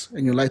sticks.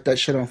 And you light that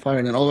shit on fire.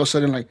 And then all of a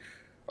sudden, like,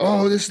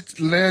 oh, this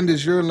land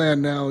is your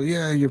land now.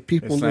 Yeah, your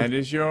people. This land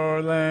is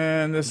your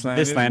land. This land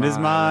is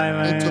my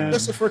land. And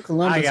Christopher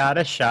Columbus. I got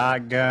a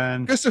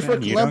shotgun. Christopher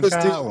Columbus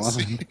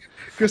DLC.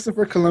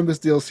 Christopher Columbus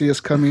DLC is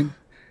coming.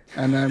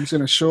 And I'm just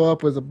going to show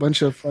up with a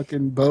bunch of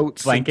fucking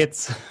boats.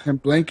 Blankets.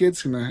 And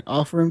blankets. And I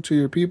offer them to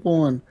your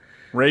people. And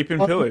rape and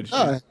pillage.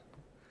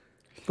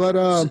 But,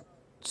 and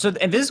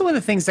this is one of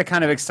the things that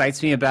kind of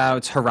excites me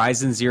about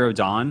Horizon Zero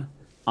Dawn,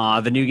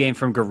 the new game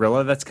from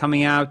Guerrilla that's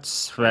coming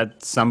out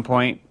at some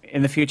point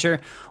in the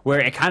future, where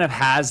it kind of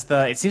has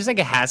it seems like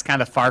it has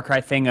kind of the Far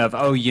Cry thing of,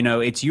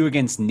 it's you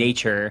against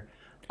nature.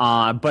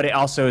 But it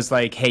also is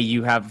like, hey,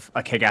 you have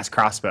a kick-ass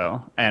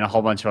crossbow and a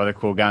whole bunch of other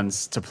cool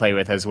guns to play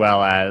with, as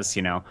well as,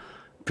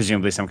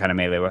 presumably some kind of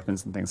melee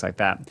weapons and things like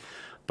that.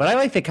 But I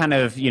like the kind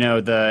of,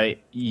 the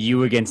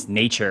you against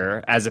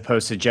nature as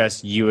opposed to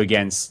just you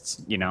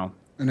against, an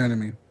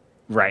enemy.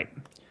 Right.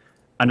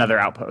 Another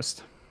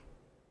outpost.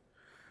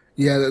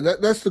 Yeah,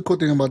 that's the cool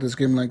thing about this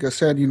game. Like I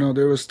said,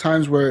 there was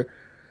times where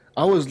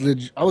I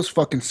was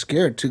fucking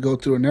scared to go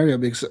through an area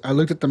because I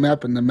looked at the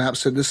map and the map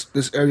said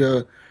this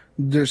area...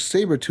 There's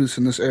saber-tooths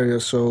in this area,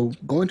 so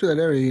going to that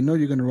area,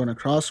 you're going to run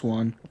across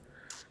one.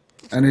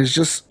 And it's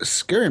just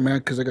scary, man,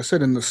 because like I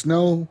said, in the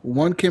snow,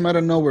 one came out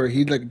of nowhere.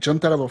 He like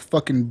jumped out of a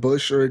fucking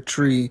bush or a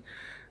tree,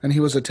 and he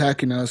was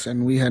attacking us,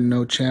 and we had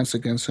no chance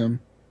against him.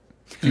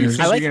 You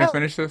going to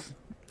finish this?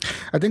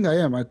 I think I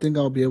am. I think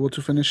I'll be able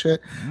to finish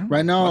it.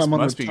 Right now, I'm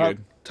on the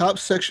top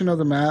section of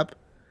the map.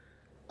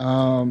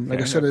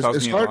 Like I said,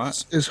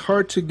 it's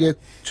hard to get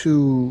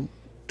to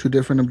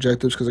different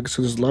objectives because like I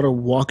said, there's a lot of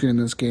walking in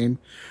this game.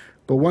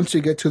 But once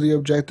you get to the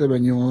objective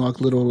and you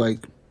unlock little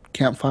like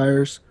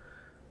campfires,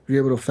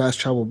 you're able to fast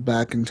travel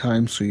back in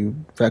time. So you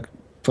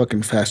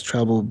fucking fast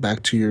travel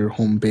back to your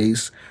home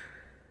base.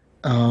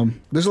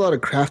 There's a lot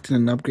of crafting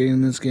and upgrading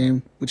in this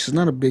game, which is I'm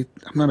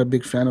not a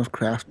big fan of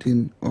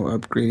crafting or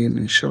upgrading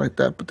and shit like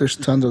that. But there's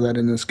tons of that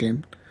in this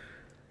game.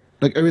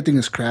 Like everything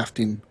is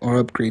crafting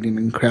or upgrading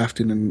and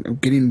crafting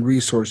and getting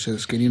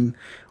resources, getting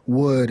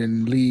wood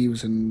and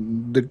leaves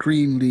and the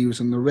green leaves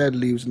and the red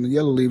leaves and the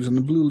yellow leaves and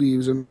the blue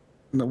leaves and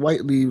the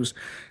white leaves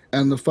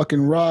and the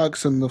fucking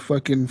rocks and the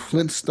fucking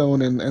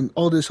flintstone and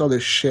all this other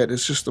shit.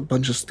 It's just a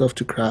bunch of stuff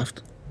to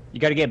craft. You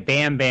got to get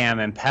Bam Bam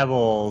and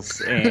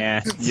pebbles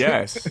and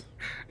yes.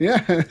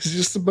 Yeah, it's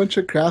just a bunch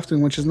of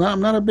crafting, which is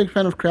I'm not a big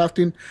fan of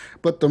crafting,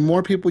 but the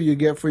more people you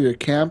get for your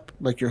camp,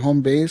 like your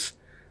home base,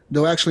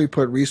 they'll actually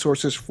put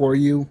resources for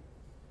you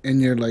in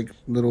your like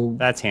little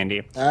that's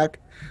handy pack.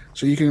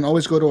 So you can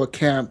always go to a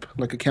camp,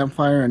 like a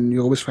campfire, and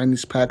you always find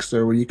these packs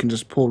there where you can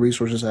just pull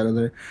resources out of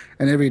there.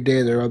 And every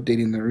day they're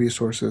updating their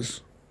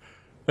resources.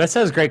 That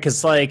sounds great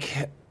because,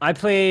 like, I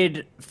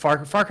played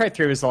Far Cry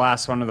 3 was the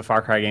last one of the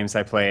Far Cry games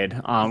I played,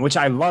 which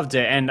I loved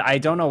it. And I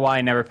don't know why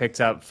I never picked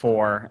up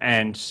 4.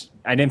 And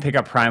I didn't pick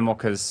up Primal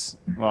because,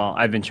 well,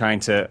 I've been trying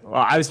to...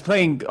 Well, I was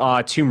playing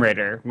Tomb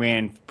Raider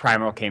when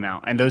Primal came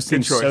out. And those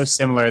seemed so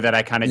similar that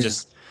I kind of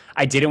just...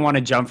 I didn't want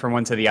to jump from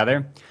one to the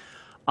other.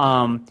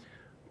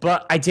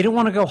 But I didn't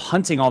want to go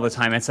hunting all the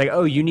time. It's like,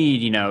 oh, you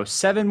need,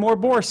 7 more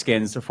boar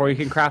skins before you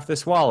can craft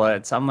this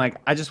wallet. So I'm like,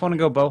 I just want to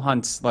go bow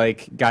hunt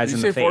like guys Did in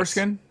you the say face.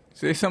 foreskin?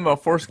 Say something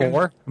about foreskin.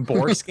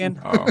 Boar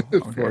skin? Oh,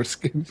 okay.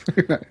 Foreskin.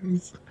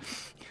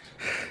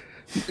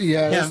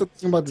 Yeah, that's the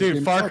thing about this Dude,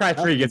 game. Far Cry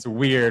 3 gets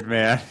weird,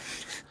 man.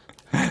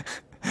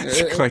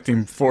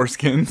 Collecting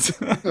foreskins.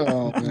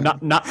 Oh, man.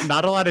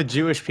 Not a lot of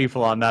Jewish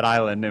people on that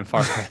island in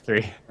Far Cry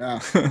 3. Yeah.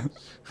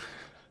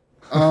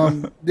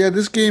 Yeah,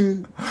 this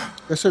game,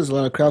 I said, there's a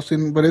lot of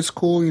crafting, but it's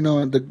cool.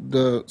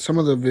 The some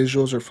of the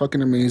visuals are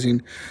fucking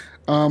amazing.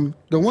 The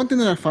one thing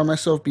that I find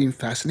myself being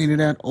fascinated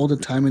at all the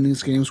time in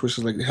these games, which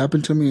is like it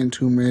happened to me in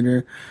Tomb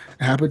Raider,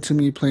 it happened to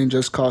me playing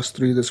Just Cause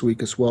 3 this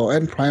week as well,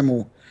 and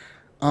Primal,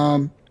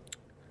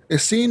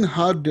 is seeing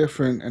how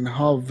different and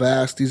how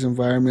vast these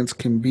environments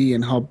can be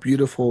and how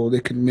beautiful they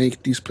can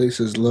make these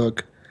places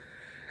look.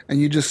 And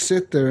you just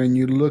sit there and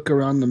you look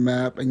around the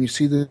map and you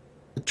see the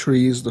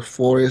trees, the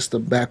forest, the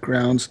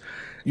backgrounds.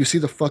 You see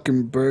the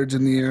fucking birds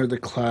in the air, the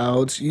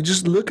clouds. You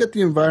just look at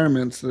the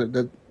environments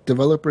that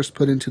developers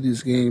put into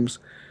these games,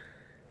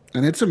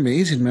 and it's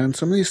amazing, man.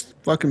 Some of these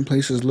fucking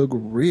places look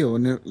real,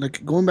 and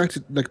like going back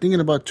to like thinking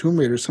about Tomb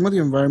Raider. Some of the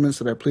environments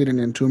that I played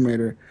in Tomb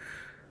Raider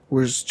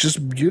was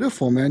just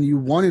beautiful, man. You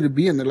wanted to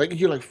be in there. Like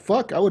you're like,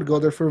 fuck, I would go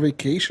there for a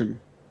vacation.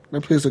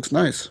 That place looks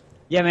nice.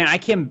 Yeah, man, I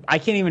can't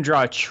even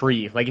draw a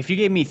tree. Like, if you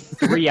gave me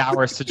 3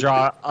 hours to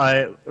draw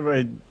a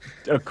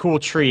cool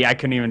tree, I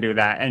couldn't even do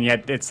that. And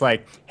yet, it's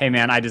like, hey,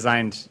 man, I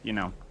designed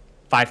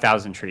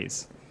 5,000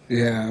 trees.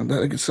 Yeah,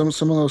 some of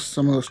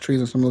those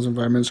trees and some of those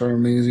environments are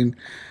amazing.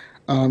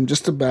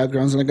 Just the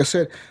backgrounds, and like I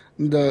said,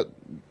 the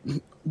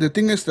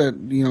thing is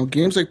that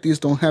games like these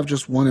don't have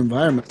just one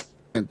environment.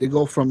 They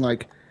go from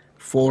like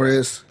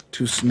forest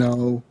to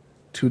snow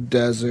to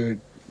desert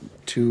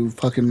to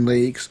fucking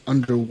lakes,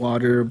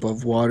 underwater,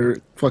 above water,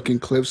 fucking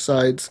cliff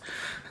sides.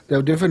 They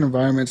have different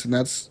environments, and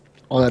that's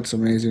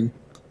amazing.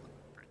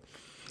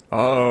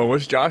 Oh,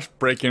 what's Josh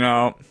breaking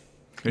out?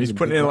 He's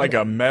putting in like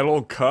a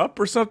metal cup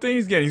or something.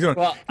 He's going.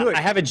 Well, I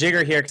have a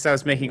jigger here because I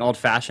was making old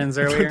fashions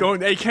earlier.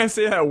 They can't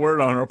say that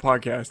word on our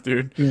podcast,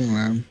 dude. Yeah,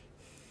 man.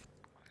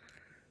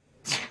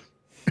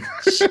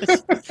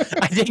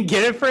 I didn't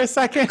get it for a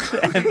second,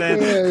 and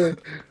then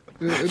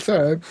it's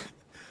all right.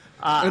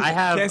 I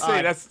have.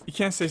 You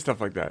can't say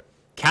stuff like that.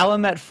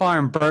 Calumet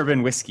Farm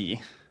bourbon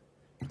whiskey.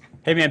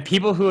 Hey man,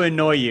 people who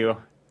annoy you,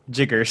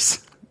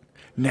 jiggers.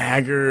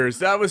 Naggers.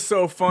 That was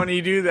so funny,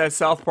 dude. That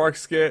South Park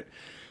skit.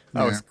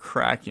 That was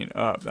cracking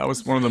up. That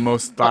was one of the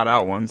most thought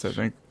out ones, I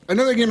think.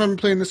 Another game I've been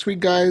playing this week,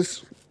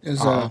 guys,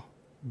 is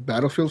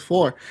Battlefield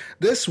 4.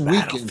 This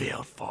weekend,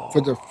 Battlefield 4.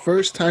 for the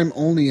first time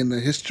only in the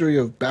history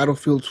of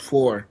Battlefield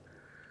 4,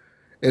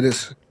 it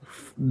is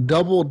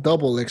double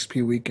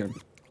XP weekend.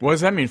 What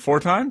does that mean?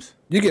 4 times?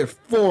 You get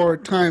 4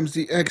 times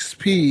the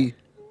XP.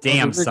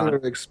 Damn,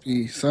 son.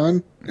 XP,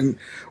 son. And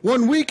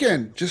one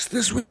weekend, just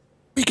this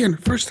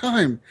weekend, first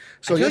time.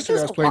 So yesterday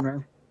I was playing,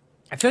 man.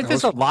 I feel like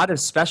there's a lot of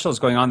specials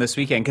going on this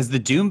weekend because the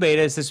Doom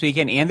beta is this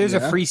weekend, and there's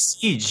a free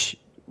Siege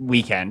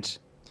weekend.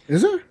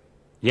 Is there?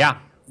 Yeah.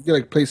 You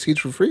can play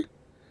Siege for free?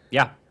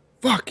 Yeah.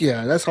 Fuck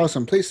yeah, that's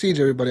awesome. Play Siege,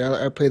 everybody.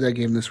 I played that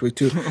game this week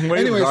too.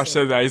 Anyways, Josh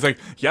said that. He's like,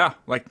 yeah,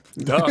 like,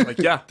 duh, like,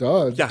 yeah.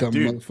 Duh, yeah, dumb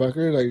dude.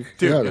 motherfucker. Like,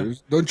 Dude, yeah,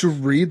 don't you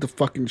read the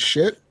fucking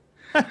shit?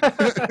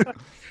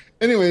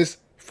 Anyways,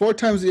 4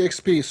 times the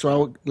XP.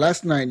 So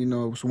last night, it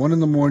was 1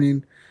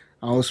 in.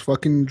 I was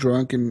fucking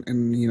drunk and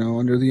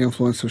under the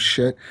influence of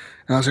shit.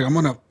 And I was like, I'm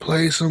going to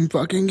play some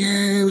fucking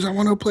games. I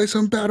want to play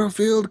some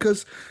Battlefield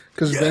because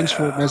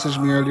Vengeful messaged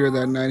me earlier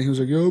that night. He was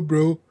like, yo,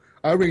 bro,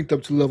 I ranked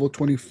up to level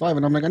 25.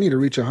 And I'm like, I need to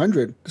reach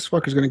 100. This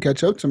fucker's going to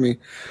catch up to me.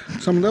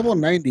 So I'm level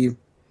 90.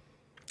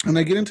 And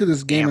I get into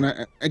this game,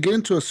 and I get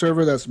into a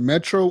server that's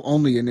Metro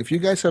only. And if you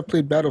guys have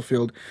played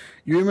Battlefield,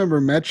 you remember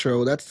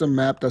Metro. That's the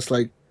map that's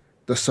like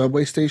the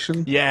subway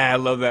station. Yeah, I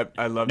love that.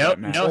 I love that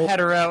map. No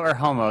hetero or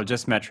homo,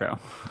 just Metro.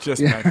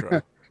 Just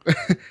Metro.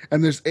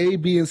 And there's A,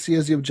 B, and C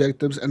as the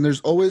objectives. And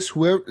there's always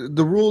whoever.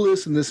 The rule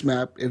is in this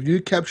map, if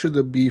you capture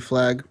the B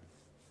flag,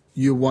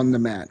 you won the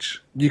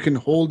match. You can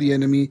hold the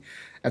enemy.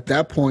 At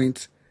that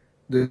point,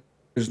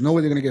 there's no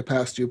way they're going to get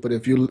past you, but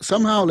if you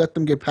somehow let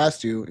them get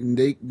past you and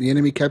the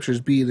enemy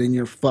captures B, then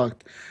you're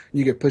fucked.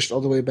 You get pushed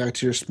all the way back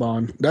to your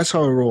spawn. That's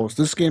how it rolls.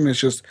 This game is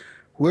just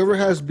whoever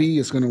has B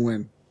is going to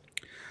win.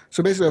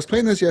 So basically, I was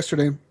playing this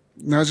yesterday,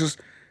 and I was just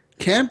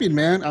camping,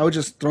 man. I was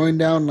just throwing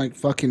down like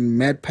fucking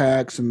med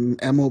packs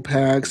and ammo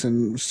packs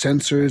and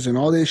sensors and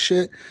all this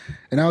shit,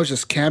 and I was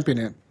just camping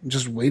it,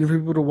 just waiting for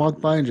people to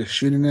walk by and just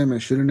shooting them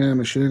and shooting them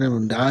and shooting them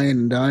and dying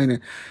and dying.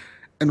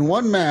 In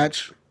one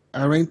match,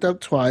 I ranked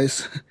up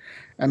twice,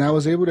 and I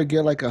was able to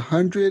get like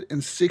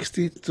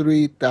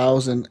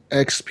 163,000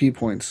 XP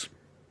points.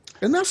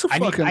 And that's a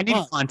fucking lot. I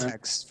need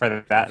context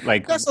for that.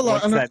 Like, that's a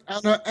lot. On an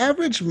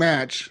average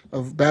match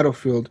of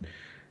Battlefield,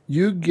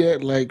 you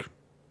get like,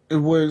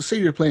 say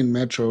you're playing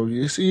Metro,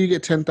 you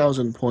get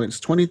 10,000 points,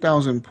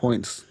 20,000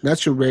 points.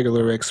 That's your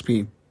regular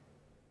XP.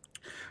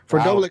 For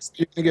double XP,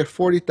 you can get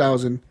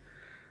 40,000.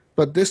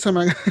 But this time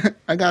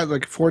I got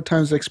like 4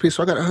 times XP,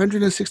 so I got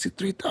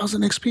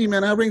 163,000 XP,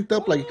 man. I ranked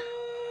up like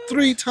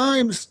 3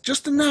 times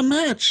just in that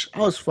match. I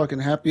was fucking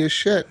happy as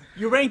shit.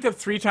 You ranked up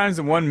 3 times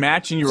in one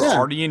match, and you were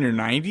already in your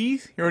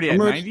 90s. You're already at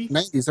 90.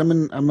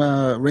 90s. I'm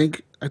a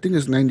rank. I think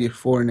it's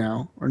 94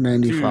 now or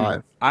 95.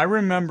 Dude, I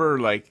remember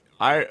like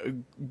I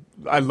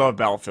love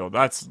Battlefield.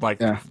 That's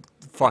like. Yeah.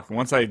 Fucking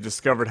once I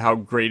discovered how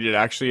great it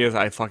actually is,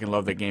 I fucking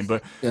love that game.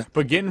 But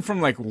getting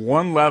from like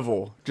one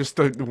level, just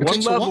the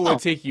one level would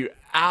take you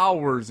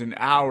hours and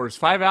hours,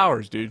 5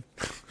 hours, dude.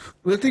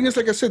 The thing is,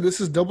 like I said, this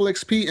is double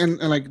XP, and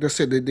like I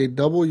said, they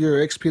double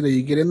your XP that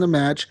you get in the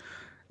match,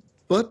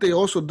 but they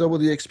also double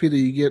the XP that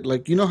you get.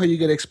 Like, you know how you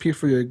get XP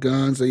for your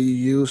guns that you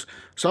use?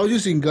 So I was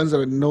using guns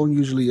that no one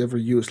usually ever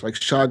use, like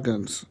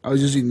shotguns. I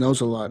was using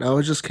those a lot. I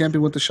was just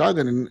camping with the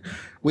shotgun and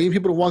waiting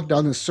people to walk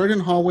down this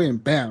certain hallway,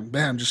 and bam,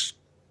 bam, just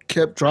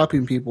kept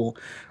dropping people,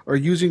 or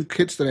using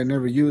kits that I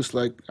never used.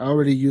 Like, I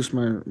already used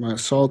my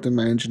assault and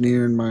my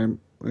engineer and my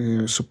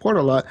support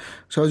a lot,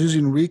 so I was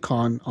using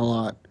recon a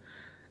lot,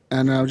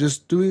 and I was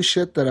just doing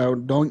shit that I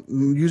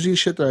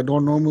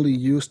don't normally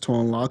use to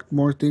unlock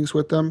more things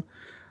with them.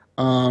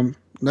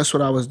 That's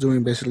what I was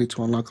doing basically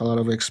to unlock a lot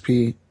of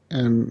XP,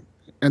 and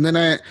then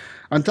I,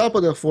 on top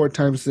of the 4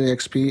 times the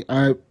XP,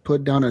 I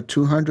put down a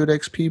 200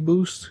 XP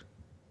boost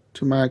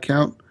to my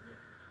account,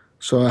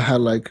 so I had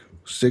like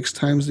 6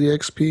 times the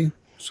XP,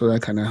 so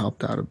that kind of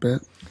helped out a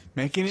bit.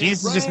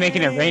 Jesus is just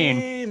making it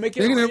rain.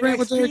 Making it rain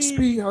with the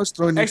XP. I was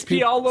throwing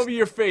XP all over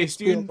your face,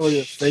 dude. All over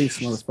your face,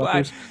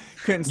 motherfuckers.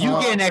 You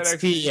get an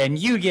XP, and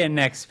you get an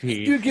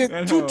XP. You get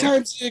 2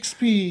 times the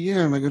XP.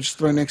 Yeah, like I'm just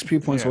throwing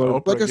XP points all over.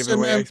 Oprah, like I said,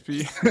 man.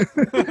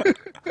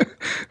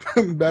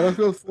 XP.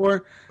 Battlefield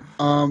 4.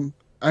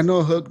 I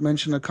know Hook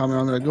mentioned a comment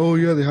on there like, oh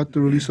yeah, they have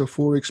to release a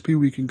 4 XP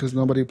weekend because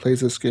nobody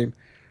plays this game.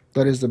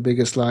 That is the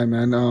biggest lie,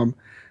 man.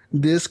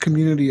 This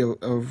community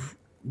of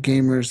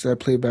gamers that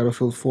play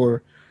Battlefield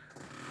 4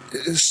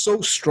 is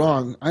so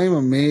strong. I am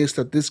amazed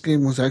that this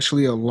game was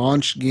actually a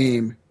launch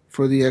game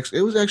for the X.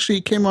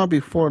 It came out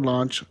before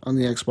launch on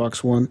the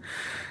Xbox One,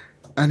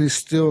 and it's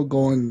still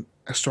going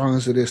as strong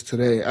as it is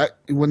today.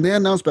 When they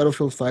announced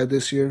Battlefield 5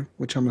 this year,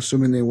 which I'm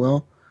assuming they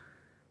will,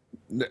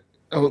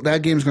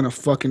 that game's gonna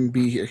fucking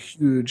be a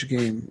huge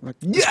game. Like,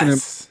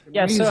 yes.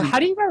 Yeah. So how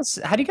do you guys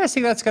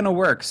think that's gonna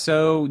work?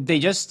 So they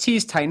just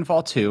teased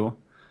Titanfall 2.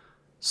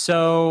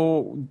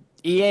 So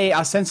EA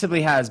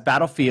ostensibly has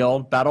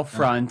Battlefield,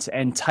 Battlefront,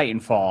 and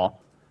Titanfall.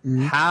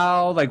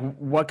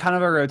 Mm-hmm. What kind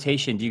of a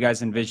rotation do you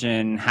guys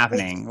envision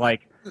happening?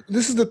 Like,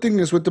 this is the thing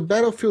is with the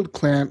Battlefield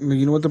clan,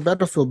 with the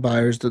Battlefield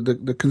buyers,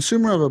 the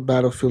consumer of a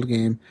Battlefield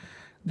game,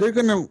 they're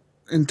gonna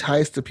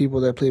entice the people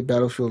that play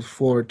Battlefield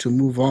 4 to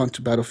move on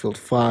to Battlefield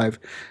 5,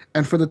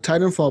 and for the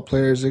Titanfall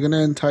players, they're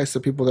gonna entice the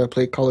people that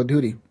play Call of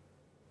Duty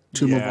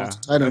to move on to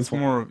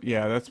Titanfall.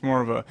 That's more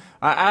of a.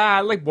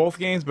 I like both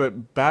games,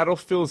 but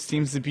Battlefield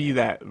seems to be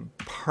that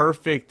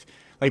perfect.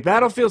 Like,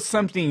 Battlefield's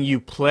something you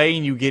play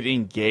and you get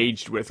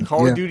engaged with.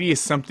 Call of Duty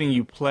is something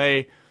you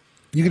play.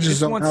 You can just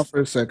zone out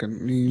for a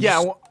second.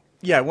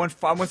 I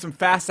want some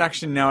fast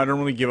action now. I don't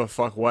really give a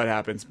fuck what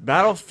happens.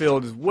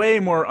 Battlefield is way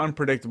more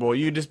unpredictable.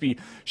 You just be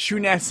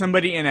shooting at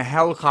somebody and a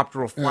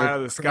helicopter will fly out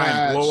of the sky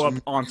and blow up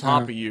on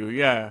top of you.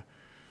 Yeah.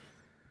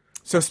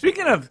 So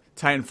speaking of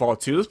Titanfall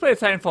 2, let's play a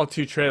Titanfall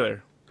 2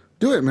 trailer.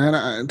 Do it, man.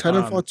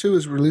 Titanfall 2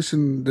 is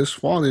releasing this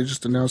fall. They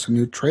just announced a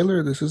new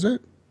trailer. This is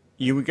it.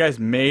 You guys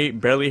may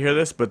barely hear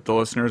this, but the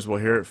listeners will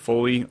hear it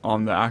fully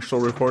on the actual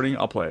recording.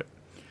 I'll play it.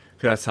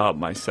 Because that's how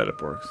my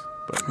setup works.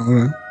 But.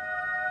 Okay.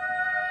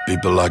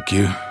 People like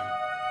you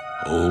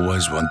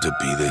always want to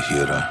be the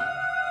hero.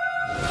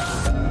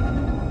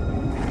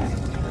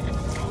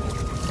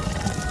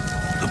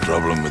 The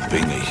problem with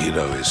being a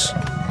hero is...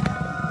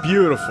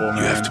 beautiful, man.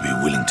 You have to be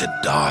willing to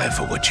die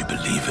for what you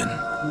believe in.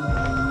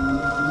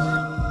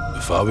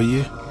 If I were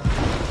you,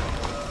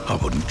 I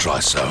wouldn't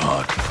try so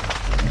hard.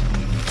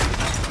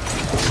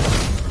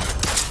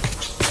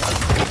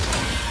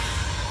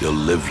 You'll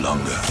live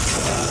longer.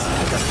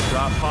 Got the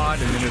drop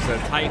pod, and then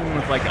there's a Titan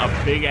with like a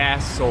big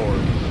ass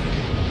sword.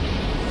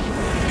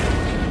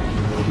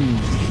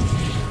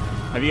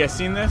 Have you guys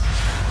seen this?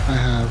 I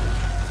have.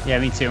 Yeah,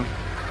 me too.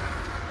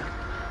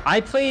 I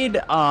played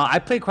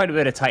quite a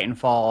bit of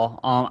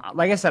Titanfall.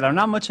 Like I said, I'm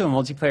not much of a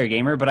multiplayer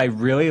gamer, but I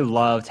really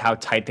loved how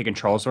tight the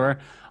controls were.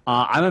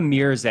 I'm a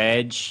Mirror's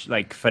Edge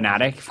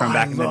fanatic from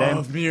back in the day. I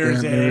love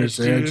Mirror's Edge,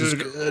 dude. Is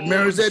good.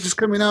 Mirror's Edge is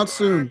coming out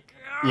soon.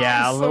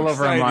 Yeah, a little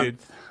over a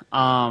month.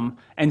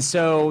 And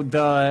so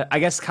I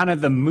guess kind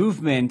of the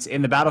movement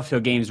in the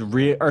Battlefield games, in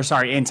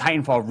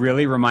Titanfall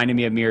really reminded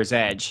me of Mirror's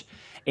Edge.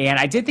 And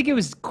I did think it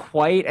was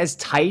quite as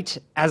tight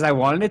as I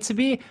wanted it to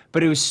be,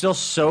 but it was still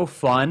so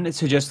fun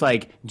to just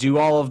do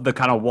all of the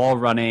kind of wall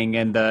running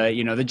and the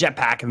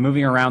jetpack and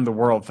moving around the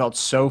world felt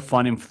so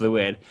fun and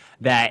fluid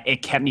that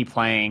it kept me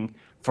playing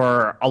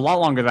for a lot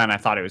longer than I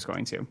thought it was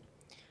going to.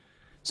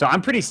 So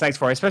I'm pretty psyched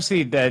for it,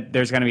 especially that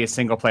there's going to be a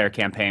single-player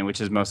campaign,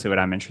 which is mostly what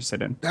I'm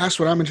interested in. That's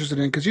what I'm interested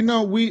in, because,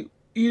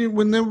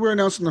 when they were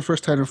announcing the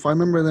first Titanfall, I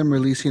remember them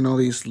releasing all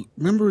these...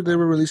 Remember they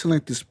were releasing,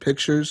 these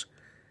pictures,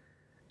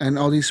 and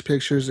all these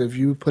pictures, if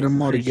you put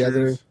them all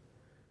together,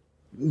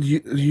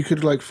 you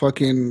could like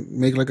fucking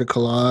make like a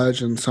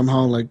collage and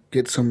somehow like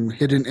get some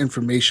hidden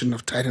information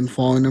of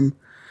Titanfall in them.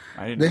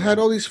 They had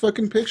all these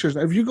fucking pictures.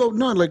 If you go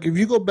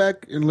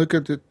back and look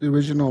at the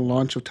original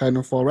launch of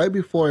Titanfall, right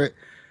before it,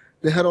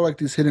 they had all like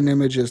these hidden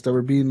images that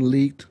were being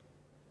leaked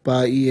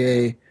by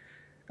EA,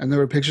 and there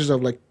were pictures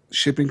of like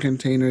shipping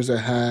containers that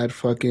had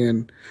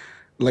fucking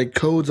like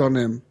codes on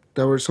them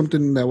that were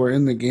something that were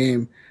in the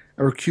game,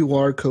 or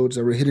QR codes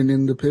that were hidden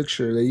in the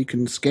picture that you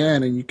can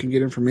scan and you can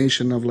get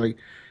information of like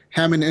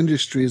Hammond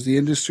Industries, the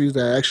industries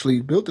that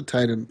actually built the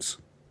Titans.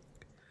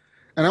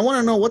 And I want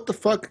to know what the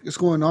fuck is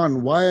going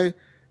on. Why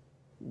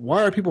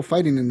are people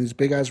fighting in these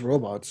big ass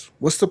robots?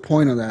 What's the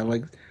point of that?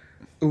 Like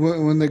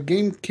when the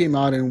game came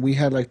out and we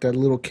had like that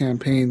little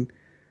campaign,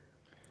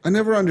 I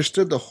never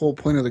understood the whole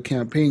point of the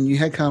campaign. You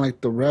had kind of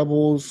like the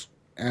rebels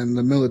and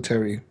the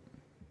military.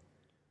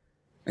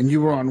 And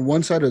you were on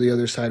one side or the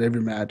other side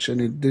every match,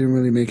 and it didn't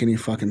really make any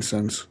fucking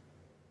sense.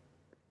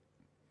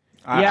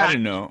 I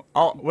didn't know.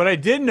 What I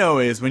did know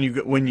is when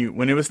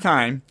it was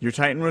time, your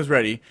Titan was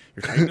ready.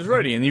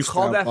 And you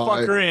called that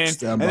fucker in,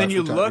 and then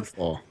you look.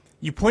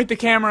 You point the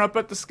camera up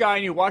at the sky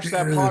and you watch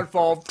that pod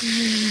fall.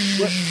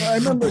 I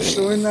remember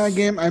showing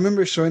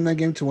that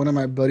game to one of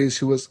my buddies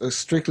who was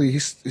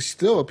he's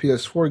still a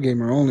PS4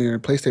 gamer only or a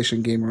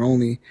PlayStation gamer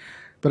only.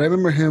 But I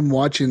remember him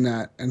watching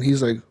that and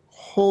he's like,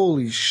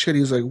 holy shit.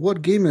 He's like,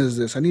 what game is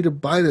this? I need to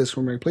buy this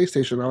for my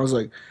PlayStation. I was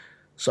like,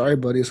 sorry,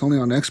 buddy, it's only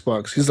on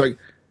Xbox. He's like,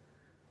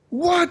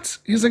 what?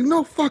 He's like,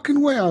 no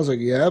fucking way. I was like,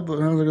 yeah, but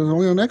I was like, it's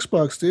only on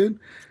Xbox, dude.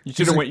 You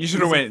should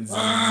have went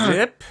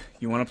zip.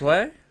 You want to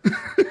play?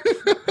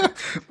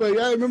 But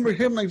yeah, I remember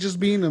him like just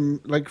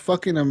being like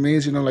fucking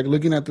amazed, you know, like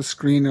looking at the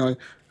screen and like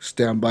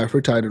stand by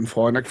for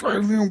Titanfall and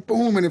like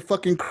boom, and it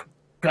fucking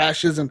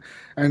crashes and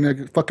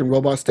the fucking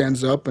robot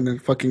stands up and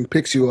it fucking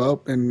picks you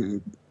up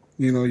and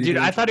you know. Dude,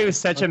 I thought it was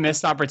such a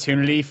missed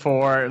opportunity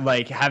for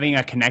like having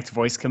a Kinect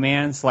voice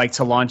commands like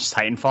to launch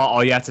Titanfall.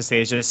 All you have to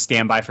say is just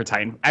stand by for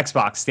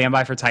Xbox, stand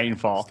by for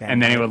Titanfall,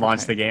 and then it would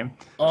launch the game.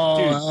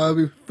 Oh,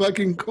 that'd be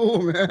fucking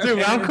cool, man. Dude,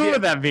 how cool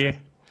would that be?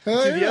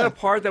 The other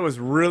part that was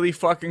really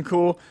fucking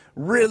cool,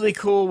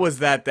 was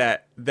that the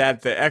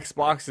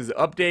Xbox's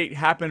update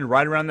happened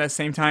right around that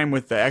same time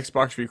with the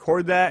Xbox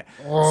Record that.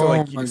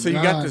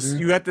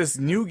 You got this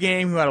new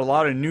game who had a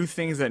lot of new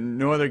things that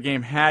no other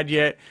game had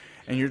yet,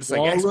 and you're just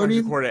like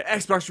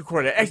Xbox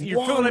Record it.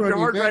 You're filling up your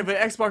hard drive with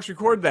Xbox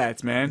Record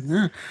that, man.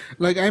 Yeah.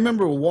 Like I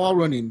remember wall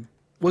running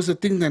was a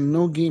thing that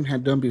no game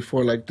had done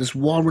before. Like this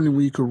wall running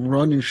where you could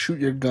run and shoot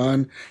your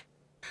gun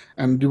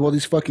and do all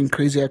these fucking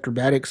crazy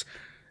acrobatics.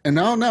 And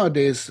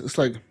nowadays, it's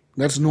like,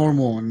 that's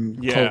normal.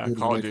 And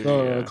Call of Duty,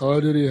 Call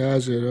of Duty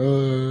has it.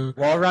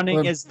 Wall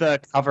running is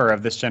the cover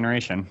of this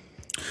generation.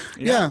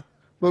 Yeah.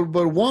 But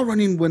wall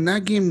running, when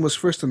that game was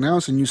first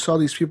announced and you saw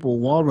these people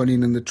wall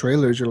running in the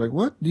trailers, you're like,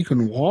 what? You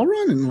can wall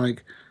run? And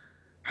like,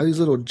 have these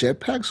little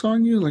jetpacks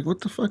on you? Like,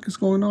 what the fuck is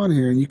going on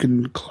here? And you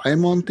can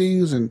climb on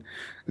things and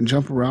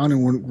jump around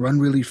and run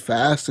really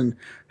fast and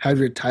have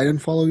your Titan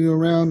follow you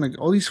around. Like,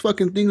 all these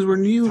fucking things were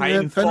new.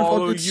 Titan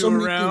follow you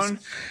around?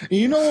 And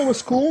you know what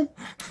was cool?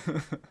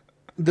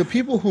 The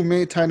people who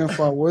made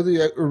Titanfall were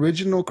the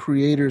original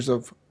creators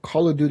of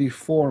Call of Duty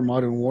 4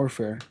 Modern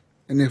Warfare.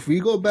 And if we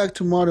go back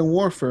to Modern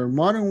Warfare,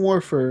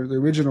 the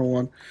original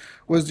one,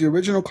 was the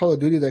original Call of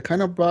Duty that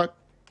kind of brought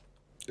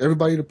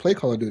everybody to play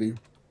Call of Duty.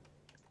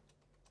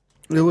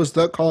 It was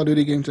the Call of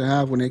Duty game to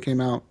have when it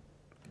came out.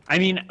 I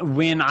mean,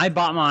 when I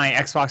bought my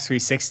Xbox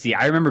 360,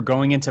 I remember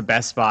going into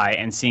Best Buy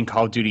and seeing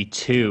Call of Duty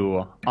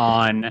 2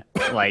 on,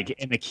 like,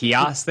 in the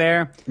kiosk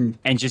there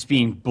and just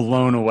being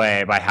blown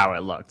away by how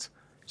it looked.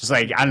 Just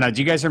like, I don't know,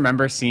 do you guys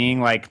remember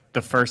seeing, like,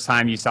 the first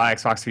time you saw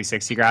Xbox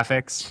 360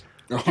 graphics?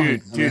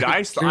 Dude,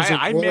 I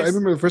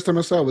remember the first time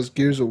I saw it was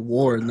Gears of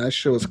War, and that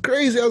shit was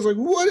crazy. I was like,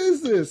 what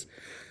is this?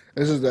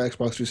 This is the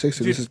Xbox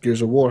 360. This is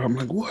Gears of War. I'm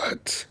like,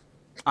 what?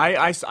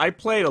 I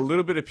played a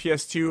little bit of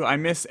PS2. I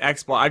miss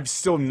Xbox. I've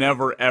still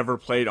never ever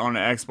played on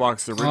an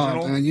Xbox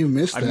original. Oh, man, you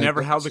missed that. I've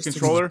never held the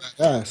controller.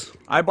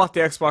 I bought the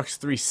Xbox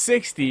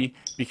 360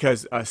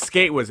 because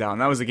Skate was out,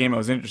 and that was a game I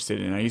was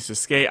interested in. I used to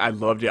skate. I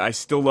loved it. I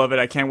still love it.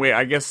 I can't wait.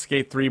 I guess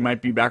Skate 3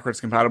 might be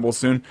backwards compatible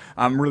soon.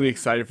 I'm really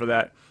excited for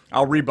that.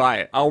 I'll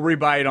rebuy it. I'll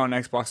rebuy it on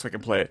Xbox so I can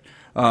play it.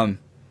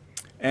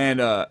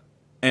 And I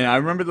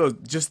remember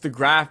just the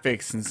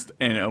graphics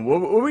and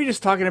what were we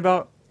just talking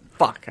about?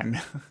 Fuck,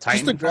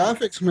 just the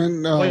graphics,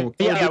 man. No.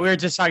 We were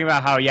just talking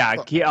about how,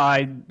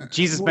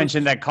 Jesus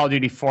mentioned that Call of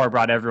Duty 4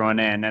 brought everyone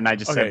in, and I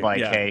just said,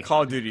 hey.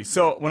 Call of Duty.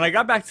 So, when I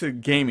got back to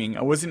gaming,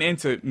 I wasn't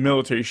into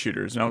military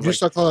shooters. And I was you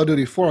saw Call of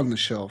Duty 4 on the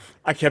shelf.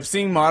 I kept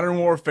seeing Modern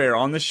Warfare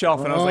on the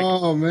shelf, and I was like,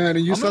 oh, man.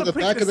 And you saw the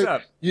back of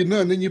the... and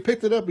then you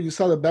picked it up, and you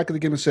saw the back of the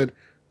game and said,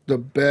 the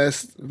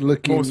best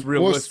looking... Most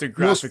realistic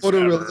graphics most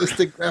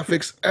photorealistic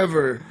graphics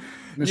ever.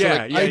 And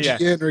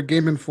IGN or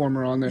Game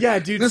Informer on there. Yeah,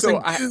 dude,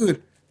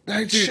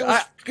 that shit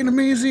was freaking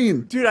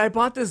amazing. Dude, I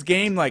bought this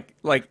game like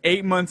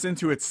 8 months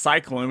into its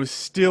cycle, and it was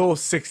still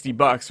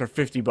 $60 or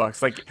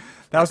 $50. Like,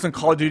 that was when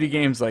Call of Duty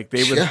games, like,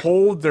 they would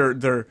hold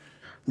their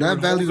That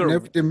value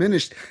never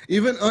diminished.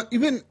 Even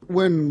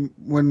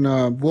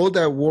when World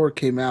at War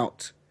came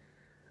out,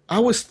 I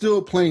was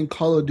still playing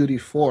Call of Duty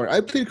 4.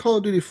 I played Call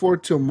of Duty 4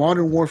 till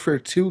Modern Warfare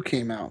 2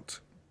 came out.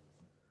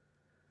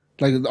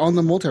 Like on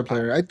the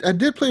multiplayer. I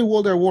did play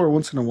World at War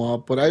once in a while,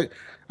 but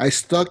I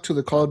stuck to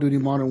the Call of Duty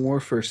Modern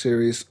Warfare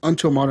series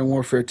until Modern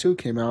Warfare 2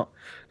 came out.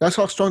 That's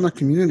how strong that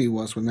community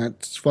was when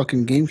that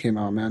fucking game came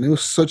out, man. It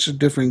was such a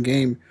different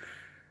game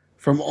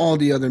from all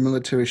the other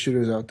military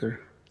shooters out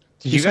there.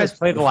 Did you guys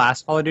play the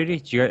last Call of Duty?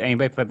 Did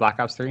anybody play Black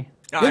Ops 3?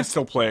 I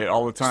still play it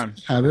all the time.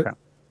 Have it? Okay.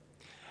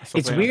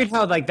 It's weird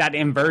how like that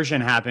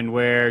inversion happened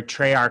where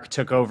Treyarch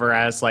took over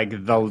as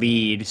like the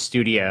lead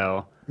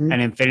studio, and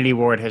Infinity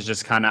Ward has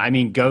just kind of. I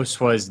mean, Ghost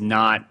was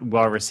not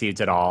well received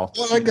at all.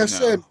 Well, like I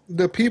said,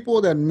 the people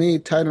that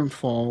made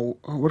Titanfall,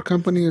 what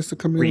company is the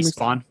company?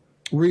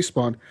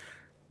 Respawn.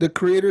 The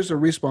creators of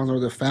Respawn, or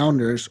the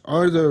founders,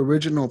 are the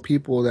original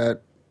people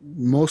that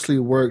mostly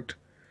worked.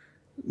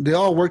 They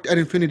all worked at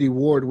Infinity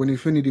Ward when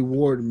Infinity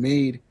Ward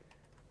made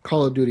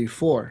Call of Duty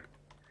 4.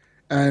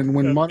 And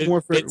when Modern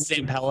Warfare...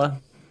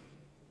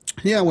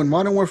 Yeah, when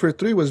Modern Warfare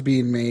 3 was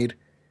being made,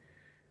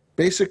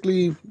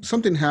 basically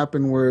something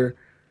happened where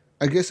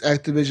I guess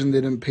Activision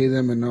didn't pay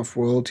them enough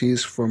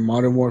royalties for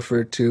Modern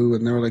Warfare 2,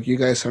 and they were like, you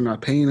guys are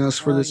not paying us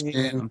for this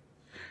game.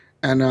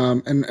 And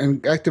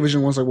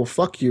Activision was like, well,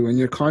 fuck you. In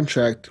your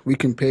contract, we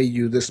can pay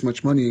you this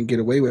much money and get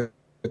away with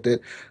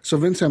it. So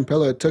Vince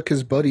Zampella took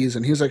his buddies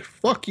and he was like,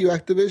 fuck you,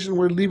 Activision,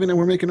 we're leaving and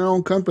we're making our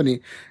own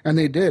company. And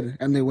they did.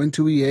 And they went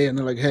to EA and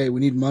they're like, hey, we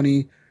need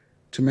money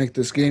to make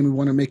this game. We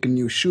want to make a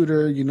new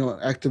shooter. You know,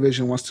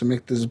 Activision wants to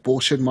make this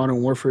bullshit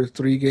Modern Warfare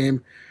 3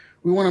 game.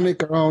 We want to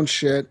make our own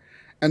shit.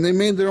 And they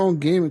made their own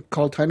game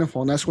called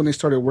Titanfall, and that's when they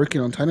started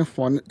working on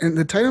Titanfall. And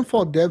the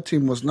Titanfall dev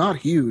team was not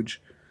huge.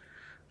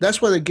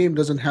 That's why the game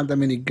doesn't have that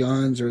many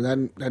guns or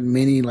that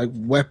many like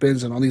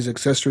weapons and all these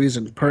accessories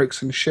and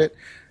perks and shit.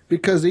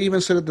 Because they even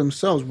said it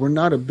themselves, we're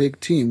not a big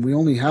team. We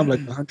only have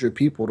like 100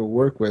 people to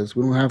work with.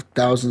 We don't have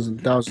thousands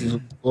and thousands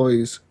of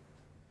employees.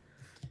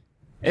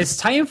 Is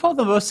Titanfall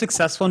the most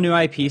successful new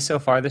IP so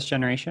far this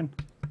generation?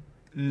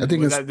 I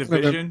think it's that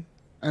Division.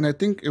 And I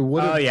think it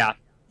would have. Oh yeah,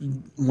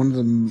 one of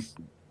them.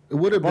 It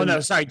would have been. Well, no,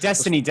 sorry,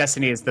 Destiny.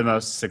 Destiny is the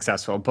most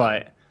successful,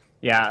 but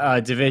yeah,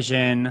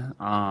 Division,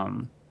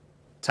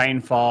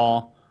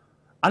 Titanfall.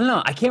 I don't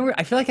know. I can't.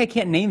 I feel like I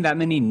can't name that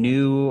many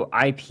new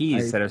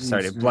IPs that have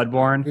started.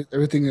 Bloodborne.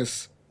 Everything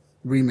is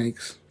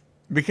remakes.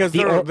 Because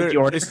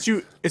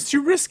it's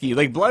too risky.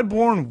 Like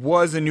Bloodborne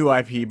was a new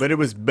IP, but it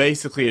was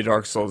basically a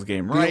Dark Souls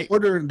game, right?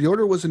 The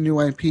Order was a new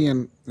IP,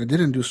 and it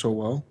didn't do so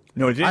well.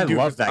 No, it didn't. I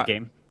loved that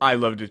game. I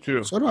loved it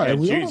too. So did I.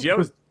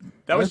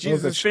 That was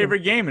Jesus'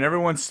 favorite game, and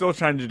everyone's still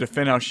trying to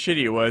defend how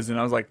shitty it was. And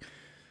I was like,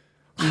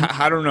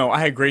 I don't know. I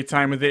had a great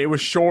time with it. It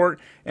was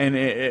short, and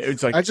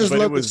it's like I just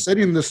love the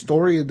setting, the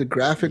story, the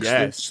graphics.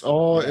 Yes. It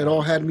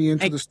all had me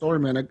into the story,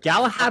 man.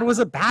 Galahad was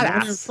a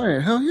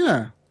badass. Hell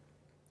yeah.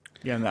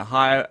 Yeah, and the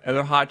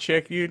other hot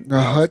chick, dude.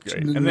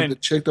 And then the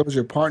chick that was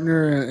your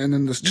partner, and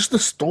then just the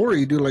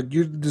story, dude. Like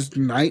you're this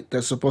knight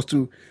that's supposed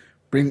to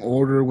bring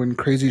order when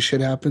crazy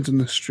shit happens in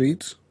the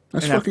streets.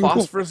 That's and fucking that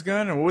phosphorus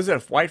gun, or what was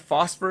that? White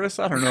phosphorus?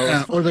 I don't know.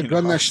 Yeah, or the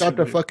gun that shot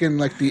the fucking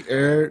the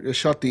air. It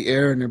shot the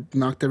air and it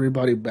knocked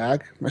everybody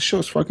back. That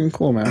show's fucking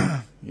cool,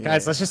 man. Yeah.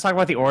 Guys, let's just talk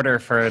about the Order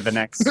for the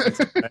next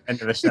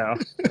end of the show.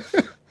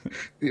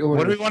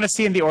 What do we want to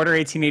see in the Order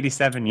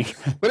 1887?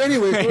 But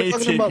anyways,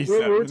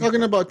 we're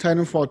talking about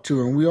Titanfall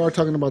 2, and we are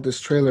talking about this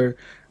trailer,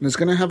 and it's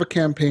going to have a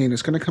campaign.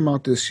 It's going to come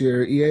out this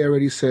year. EA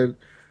already said,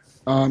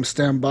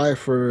 stand by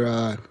for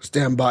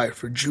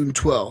June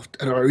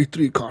 12th at our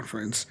E3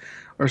 conference,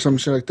 or some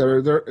shit like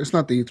that. It's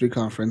not the E3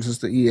 conference; it's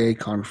the EA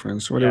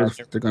conference, or whatever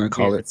they're going to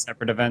call it.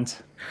 Separate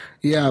event.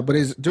 Yeah, but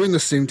it's during the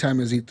same time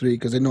as E3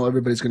 because they know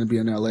everybody's going to be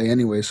in LA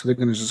anyway, so they're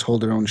going to just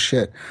hold their own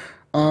shit.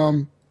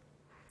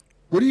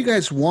 What do you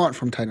guys want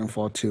from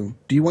Titanfall 2?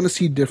 Do you want to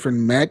see different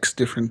mechs,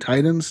 different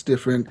titans,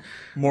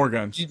 more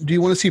guns? Do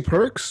you want to see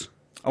perks?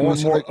 I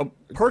want more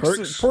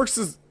perks.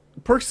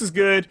 Perks is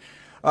good.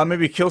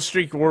 Maybe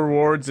Killstreak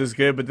Rewards is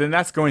good, but then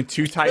that's going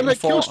to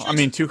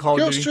Titanfall. To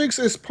Call of Duty. Killstreaks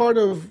is part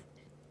of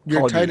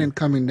your Titan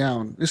coming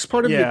down. It's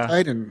part of your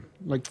Titan.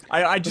 Like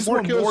I just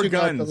want more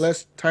guns. The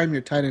less time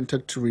your Titan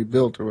took to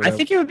rebuild, or whatever. I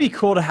think it would be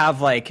cool to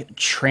have like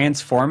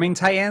transforming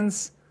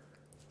Titans.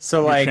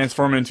 So like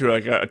transform into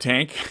like a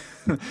tank.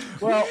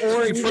 Well,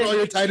 or you put all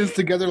your Titans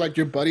together like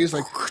your buddies,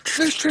 like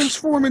let's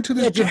transform into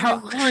this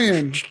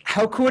lion.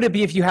 How cool would it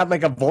be if you had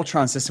like a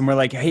Voltron system where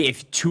like, hey,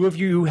 if two of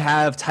you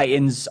have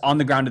Titans on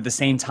the ground at the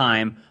same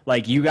time,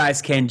 like you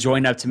guys can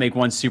join up to make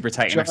one Super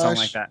Titan or something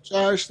like that.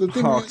 Josh, the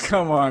thing is,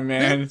 come on,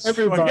 man!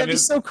 That'd be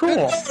so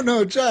cool.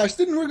 No, Josh,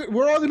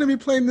 we're all gonna be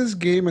playing this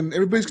game, and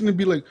everybody's gonna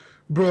be like,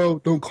 bro,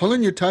 don't call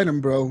in your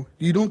Titan, bro.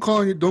 You don't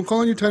call in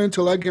your Titan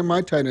until I get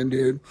my Titan,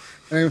 dude.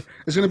 And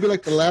it's gonna be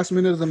like the last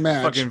minute of the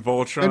match. Fucking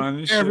Voltron.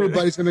 And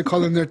everybody's gonna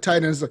call in their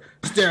Titans. Like,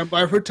 stand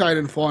by for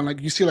Titanfall. And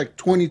like you see like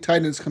 20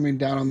 Titans coming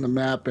down on the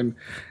map, and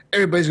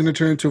everybody's gonna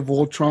turn into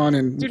Voltron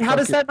and Dude, how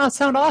does that not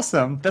sound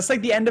awesome? That's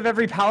like the end of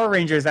every Power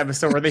Rangers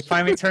episode where they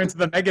finally turn to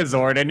the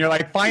Megazord, and you're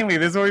like, finally,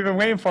 this is what we've been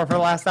waiting for the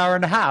last hour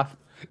and a half.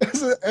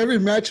 So every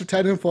match of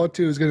Titanfall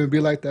 2 is going to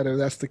be like that if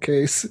that's the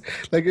case.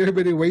 Like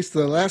everybody waits to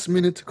the last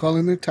minute to call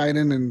in their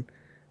Titan, and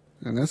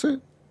that's it.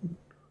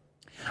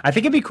 I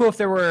think it'd be cool if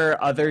there were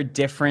other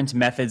different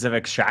methods of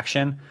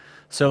extraction.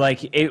 So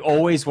like it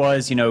always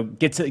was,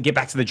 get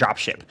back to the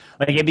dropship.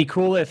 Like it'd be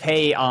cool if,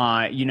 hey,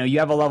 you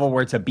have a level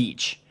where it's a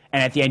beach,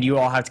 and at the end you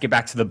all have to get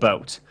back to the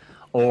boat.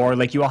 Or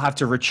like you all have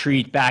to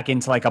retreat back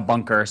into like a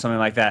bunker or something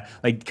like that.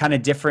 Like kind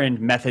of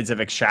different methods of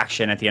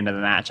extraction at the end of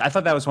the match. I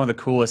thought that was one of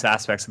the coolest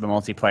aspects of the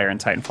multiplayer in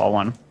Titanfall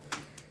 1.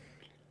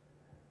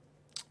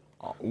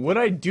 What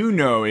I do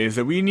know is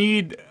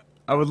that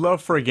I would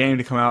love for a game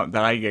to come out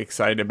that I get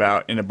excited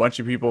about and a bunch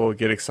of people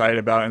get excited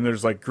about, and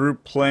there's like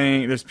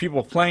there's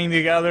people playing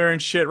together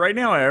and shit. Right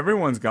now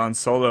everyone's gone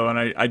solo, and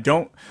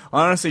I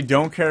honestly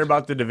don't care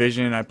about The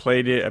Division. I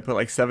played it. I put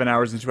like 7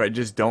 hours into it. I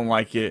just don't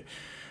like it.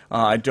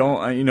 I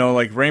don't,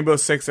 like Rainbow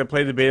Six, I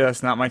played the beta,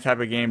 that's not my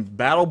type of game.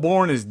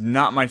 Battleborn is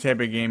not my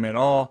type of game at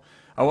all.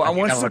 I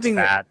want something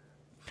that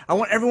I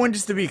want everyone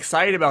just to be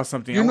excited about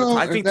something.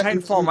 I think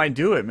Titanfall might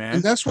do it, man.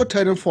 And that's what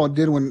Titanfall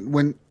did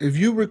when if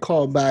you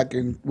recall back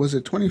in, was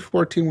it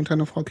 2014 when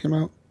Titanfall came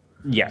out?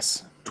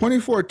 Yes.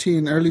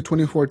 2014, early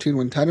 2014,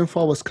 when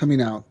Titanfall was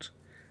coming out,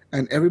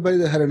 and everybody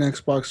that had an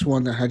Xbox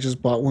One that had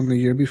just bought one the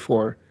year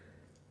before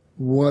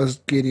was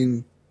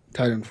getting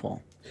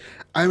Titanfall.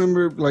 I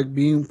remember like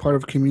being part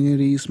of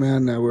communities,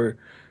 man, that were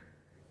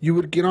you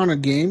would get on a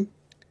game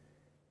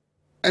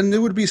and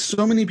there would be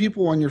so many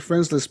people on your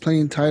friends list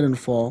playing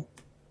Titanfall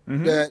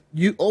that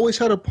you always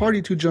had a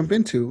party to jump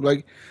into.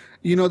 Like,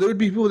 there would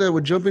be people that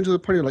would jump into the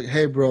party like,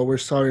 hey, bro, we're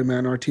sorry,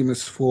 man. Our team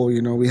is full.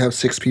 We have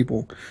 6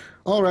 people.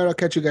 All right, I'll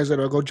catch you guys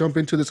later. I'll go jump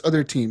into this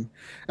other team.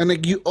 And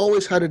like you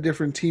always had a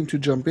different team to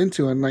jump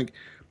into. And like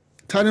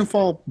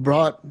Titanfall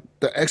brought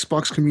the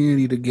Xbox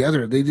community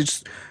together.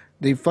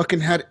 They fucking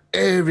had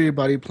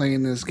everybody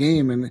playing this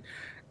game,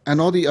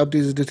 and all the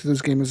updates they did to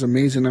this game is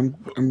amazing.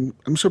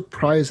 I'm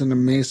surprised and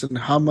amazed at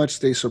how much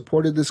they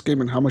supported this game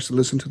and how much they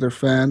listened to their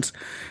fans.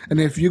 And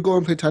if you go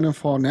and play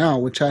Titanfall now,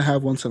 which I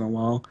have once in a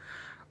while,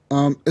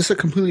 it's a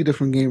completely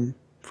different game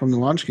from the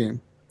launch game.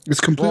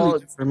 It's completely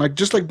different. Like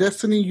just like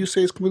Destiny, you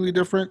say it's completely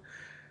different.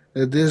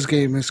 This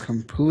game is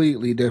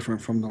completely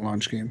different from the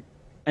launch game.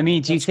 I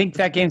mean, do you think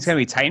that game's going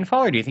to be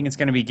Titanfall, or do you think it's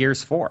going to be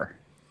Gears 4?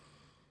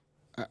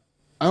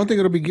 I don't think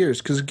it'll be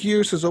Gears, because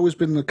Gears has always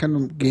been the kind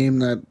of game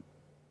that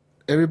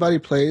everybody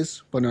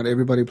plays, but not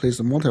everybody plays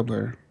the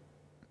multiplayer.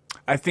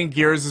 I think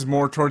Gears is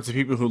more towards the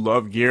people who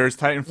love Gears.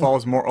 Titanfall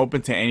is more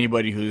open to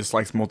anybody who just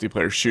likes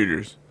multiplayer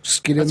shooters.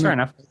 Just get in there. Fair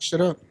enough.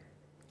 Shut up.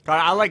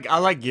 I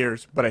like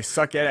Gears, but I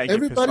suck at it.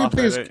 Everybody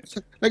plays,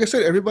 like I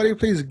said, everybody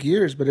plays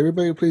Gears, but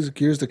everybody plays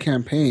Gears the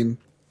campaign.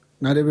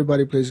 Not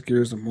everybody plays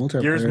Gears the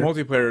multiplayer. Gears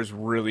multiplayer is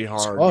really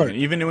hard.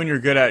 Even when you're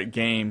good at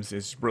games,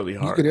 it's really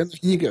hard.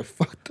 You get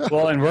fucked up.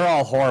 Well, and we're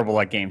all horrible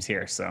at games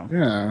here, so.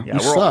 Yeah,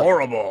 we're all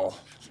horrible.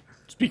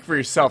 Speak for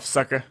yourself,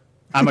 sucker.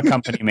 I'm a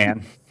company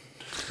man.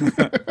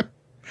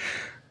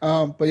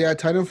 But yeah,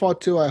 Titanfall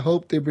 2, I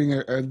hope they bring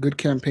a good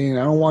campaign.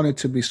 I don't want it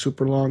to be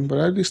super long, but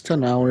at least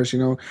 10 hours,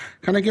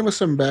 Kind of give us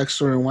some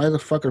backstory on why the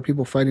fuck are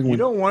people fighting You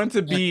don't want it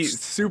to be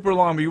super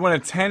long, but you want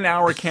a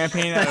 10-hour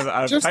campaign out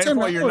of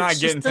Titanfall, you're not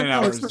getting 10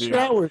 hours, dude.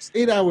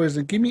 8 hours,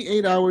 and give me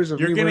 8 hours of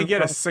You're going to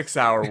get a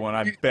 6-hour one,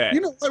 I bet.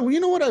 You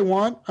know what I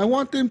want? I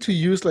want them to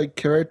use like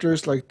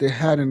characters like they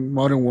had in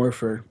Modern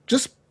Warfare.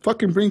 Just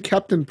fucking bring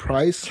Captain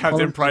Price.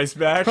 Captain Price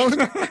back?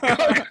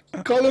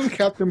 Call him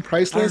Captain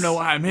Priceless. I don't know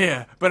why I'm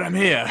here, but I'm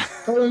here.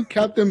 Call him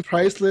Captain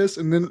Priceless,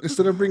 and then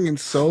instead of bringing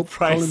soap,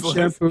 call him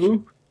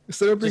Shampoo.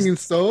 Instead of bringing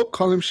soap,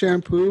 call him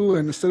Shampoo,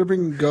 and instead of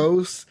bringing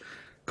Ghost,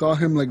 call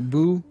him like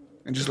Boo.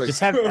 And just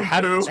have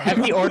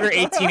the Order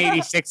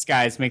 1886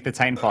 guys make the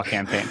Titanfall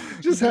campaign.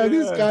 Just have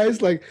these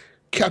guys like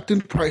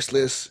Captain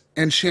Priceless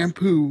and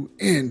Shampoo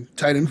in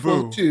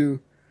Titanfall 2.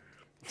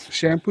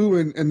 Shampoo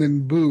and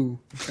then Boo,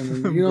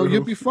 and then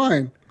you'll be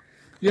fine.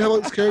 You have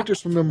all these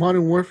characters from the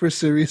Modern Warfare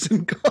series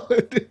and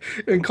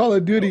Call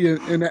of Duty and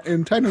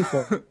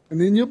Titanfall, and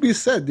then you'll be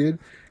set, dude.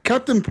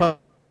 Captain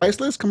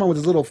Priceless come on with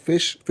his little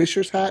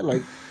fisher's hat,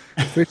 like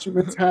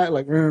fisherman's hat,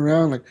 like running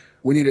around like,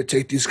 we need to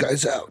take these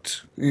guys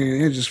out.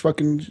 And just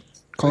fucking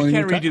calling.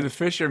 You can't redo the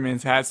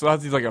fisherman's hat, so I'll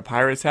have to use like a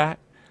pirate's hat.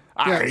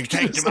 Arr,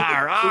 take them,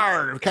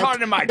 arr, call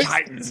to my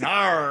Titans,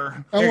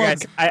 arr. Here,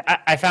 guys,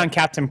 I found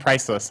Captain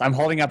Priceless. I'm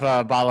holding up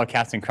a bottle of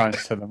Captain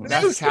Crunch to them.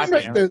 That's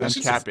Captain. That's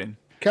Captain.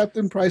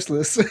 Captain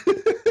Priceless.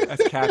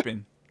 That's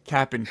Captain.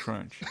 Captain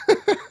Crunch.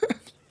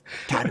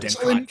 Captain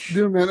Crunch.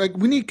 Dude, man, like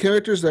we need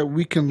characters that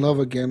we can love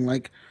again.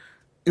 Like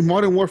in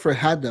Modern Warfare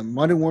had them.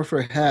 Modern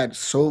Warfare had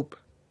Soap.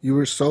 You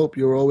were Soap.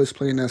 You were always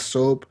playing as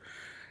Soap,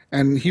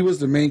 and he was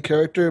the main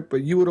character.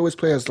 But you would always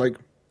play as like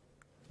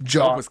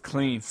Soap was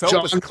clean.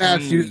 Soap was clean.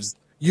 Matthews,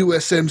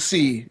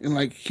 USMC, and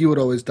like he would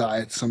always die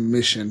at some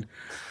mission,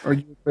 or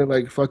you would play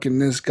like fucking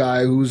this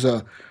guy who's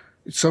a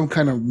some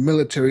kind of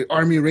military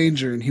army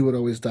ranger, and he would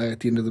always die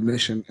at the end of the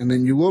mission. And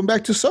then you go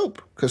back to Soap,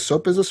 because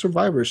Soap is a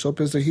survivor. Soap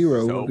is the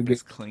hero. Soap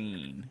is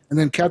clean. And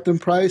then Captain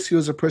Price, he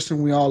was a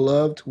person we all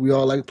loved. We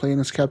all liked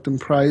playing as Captain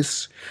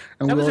Price.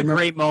 And that was a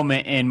great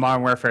moment in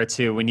Modern Warfare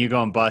 2 when you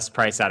go and bust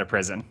Price out of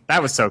prison.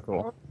 That was so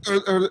cool.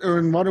 Or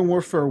in Modern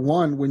Warfare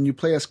 1, when you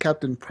play as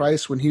Captain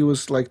Price, when he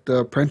was like the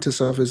apprentice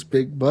of his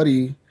big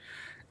buddy,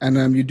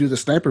 and you do the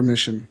sniper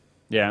mission.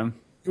 Yeah.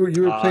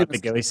 You were playing the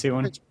ghillie suit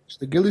one?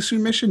 The ghillie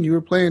suit mission, you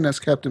were playing as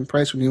Captain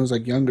Price when he was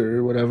like younger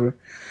or whatever.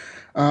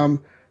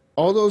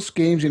 All those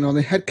games,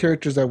 they had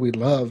characters that we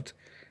loved.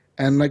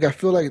 And like I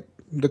feel like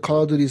the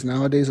Call of Duties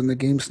nowadays and the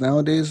games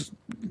nowadays,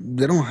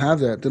 they don't have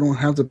that. They don't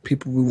have the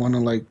people we want to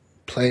like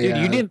play. Dude,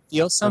 you didn't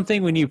feel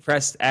something when you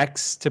pressed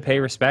X to pay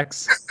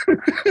respects?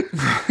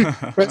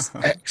 Press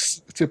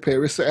X to pay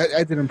respects.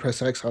 I didn't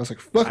press X. I was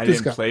like, fuck I this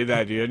didn't guy. play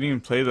that, dude. I didn't even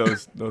play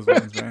those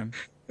ones, man.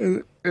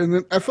 And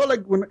then I felt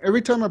like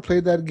every time I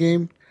played that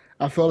game,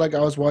 I felt like I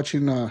was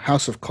watching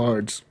House of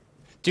Cards.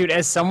 Dude,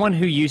 as someone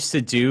who used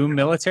to do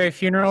military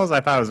funerals,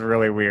 I thought it was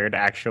really weird,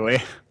 actually.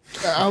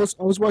 I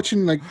was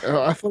watching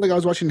I felt like I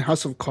was watching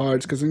House of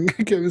Cards, because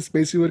Kevin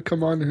Spacey would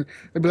come on and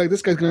I'd be like,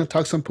 this guy's gonna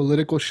talk some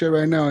political shit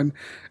right now,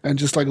 and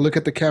just like look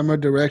at the camera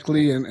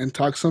directly and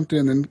talk something,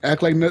 and then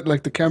act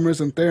like the camera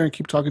isn't there and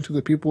keep talking to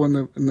the people in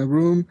the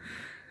room.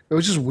 It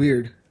was just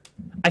weird.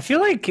 I feel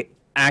like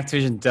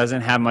Activision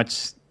doesn't have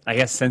much, I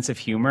guess, sense of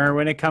humor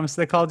when it comes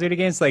to the Call of Duty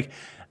games. Like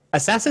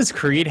Assassin's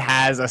Creed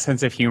has a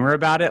sense of humor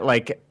about it.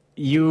 Like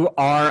you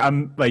are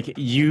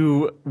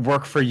you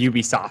work for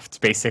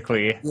Ubisoft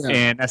basically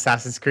in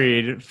Assassin's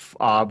Creed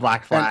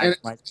Black Flag.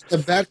 And the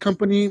bad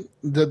company,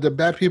 the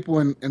bad people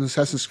in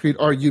Assassin's Creed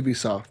are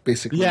Ubisoft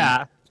basically.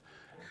 Yeah.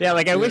 Yeah,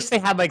 like I wish they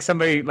had like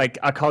somebody like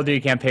a Call of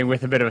Duty campaign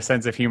with a bit of a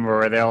sense of humor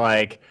where they're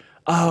like,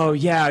 oh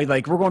yeah,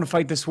 like we're going to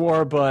fight this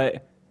war,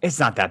 but it's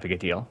not that big a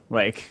deal.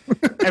 Like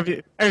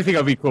everything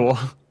will be cool.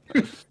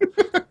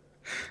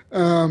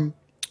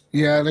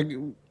 Yeah,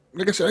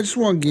 like I said, I just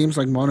want games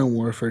like Modern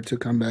Warfare to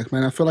come back,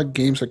 man. I feel like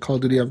games like Call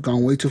of Duty have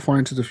gone way too far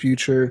into the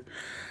future.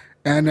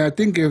 And I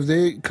think if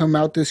they come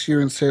out this year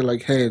and say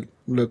like, hey,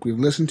 look, we've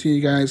listened to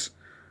you guys.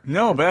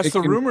 No, but that's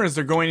the rumors.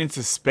 They're going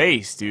into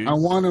space, dude.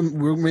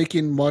 We're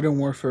making Modern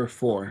Warfare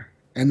 4.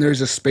 And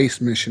there's a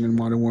space mission in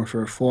Modern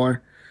Warfare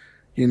 4,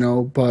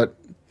 but...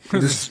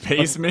 There's a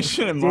space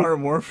mission in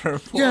Modern Warfare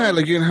 4? Yeah,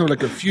 like you're going to have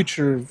like a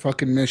future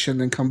fucking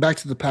mission and come back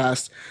to the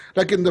past.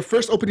 Like in the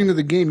first opening of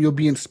the game, you'll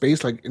be in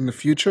space, like in the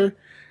future.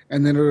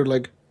 And then it'll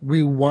like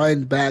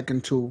rewind back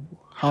into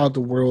how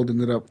the world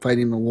ended up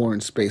fighting the war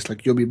in space.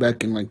 Like you'll be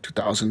back in like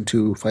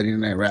 2002 fighting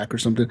in Iraq or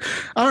something.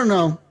 I don't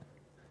know.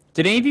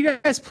 Did any of you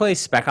guys play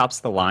Spec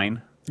Ops: The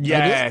Line?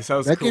 Yes,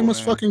 that game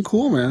was fucking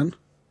cool, man.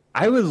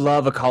 I would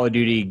love a Call of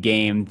Duty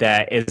game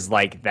that is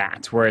like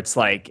that, where it's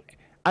like,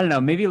 I don't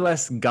know, maybe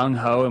less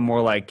gung-ho and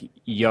more like,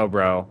 yo,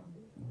 bro,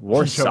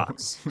 war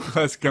sucks.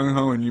 Less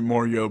gung-ho and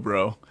more yo,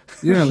 bro.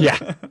 Yeah.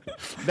 Yeah.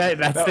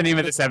 That's the name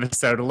of this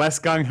episode. Less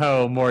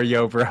gung-ho, more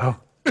yo, bro.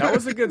 That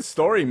was a good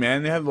story,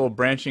 man. They had little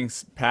branching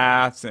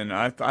paths, and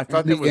I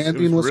thought it was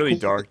really cool.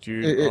 Dark,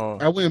 dude.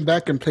 I went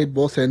back and played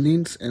both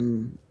endings,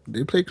 and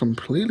they played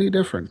completely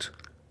different.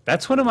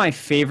 That's one of my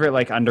favorite,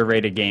 like,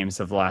 underrated games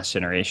of the last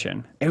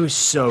generation. It was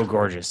so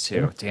gorgeous,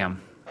 too.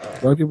 Damn.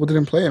 A lot of people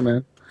didn't play it,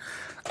 man.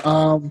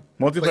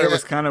 Multiplayer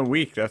was kind of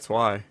weak, that's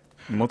why.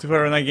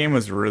 Multiplayer in that game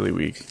was really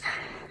weak.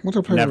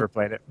 Never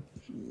played it.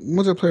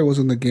 Multiplayer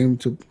wasn't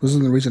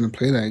the reason to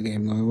play that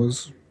game, though. It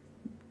was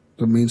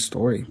the main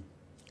story.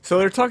 So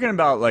they're talking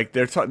about, like,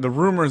 the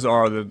rumors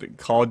are that the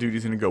Call of Duty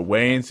is going to go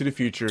way into the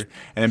future,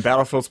 and then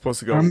Battlefield's supposed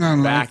to go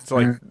back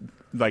to,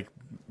 like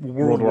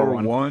World War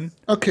One.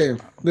 Okay,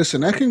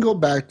 listen, I can go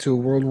back to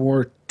World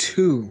War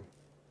II.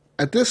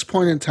 At this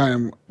point in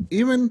time,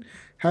 even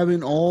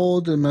having all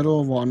the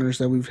Medal of Honors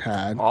that we've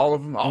had. All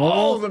of them.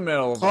 All the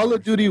Medal of Honors. Call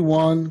of Duty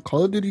 1,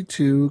 Call of Duty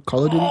 2,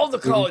 Call of Duty all the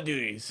Call of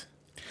Duties.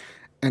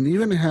 And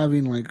even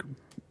having, like,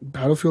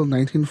 Battlefield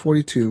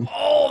 1942.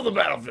 All the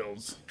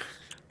Battlefields.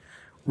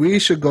 We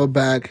should go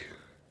back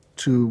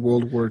to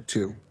World War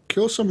II.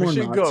 Kill some more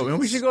Nazis.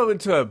 We should go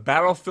into a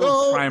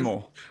Battlefield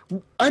Primal.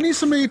 I need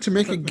somebody to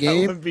make a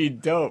game. That would be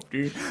dope,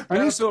 dude.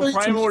 Battlefield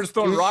Primal, we're just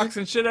throwing rocks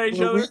and shit at each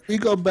other. We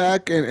go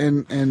back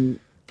and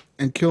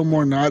kill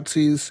more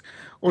Nazis.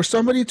 Or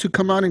somebody to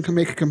come out and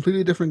make a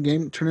completely different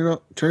game, turn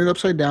it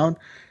upside down,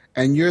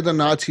 and you're the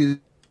Nazis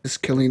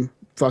killing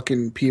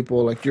fucking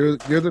people. Like you're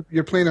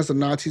playing as the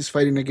Nazis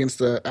fighting against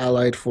the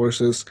Allied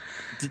forces.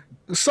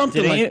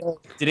 Something like that.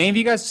 Did any of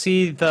you guys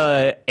see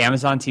the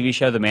Amazon TV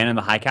show The Man in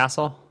the High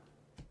Castle?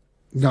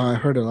 No, I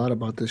heard a lot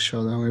about this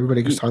show though.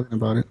 Everybody was talking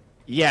about it.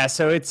 Yeah,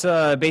 so it's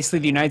basically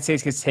the United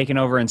States gets taken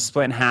over and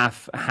split in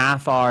half.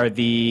 Half are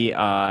the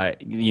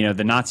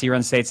the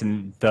Nazi-run states,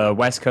 and the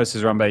West Coast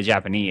is run by the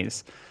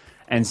Japanese.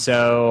 And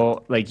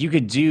so, like, you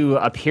could do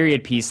a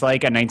period piece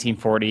like a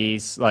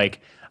 1940s,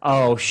 like,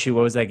 oh shoot,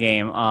 what was that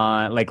game?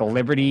 Like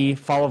Liberty,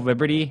 Fall of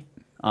Liberty.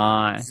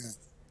 Do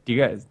you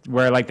guys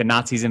where like the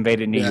Nazis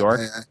invaded New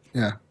York?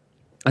 Yeah.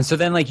 And so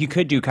then, like, you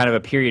could do kind of a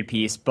period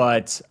piece,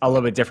 but a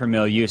little bit different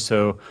milieu.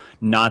 So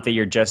not that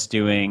you're just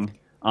doing,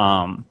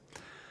 not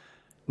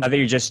that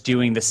you're just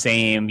doing the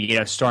same,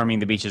 storming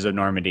the beaches of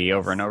Normandy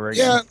over and over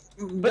again.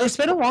 Yeah, but it's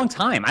been a long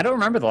time. I don't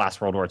remember the last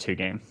World War II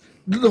game.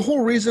 The whole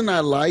reason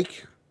I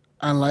like,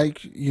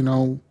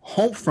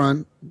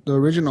 Homefront, the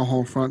original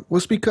Homefront,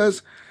 was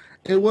because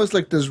it was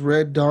like this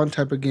Red Dawn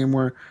type of game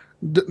where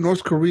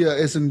North Korea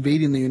is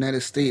invading the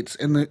United States,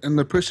 and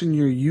the person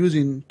you're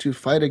using to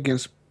fight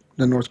against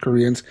the North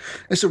Koreans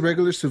is a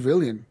regular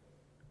civilian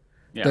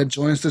that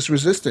joins this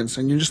resistance,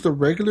 and you're just a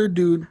regular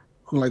dude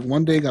who, like,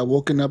 one day got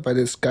woken up by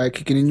this guy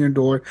kicking in your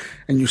door,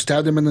 and you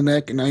stabbed him in the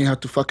neck, and now you have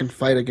to fucking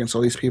fight against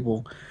all these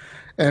people.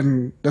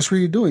 And that's what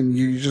you're doing.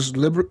 You're just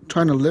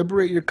trying to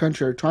liberate your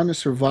country, or trying to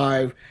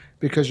survive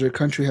because your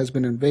country has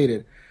been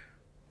invaded.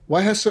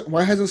 Why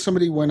hasn't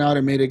somebody went out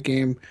and made a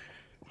game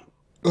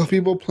of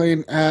people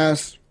playing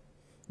as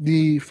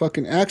the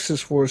fucking Axis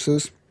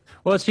forces?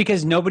 Well, it's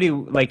because nobody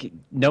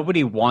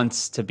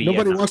wants to be.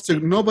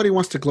 Nobody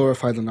wants to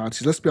glorify the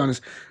Nazis. Let's be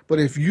honest. But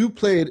if you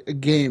played a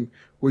game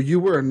where you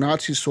were a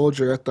Nazi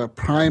soldier at the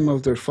prime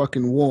of their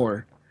fucking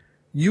war,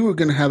 you were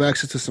gonna have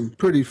access to some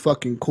pretty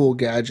fucking cool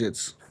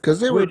gadgets because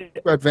they were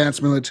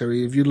advanced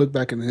military. If you look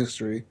back in the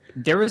history,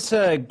 there was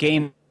a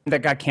game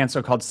that got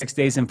canceled called 6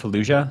 Days in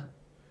Fallujah.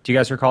 Do you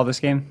guys recall this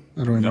game?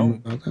 I don't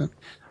remember about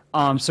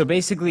that. So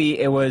basically,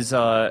 it was.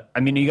 Are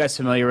you guys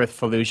familiar with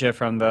Fallujah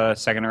from the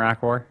Second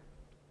Iraq War?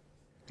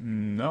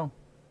 No.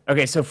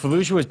 Okay, so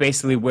Fallujah was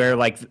basically where,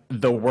 like,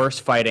 the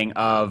worst fighting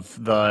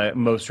of the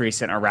most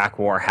recent Iraq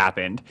War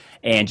happened,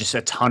 and just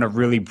a ton of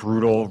really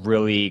brutal,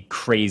 really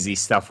crazy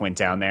stuff went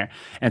down there.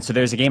 And so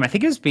there's a game, I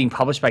think it was being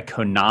published by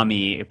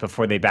Konami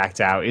before they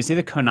backed out. It was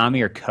either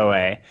Konami or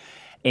Koei.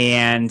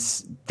 And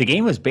the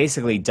game was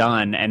basically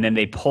done, and then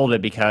they pulled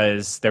it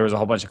because there was a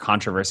whole bunch of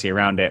controversy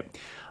around it.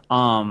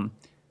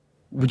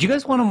 Would you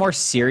guys want a more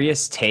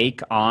serious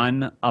take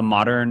on a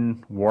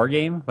modern war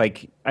game?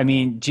 Like, I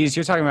mean, geez,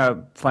 you're talking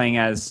about playing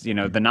as, the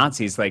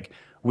Nazis. Like,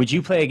 would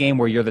you play a game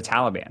where you're the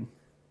Taliban?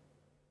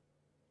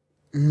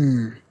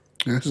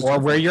 Or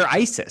where you're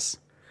ISIS?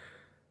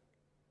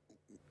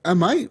 I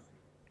might.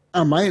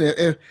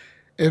 If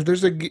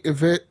there's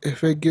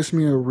if it gives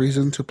me a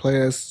reason to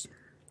play as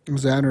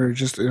that, or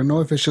just, I don't know,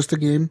 if it's just a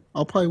game,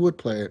 I probably would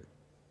play it.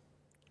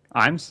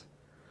 Imes?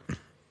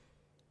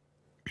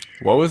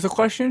 What was the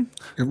question?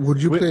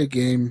 Would you play a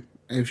game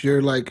if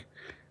you're, like,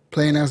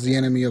 playing as the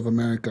enemy of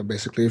America,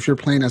 basically? If you're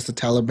playing as the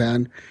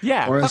Taliban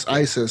or as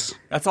ISIS?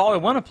 That's all I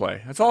want to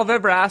play. That's all I've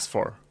ever asked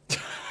for.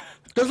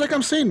 Because, like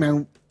I'm saying,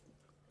 man,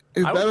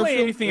 I would play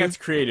anything that's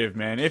creative,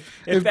 man.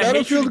 If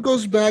Battlefield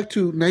goes back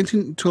to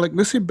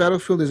let's say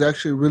Battlefield is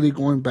actually really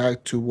going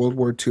back to World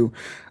War II,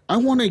 I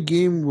want a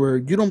game where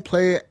you don't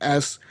play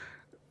as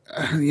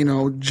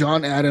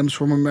John Adams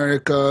from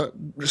America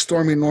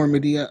storming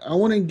Normandy. I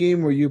want a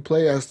game where you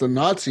play as the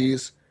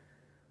Nazis,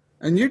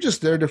 and you're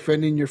just there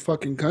defending your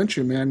fucking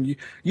country, man.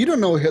 You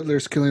don't know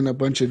Hitler's killing a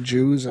bunch of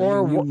Jews,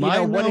 or you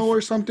might know or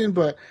something,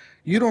 but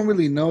you don't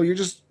really know. You're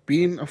just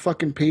being a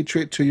fucking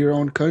patriot to your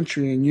own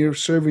country, and you're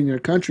serving your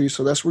country,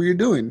 so that's what you're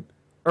doing.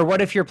 Or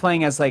what if you're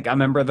playing as, like, a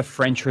member of the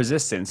French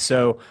resistance?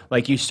 So,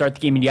 like, you start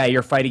the game and,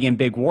 you're fighting in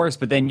big wars,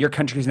 but then your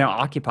country is now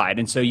occupied.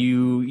 And so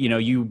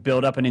you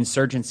build up an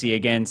insurgency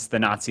against the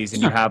Nazis,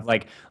 and you have,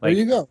 like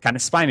kind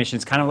of spy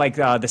missions, kind of like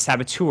the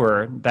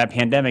Saboteur that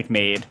Pandemic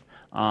made.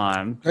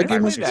 That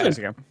game was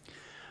good.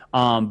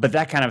 But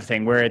that kind of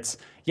thing where it's,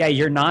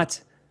 you're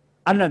not,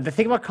 I don't know. The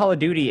thing about Call of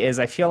Duty is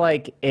I feel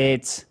like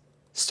it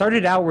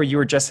started out where you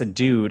were just a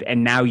dude,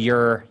 and now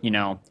you're,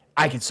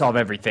 I can solve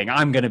everything.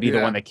 I'm going to be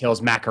the one that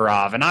kills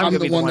Makarov, and I'm going to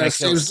be the one that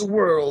saves the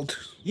world.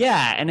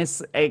 Yeah, and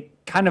it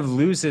kind of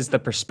loses the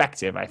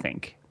perspective, I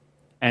think,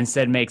 and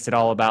instead makes it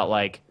all about,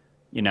 like,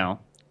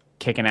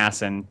 kicking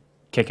ass and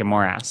kicking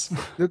more ass.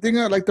 The thing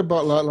I liked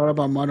about a lot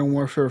about Modern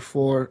Warfare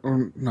 4,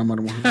 or not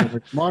Modern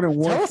Warfare, Modern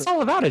Warfare. Tell us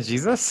all about it,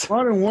 Jesus.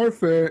 Modern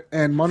Warfare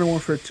and Modern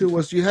Warfare 2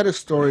 was you had a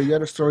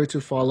story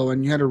to follow,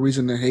 and you had a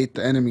reason to hate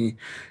the enemy.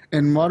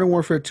 In Modern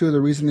Warfare 2, the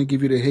reason they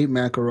give you to hate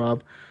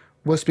Makarov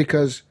was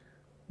because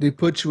they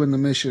put you in the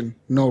mission,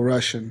 no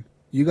Russian.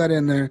 You got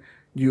in there,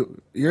 you're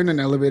in an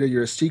elevator,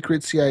 you're a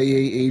secret CIA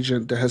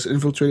agent that has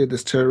infiltrated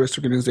this terrorist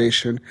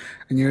organization,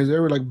 and you're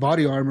there with, like,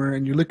 body armor,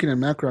 and you're looking at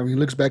Makarov, and he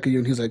looks back at you,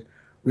 and he's like,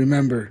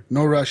 remember,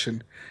 no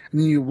Russian.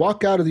 And then you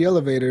walk out of the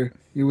elevator,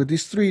 you're with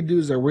these three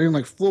dudes that are wearing,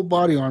 like, full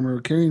body armor,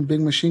 carrying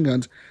big machine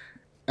guns,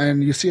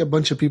 and you see a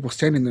bunch of people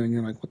standing there, and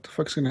you're like, what the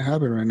fuck's going to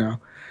happen right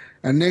now?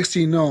 And next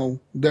thing you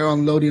know, they're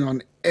unloading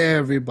on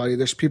everybody.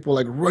 There's people,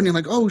 like, running,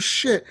 like, oh,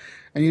 shit.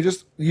 And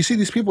you see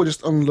these people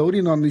just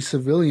unloading on these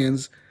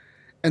civilians,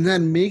 and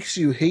that makes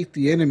you hate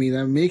the enemy.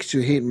 That makes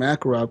you hate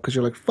Makarov, because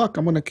you're like, fuck,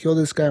 I'm going to kill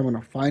this guy. I'm going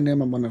to find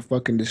him. I'm going to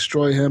fucking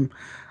destroy him.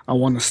 I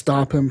want to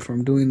stop him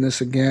from doing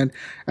this again.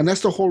 And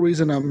that's the whole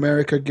reason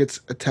America gets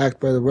attacked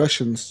by the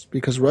Russians,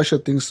 because Russia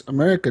thinks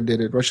America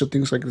did it. Russia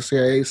thinks, like, the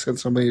CIA sent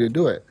somebody to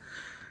do it.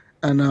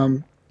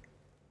 And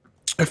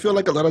I feel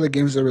like a lot of the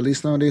games that are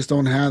released nowadays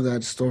don't have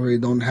that story,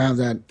 don't have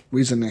that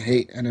reason to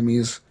hate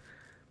enemies.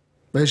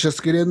 But it's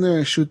just get in there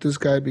and shoot this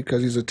guy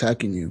because he's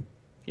attacking you.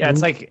 Yeah,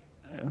 it's like,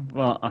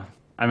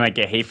 I might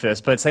get hate for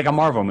this, but it's like a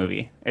Marvel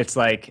movie. It's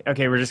like,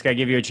 okay, we're just going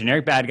to give you a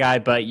generic bad guy,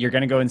 but you're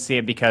going to go and see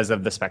it because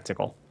of the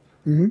spectacle.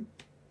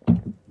 Mm-hmm.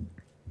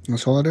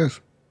 That's all it is.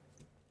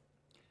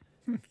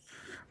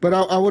 But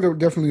I would have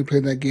definitely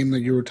played that game that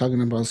you were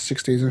talking about,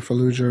 6 Days in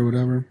Fallujah or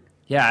whatever.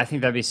 Yeah, I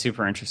think that'd be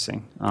super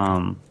interesting.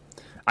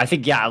 I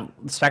think,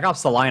 Spec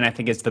Ops: The Line, I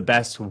think, is the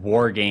best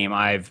war game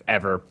I've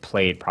ever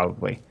played,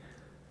 probably.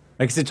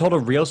 Like, 'cause it told a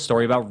real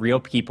story about real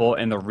people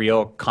and the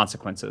real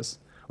consequences,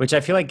 which I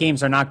feel like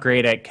games are not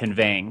great at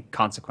conveying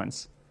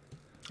consequence.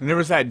 And there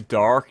was that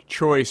dark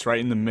choice right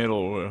in the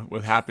middle,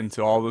 what happened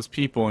to all those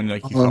people, and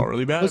like you felt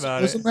really bad about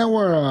it. Wasn't that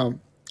where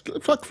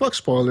fuck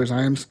spoilers,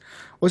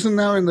 wasn't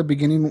that in the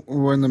beginning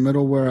or in the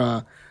middle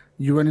where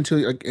you run into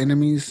like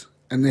enemies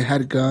and they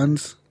had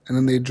guns and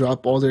then they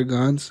drop all their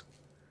guns?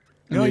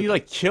 No, you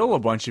like kill a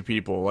bunch of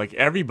people, like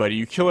everybody.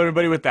 You kill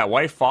everybody with that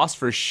white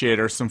phosphorus shit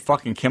or some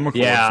fucking chemical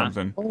or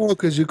something. Oh,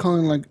 because you're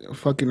calling like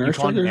fucking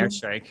airstrike.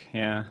 Airstrike,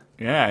 yeah.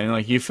 Yeah, and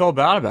like you feel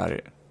bad about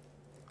it.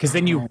 Because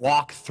then you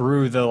walk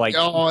through the like.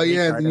 Oh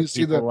yeah, then you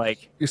see people,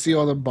 like you see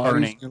all the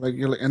bodies.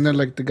 You're like, and then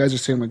like the guys are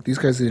saying like these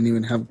guys didn't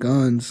even have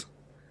guns,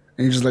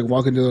 and you just like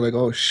walk into it like,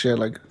 oh shit,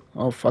 like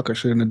oh fuck, I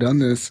shouldn't have done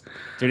this.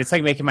 Dude, it's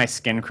like making my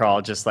skin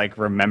crawl just like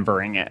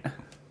remembering it.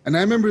 And I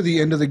remember the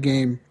end of the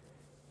game.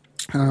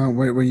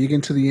 Where you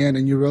get to the end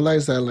and you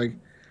realize that like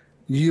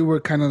you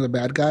were kind of the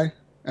bad guy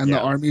and the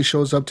army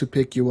shows up to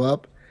pick you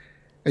up,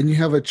 and you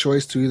have a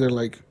choice to either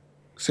like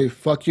say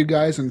fuck you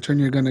guys and turn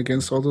your gun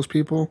against all those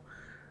people,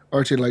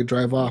 or to like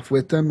drive off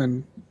with them.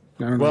 And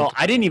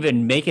I didn't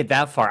even make it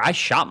that far. I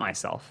shot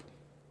myself.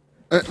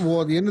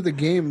 Well, at the end of the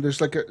game,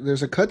 there's a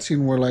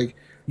cutscene where like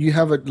you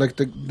have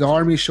the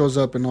army shows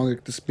up and all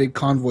like this big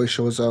convoy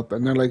shows up,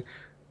 and they're like,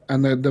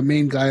 and the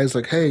main guy is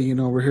like, hey,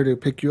 we're here to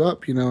pick you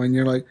up, and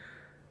you're like,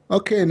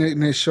 okay, and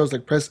it shows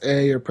like press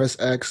A or press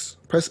X.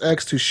 Press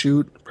X to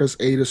shoot, press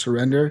A to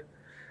surrender.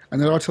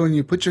 And they're all telling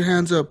you, put your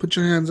hands up, put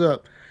your hands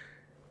up.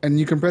 And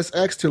you can press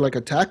X to like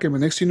attack him,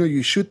 and next thing you know,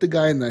 you shoot the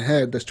guy in the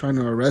head that's trying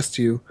to arrest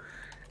you.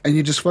 And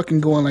you just fucking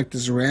go on like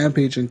this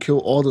rampage and kill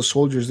all the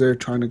soldiers there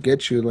trying to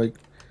get you. Like,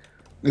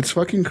 it's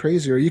fucking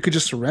crazy. Or you could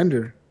just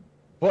surrender.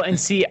 Well, and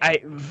see,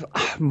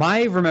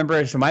 my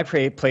remembrance of my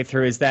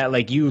playthrough is that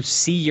like you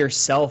see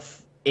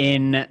yourself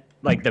in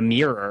like the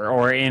mirror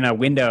or in a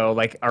window,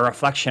 like a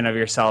reflection of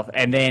yourself,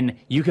 and then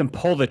you can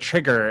pull the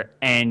trigger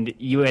and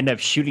you end up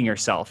shooting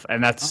yourself,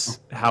 and that's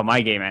how my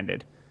game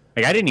ended.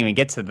 Like I didn't even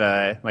get to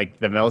the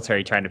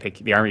military trying to pick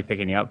the army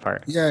picking you up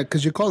part. Yeah,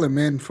 because you call them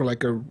in for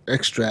like a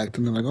extract,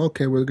 and they're like,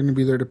 okay, we're going to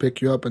be there to pick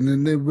you up, and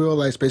then they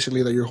realize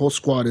basically that your whole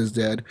squad is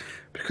dead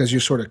because you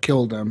sort of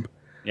killed them.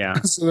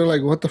 Yeah. So they're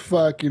like, what the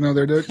fuck, and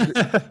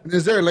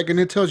is there like, and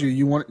it tells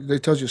you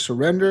it tells you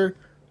surrender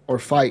or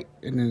fight,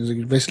 and it's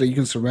like, basically you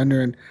can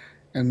surrender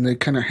and they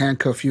kind of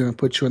handcuff you and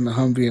put you in the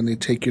Humvee and they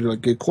take you to like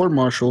get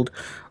court-martialed,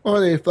 or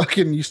they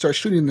fucking you start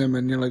shooting them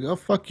and you're like, oh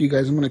fuck you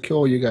guys, I'm gonna kill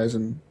all you guys,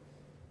 and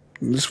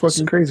it's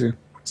fucking crazy.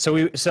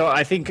 So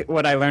I think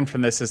what I learned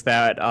from this is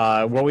that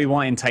what we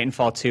want in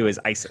Titanfall 2 is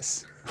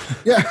ISIS.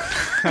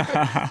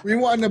 Yeah, we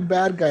want a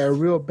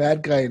real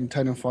bad guy in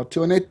Titanfall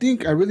 2, and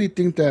I really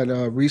think that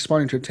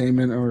Respawn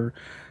Entertainment or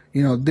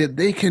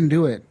they can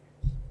do it.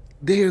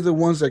 They are the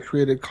ones that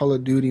created Call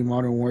of Duty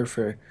Modern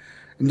Warfare,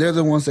 and they're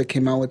the ones that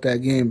came out with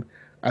that game.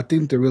 I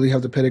think they really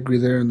have the pedigree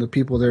there and the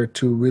people there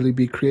to really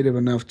be creative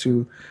enough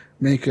to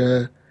make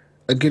a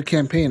good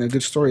campaign, a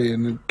good story,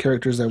 and the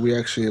characters that we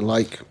actually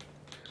like.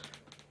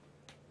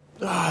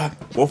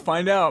 We'll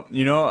find out.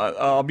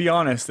 I'll be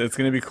honest. It's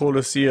going to be cool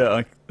to see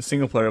a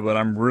single player, but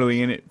I'm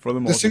really in it for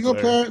the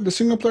multiplayer. The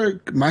single player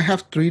might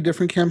have 3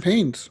 different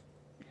campaigns.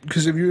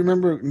 Because if you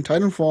remember in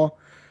Titanfall,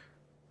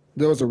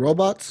 there was the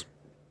robots,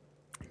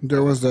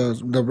 there was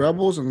the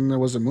rebels, and then there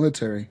was the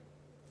military.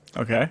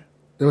 Okay.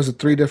 There was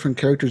 3 different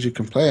characters you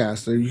can play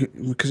as.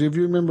 Because if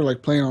you remember,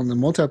 like playing on the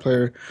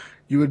multiplayer,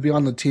 you would be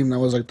on the team that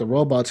was like the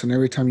robots, and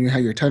every time you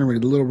had your Titan ready,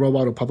 the little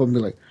robot would pop up and be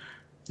like,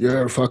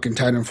 "Your fucking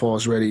Titanfall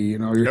is ready.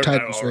 Your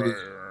Titan's ready.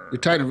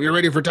 You're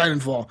ready for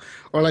Titanfall."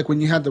 Or like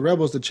when you had the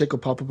rebels, the chick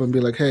would pop up and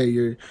be like, "Hey,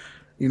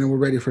 we're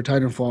ready for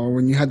Titanfall." Or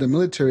when you had the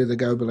military, the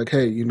guy would be like,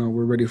 "Hey,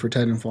 we're ready for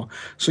Titanfall."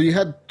 So you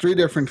had 3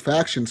 different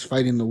factions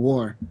fighting the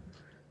war.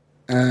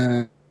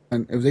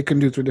 And if they can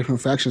do 3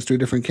 different factions, 3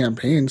 different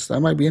campaigns, that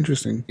might be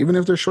interesting. Even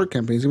if they're short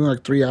campaigns, even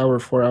like 3-hour,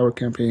 4-hour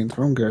campaigns, I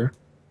don't care.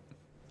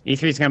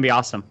 E3 is going to be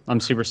awesome. I'm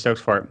super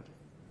stoked for it.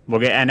 We'll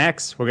get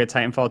NX, we'll get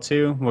Titanfall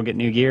 2, we'll get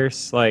new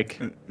gears.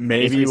 Like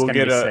maybe we'll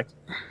get an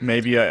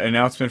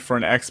announcement for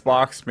an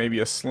Xbox, maybe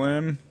a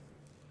Slim.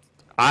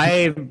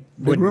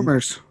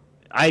 Rumors.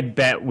 I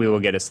bet we will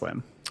get a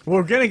Slim.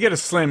 We're gonna get a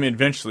Slim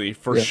eventually,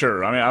 for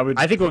sure.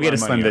 I think we'll get a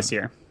Slim this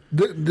year.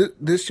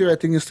 This year, I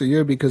think it's the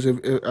year because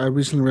I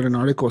recently read an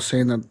article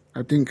saying that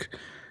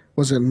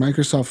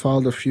Microsoft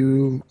filed a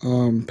few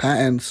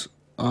patents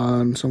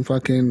on some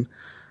fucking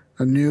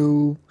a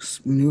new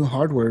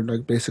hardware,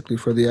 like basically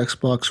for the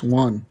Xbox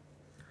One.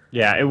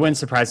 Yeah, it wouldn't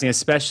surprise me,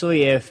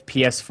 especially if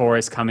PS4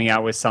 is coming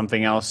out with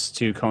something else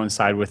to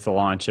coincide with the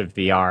launch of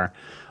VR.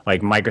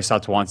 Like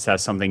Microsoft wants to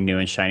have something new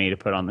and shiny to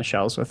put on the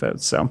shelves with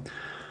it, so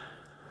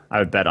I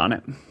would bet on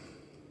it.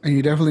 And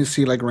you definitely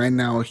see like right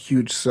now a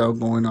huge sale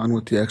going on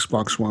with the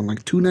Xbox One,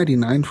 like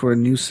 $299 for a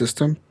new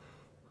system.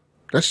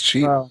 That's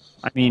cheap. Well,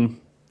 I mean,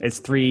 it's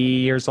 3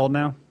 years old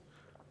now.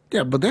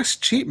 Yeah, but that's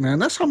cheap, man.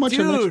 That's how much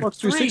an Xbox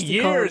 360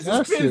 card It's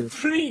has been to.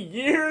 3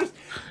 years.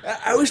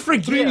 I always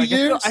forget. 3 Like,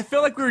 years? I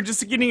feel like we were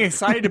just getting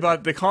excited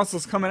about the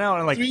consoles coming out,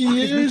 and like, 3 fuck,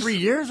 it's been years? 3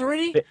 years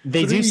already.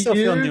 They 3 do still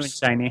feel new and years?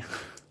 shiny.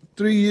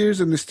 3 years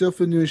and they still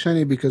feel new and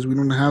shiny because we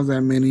don't have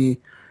that many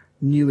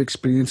new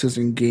experiences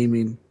in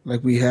gaming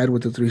like we had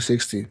with the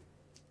 360.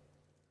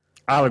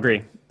 I'll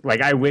agree.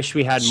 Like, I wish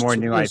we had more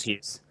new Yes.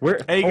 IPs.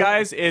 Hey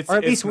guys, or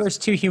at least where's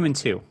Too Human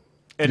 2?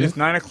 It is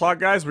 9 o'clock,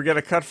 guys. We got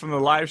a cut from the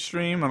live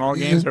stream on all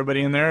games.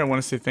 Everybody in there, I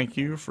want to say thank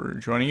you for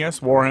joining us.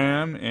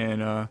 Warham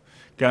and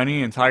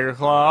Gunny and Tiger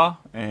Claw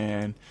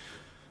and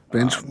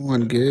Vengeful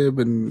and Gib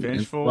and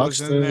Vengeful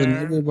is in Blockster and there.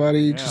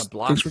 everybody. Yeah, Just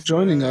thanks for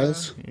joining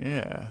us.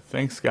 Yeah,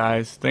 thanks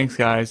guys.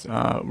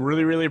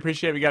 Really, really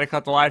appreciate it. We got to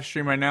cut the live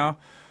stream right now.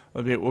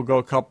 We'll go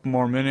a couple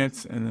more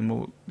minutes and then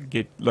we'll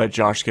let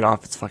Josh get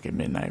off. It's fucking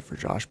midnight for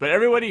Josh. But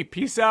everybody,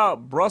 peace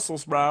out,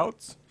 Brussels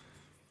sprouts.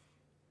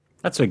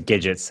 That's what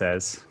Gidget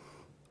says.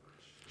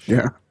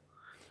 Yeah.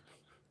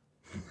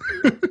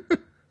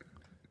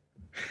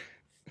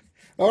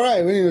 All right.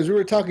 Anyways, we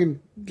were talking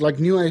like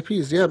new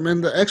IPs. Yeah,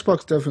 man, the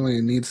Xbox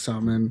definitely needs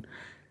some, and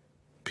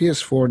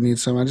PS4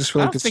 needs some. I just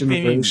feel I like don't this think they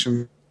need-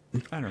 generation.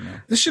 I don't know.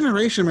 This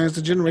generation, man, is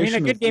the I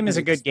generation. mean, a good of game is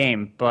a games. good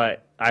game,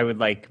 but I would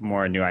like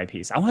more new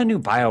IPs. I want a new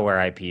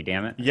BioWare IP,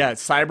 damn it. Yeah,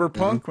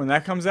 Cyberpunk when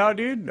that comes out,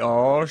 dude.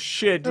 Oh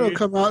shit, That'll dude.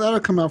 come out. That'll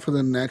come out for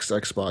the next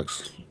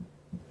Xbox.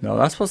 No,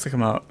 that's supposed to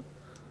come out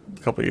in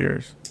a couple of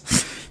years.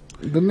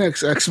 The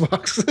next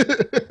Xbox.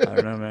 I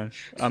don't know,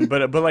 man.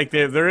 But like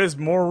there is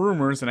more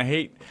rumors, and I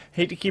hate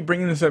to keep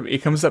bringing this up.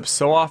 It comes up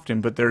so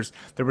often, but there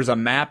was a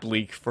map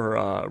leak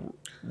for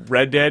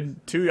Red Dead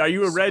 2. Are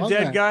you a Red Saw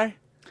Dead that. guy,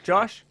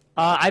 Josh?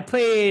 I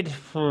played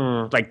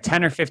like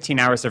 10 or 15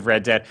 hours of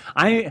Red Dead.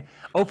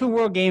 Open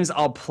world games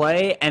I'll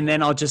play, and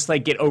then I'll just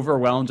like get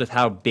overwhelmed with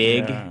how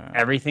big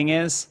everything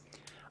is.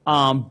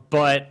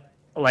 But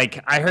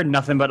like I heard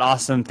nothing but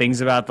awesome things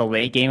about the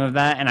late game of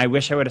that, and I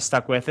wish I would have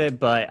stuck with it,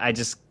 but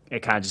it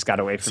kind of just got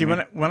away from me.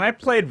 See, when I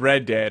played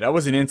Red Dead, I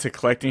wasn't into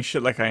collecting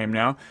shit like I am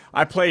now.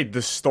 I played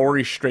the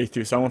story straight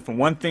through. So I went from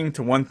one thing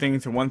to one thing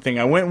to one thing.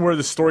 I went where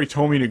the story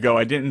told me to go.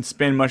 I didn't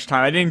spend much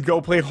time. I didn't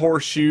go play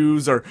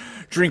horseshoes or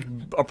drink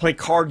or play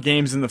card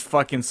games in the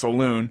fucking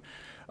saloon.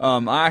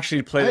 I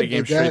actually played the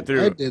game straight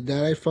through. I did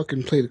that. I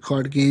fucking played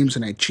card games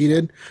and I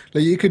cheated.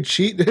 Like you could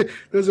cheat.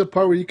 There's a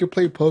part where you could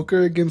play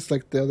poker against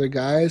like the other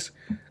guys,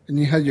 and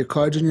you had your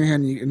cards in your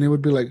hand, and it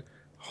would be like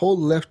hold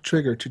left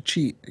trigger to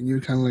cheat, and you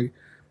would kind of like.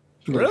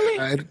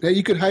 Really?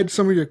 You could hide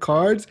some of your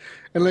cards,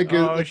 and like,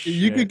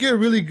 you could get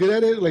really good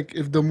at it. Like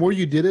if the more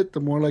you did it, the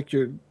more like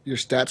your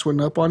stats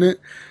went up on it.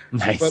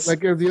 Nice. But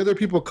like if the other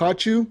people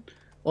caught you,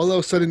 all of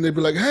a sudden they'd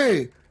be like,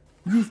 "Hey,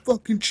 you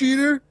fucking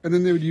cheater!" And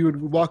then you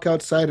would walk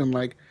outside and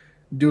like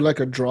do like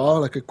a draw,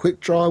 like a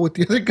quick draw with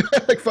the other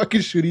guy, like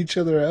fucking shoot each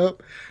other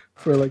up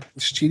for like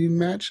this cheating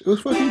match. It was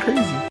fucking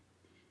crazy.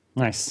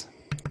 Nice.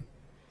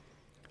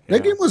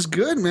 That game was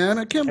good, man.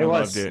 I can't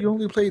loved believe it. you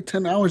only played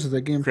 10 hours of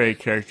that game. Great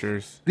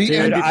characters. The Dude,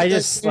 ending I of that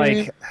just game-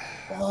 like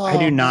I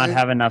do not man.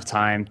 have enough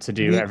time to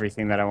do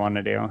everything that I want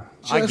to do.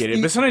 I get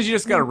it, but sometimes you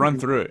just gotta run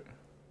through it.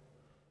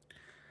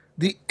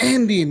 The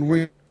ending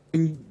where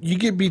you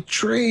get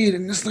betrayed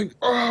and it's like,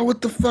 oh,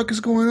 what the fuck is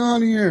going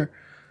on here?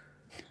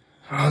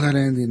 Oh, that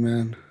ending,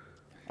 man.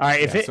 All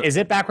right, is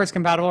it backwards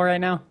compatible right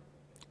now?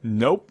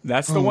 Nope,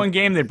 that's the one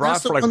game they brought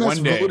That's the for like one that's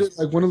one day. voted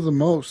like one of the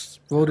most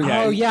voted.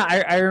 Yeah. Oh yeah,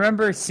 I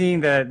remember seeing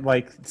that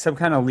like some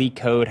kind of leak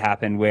code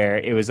happened where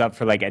it was up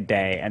for like a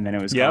day and then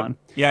it was gone.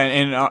 Yeah,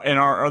 and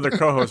our other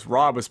co-host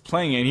Rob was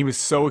playing it, and he was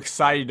so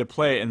excited to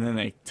play it, and then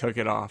they took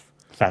it off.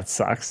 That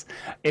sucks.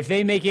 If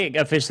they make it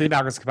officially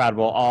backwards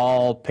compatible,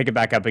 I'll pick it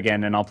back up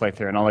again and I'll play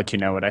through and I'll let you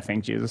know what I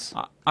think, Jesus.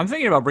 I'm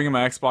thinking about bringing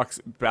my Xbox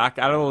back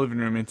out of the living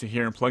room into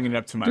here and plugging it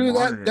up to my Dude,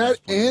 monitor. that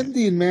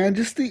ending, man,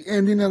 just the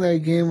ending of that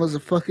game was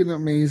fucking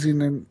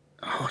amazing, and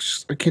I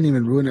can't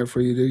even ruin it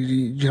for you.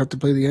 Dude. You have to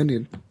play the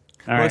ending.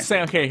 All right. Let's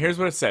say, okay, here's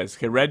what it says.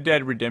 Okay, Red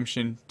Dead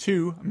Redemption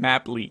 2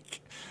 map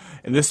leak.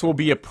 And this will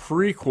be a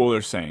prequel,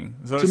 they're saying.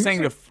 So it's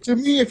saying To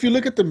me, if you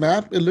look at the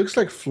map, it looks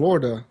like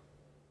Florida.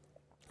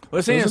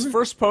 Let's say it's Doesn't it?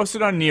 first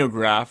posted on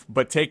NeoGraph,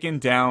 but taken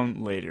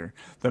down later.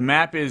 The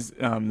map is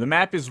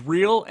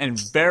real and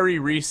very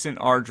recent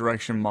art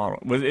direction model.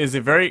 Is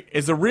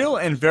a real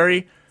and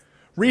very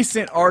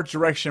recent art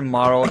direction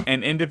model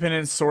and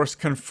independent source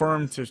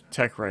confirmed to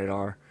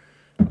TechRadar.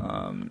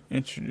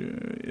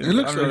 It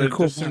looks like a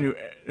cool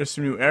There's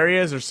some new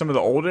areas. There's some of the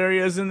old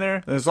areas in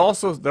there. They're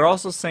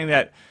also saying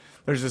that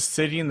there's a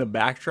city in the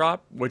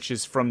backdrop, which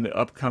is from the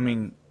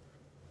upcoming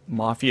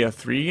Mafia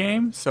 3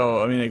 game.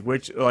 So I mean,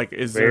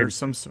 is there Weird.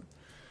 some?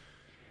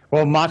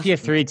 Well, Mafia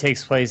 3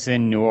 takes place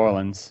in New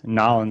Orleans,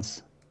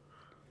 Nolans.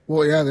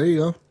 Well, yeah, there you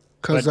go.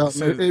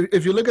 Because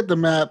if you look at the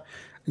map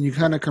and you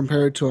kind of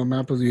compare it to a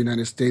map of the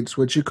United States,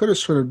 which you could have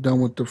sort of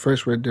done with the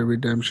first Red Dead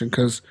Redemption,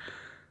 because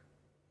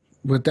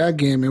with that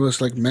game, it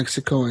was like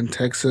Mexico and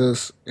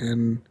Texas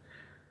and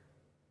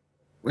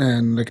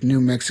like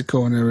New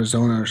Mexico and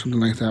Arizona or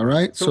something like that,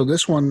 right? So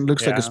this one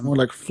looks like it's more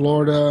like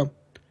Florida,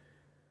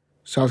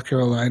 South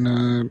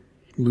Carolina,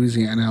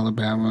 Louisiana,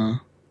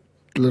 Alabama,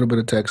 a little bit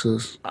of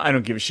Texas. I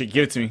don't give a shit.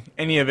 Give it to me.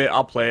 Any of it,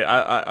 I'll play it.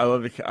 I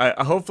love it.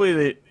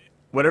 Hopefully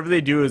whatever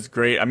they do is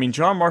great. I mean,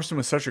 John Marston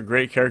was such a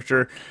great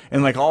character,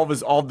 and like all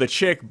the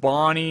chick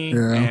Bonnie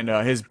and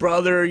his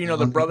brother. You know,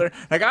 the brother.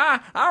 Like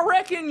I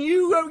reckon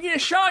you go get a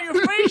shot in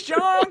your face,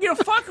 John. I don't give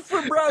a fuck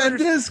for brothers.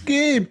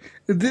 And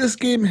this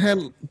game had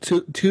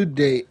to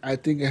date. I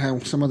think it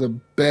had some of the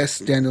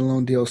best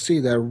standalone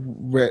DLC that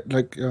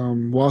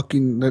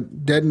Walking the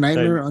Dead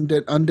Nightmare,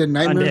 Undead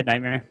Nightmare. Undead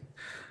Nightmare.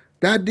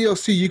 That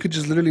DLC, you could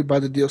just literally buy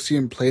the DLC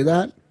and play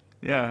that.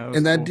 Yeah,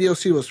 and that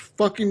DLC was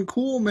fucking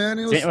cool, man.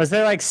 Was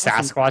there like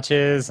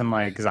Sasquatches and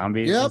like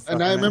zombies? Yep,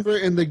 and I remember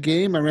in the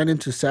game I ran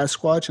into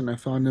Sasquatch and I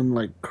found him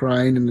like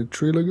crying in the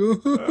tree, like,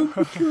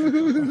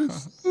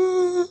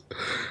 oh,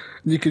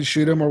 you could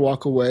shoot him or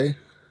walk away.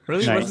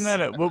 Really? Nice.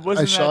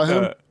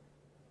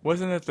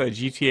 Wasn't it the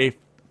GTA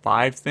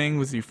 5 thing?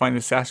 Was you find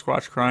the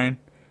Sasquatch crying?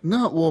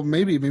 No, well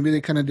maybe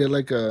they kind of did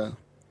like a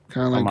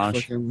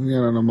homage. Fucking,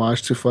 an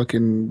homage to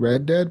fucking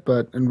Red Dead,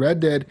 but in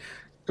Red Dead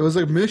it was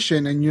a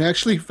mission and you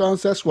actually found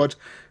Sasquatch.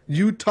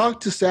 You talk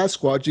to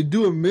Sasquatch, you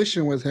do a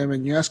mission with him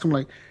and you ask him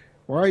like,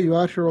 why are you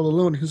out here all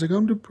alone? He's like,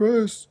 I'm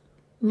depressed.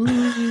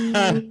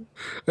 And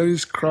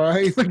he's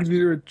crying like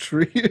near a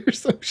tree or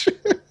some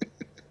shit.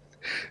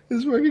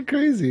 It's fucking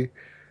crazy.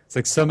 It's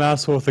like some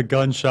asshole with a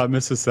gunshot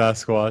misses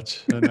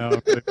Sasquatch. And now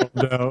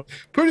no.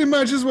 Pretty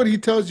much is what he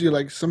tells you.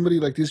 Like somebody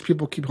like these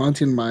people keep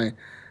hunting my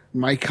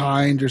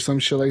kind or some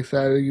shit like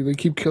that. They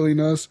keep killing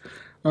us.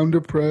 I'm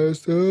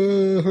depressed.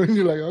 And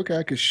you're like, okay,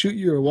 I could shoot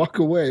you or walk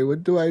away.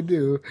 What do I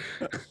do?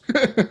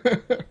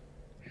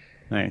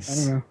 Nice. I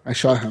don't know. I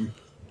shot him.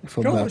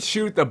 Don't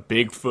shoot the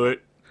Bigfoot.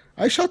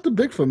 I shot the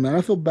Bigfoot, man.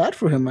 I feel bad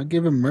for him. I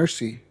gave him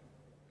mercy.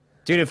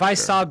 Dude, if I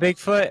saw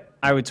Bigfoot,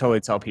 I would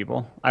totally tell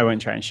people. I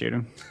wouldn't try and shoot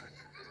him.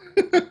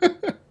 All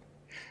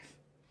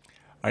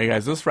right,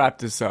 guys, let's wrap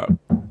this up.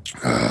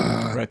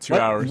 We're at 2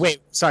 hours.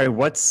 Wait, sorry.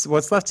 What's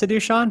left to do,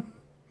 Sean?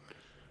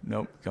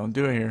 Nope, don't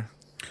do it here.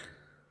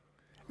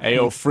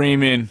 Ayo,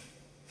 Freeman.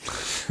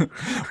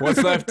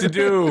 What's left to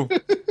do?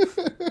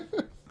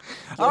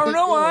 I don't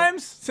know,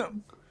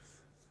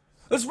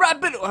 let's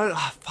wrap it.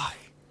 Fuck.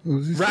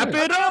 Wrap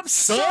it up,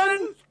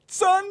 son.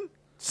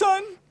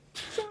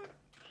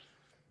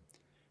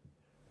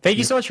 Thank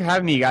you so much for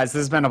having me, you guys. This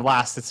has been a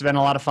blast. It's been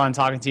a lot of fun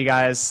talking to you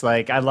guys.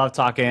 Like, I love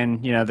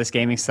talking, this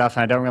gaming stuff,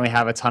 and I don't really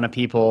have a ton of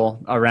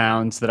people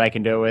around that I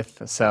can do it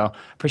with. So,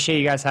 appreciate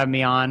you guys having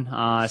me on,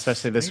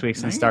 especially this week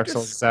since Dark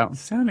Souls is out.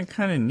 Sounding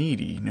kind of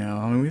needy now.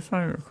 I mean, we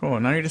thought you were cool.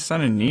 Now you're just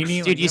sounding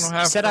needy. Dude, you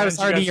said I was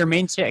already your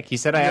main chick. You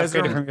said I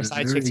upgraded from your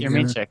side chick to your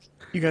main chick.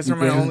 You guys are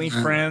my only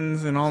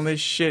friends and all this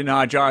shit.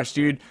 Nah, Josh,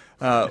 dude.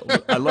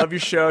 I love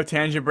your show,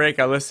 Tangent Break.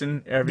 I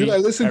listen every. Dude, I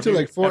listened to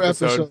like 4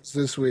 episodes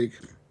this week.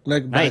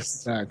 Like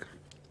nice. Back.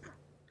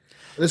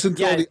 Listen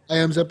to all the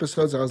IAMS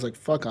episodes. I was like,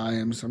 fuck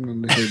IAMS. I'm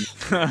going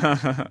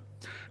to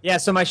Yeah,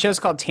 so my show's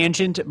called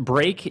Tangent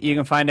Break. You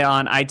can find it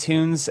on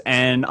iTunes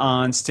and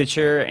on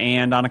Stitcher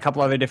and on a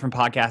couple other different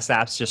podcast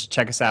apps. Just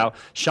check us out.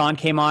 Sean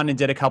came on and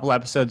did a couple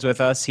episodes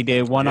with us. He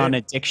did one on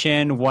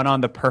addiction, one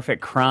on the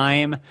perfect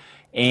crime,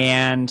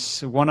 and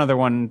one other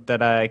one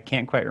that I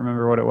can't quite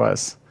remember what it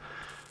was.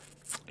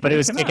 But it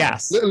was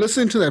kick-ass.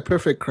 Listen to that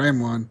perfect crime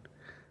one.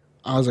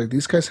 I was like,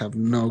 these guys have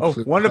no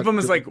clue. One of them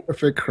is like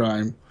perfect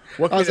crime.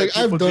 I was like,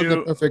 I've done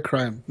the perfect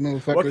crime.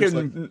 Motherfuckers,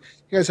 you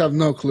guys have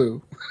no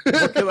clue.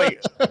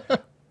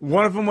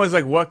 One of them was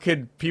like, what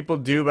could people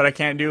do but I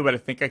can't do but I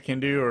think I can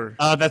do? Or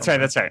that's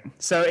right.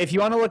 So if you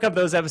want to look up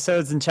those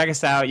episodes and check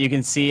us out, you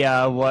can see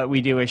what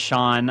we do with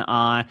Sean.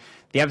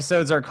 The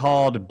episodes are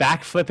called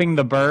Backflipping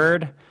the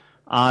Bird,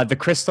 The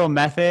Crystal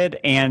Method,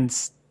 and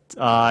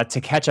To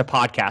Catch a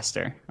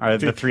Podcaster are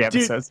the 3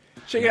 episodes. Dude,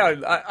 check it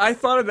out. I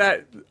thought of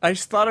that. I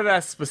just thought of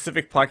that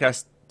specific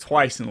podcast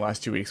twice in the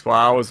last 2 weeks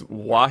while I was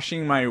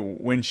washing my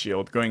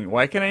windshield, going,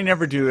 why can I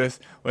never do this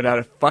without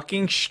a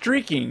fucking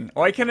streaking?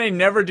 Why can I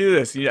never do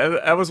this?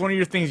 That was one of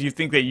your things you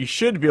think that you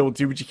should be able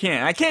to, but you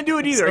can't. I can't do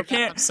it either.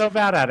 I'm so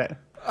bad at it.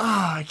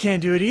 I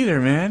can't do it either,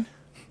 man.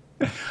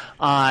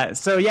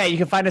 So yeah, you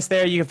can find us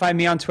there. You can find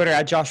me on Twitter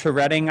at Joshua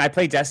Redding. I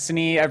play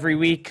Destiny every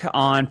week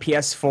on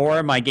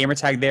PS4. My gamer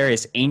tag there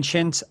is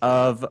Ancient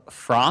of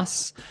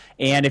Frost.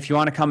 And if you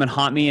want to come and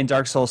haunt me in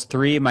Dark Souls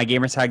 3, my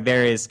gamer tag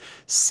there is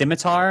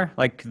Scimitar,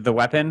 like the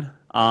weapon,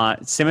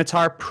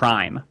 Scimitar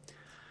Prime.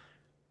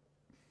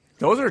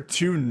 Those are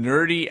 2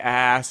 nerdy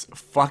ass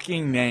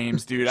fucking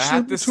names, dude. I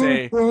have to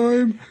say,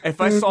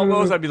 if I saw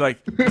those, I'd be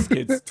like, this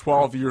kid's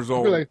 12 years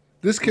old. Like,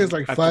 this kid's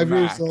like 5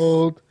 years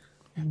old.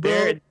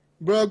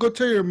 Bro, go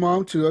tell your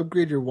mom to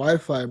upgrade your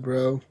Wi-Fi,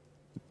 bro.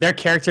 They're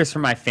characters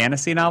from my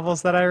fantasy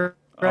novels that I wrote.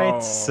 right?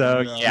 Oh,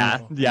 So no. yeah,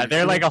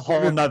 they're like a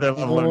whole nother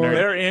level of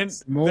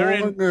nerd.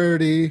 They're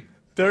nerdy.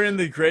 They're in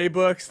the Gray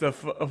books, the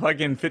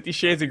fucking 50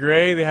 Shades of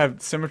Grey. They have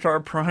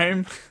Scimitar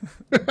Prime.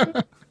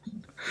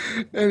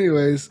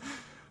 Anyways,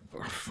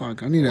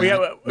 fuck, I need to.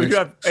 We do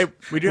have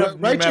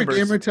new write your members.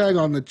 gamer tag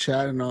on the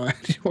chat and I'll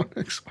add you on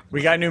Xbox.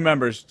 We got new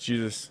members,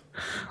 Jesus.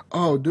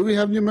 Oh, do we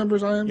have new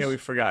members, Iams? Yeah, we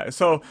forgot.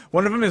 So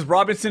one of them is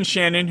Robinson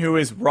Shannon, who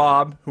is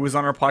Rob, who was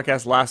on our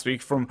podcast last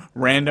week from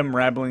Random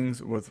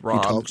Ramblings with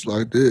Rob. He talks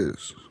like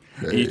this.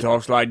 He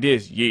talks like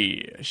this.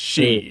 Yeah,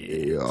 shit.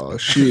 Yeah,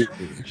 shit.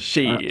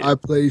 Shit. I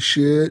play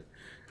shit,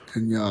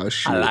 and y'all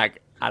shit. I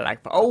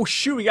like. Oh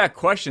shoot, we got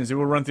questions.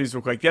 We'll run through these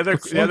real quick. The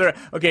other.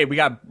 Okay, we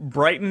got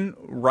Brighton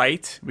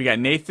Wright, we got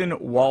Nathan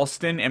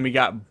Walston, and we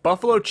got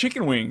Buffalo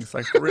Chicken Wings.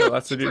 Like for real,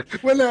 that's the dude.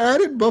 When I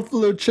added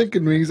Buffalo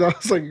Chicken Wings, I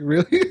was like,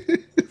 really?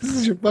 This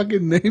is your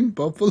fucking name,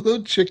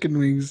 Buffalo Chicken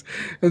Wings,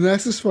 and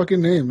that's his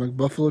fucking name, like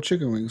Buffalo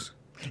Chicken Wings.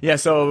 Yeah,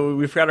 so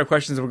we forgot our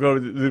questions. We'll go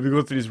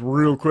through these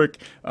real quick.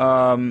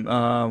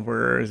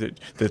 Where is it?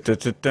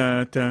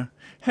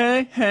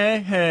 Hey, hey,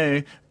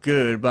 hey,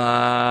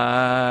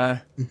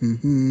 goodbye.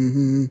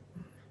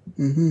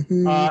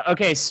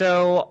 Okay,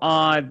 so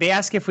they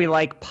ask if we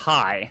like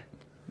pie.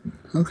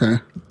 Okay.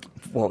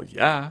 Well,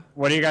 yeah.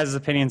 What are your guys'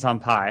 opinions on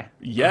pie?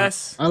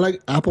 Yes. I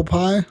like apple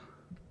pie.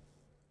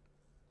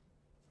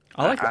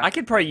 I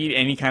could probably eat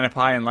any kind of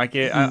pie and like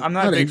it. I'm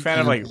not a big fan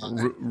of like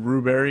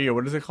rhubarb or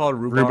what is it called?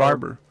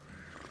 Rhubarb.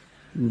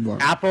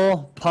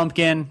 Apple,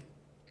 pumpkin.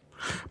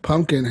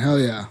 Pumpkin, hell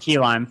yeah. Key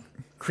lime.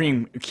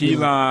 Key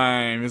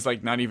lime is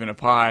like not even a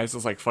pie. It's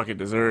just like fucking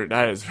dessert.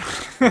 That is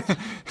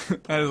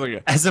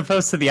like as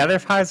opposed to the other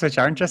pies, which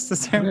aren't just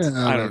desserts.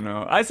 Yeah, I don't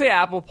know. I'd say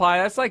apple pie.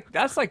 That's like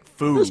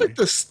food. It's like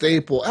the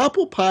staple.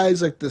 Apple pie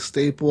is like the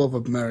staple of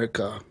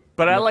America.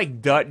 But I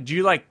like. Do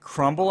you like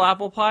crumble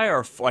apple pie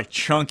or like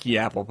chunky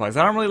apple pies?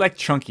 I don't really like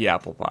chunky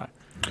apple pie.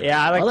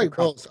 Yeah, I like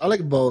both. I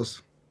like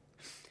both.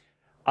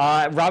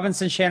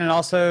 Robinson Shannon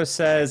also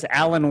says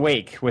Alan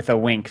Wake with a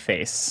wink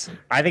face.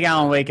 I think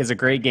Alan Wake is a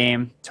great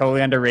game,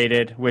 totally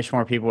underrated. Wish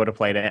more people would have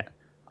played it.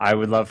 I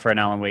would love for an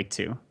Alan Wake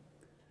 2.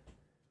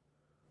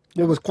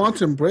 Well, with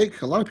Quantum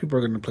Break, a lot of people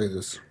are going to play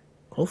this.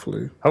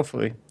 Hopefully.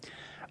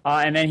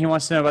 And then he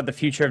wants to know about the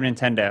future of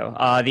Nintendo.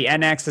 The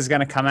NX is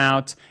going to come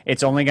out.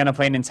 It's only going to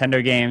play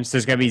Nintendo games.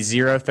 There's going to be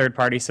 0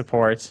 third-party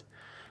support.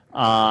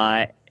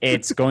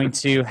 It's going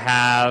to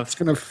have... It's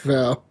going to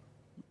fail.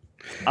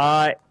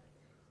 I'm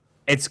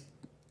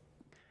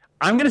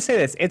going to say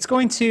this. It's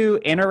going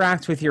to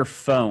interact with your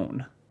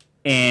phone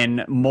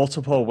in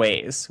multiple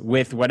ways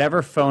with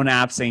whatever phone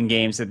apps and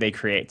games that they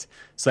create.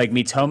 So like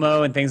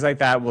Miitomo and things like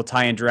that will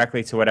tie in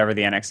directly to whatever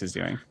the NX is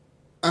doing.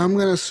 I'm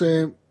going to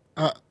say...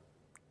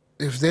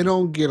 if they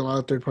don't get a lot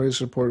of third-party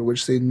support,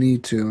 which they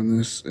need to in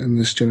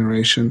this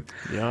generation,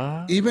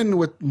 even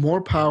with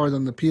more power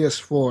than the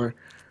PS4,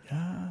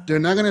 they're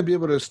not going to be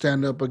able to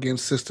stand up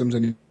against systems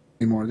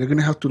anymore. They're going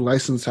to have to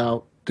license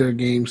out their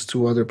games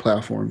to other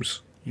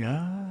platforms.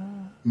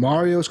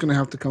 Mario's going to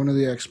have to come to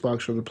the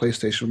Xbox or the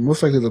PlayStation,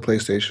 most likely the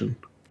PlayStation.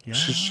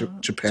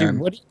 Japan.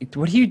 Dude,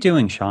 what are you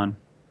doing, Sean?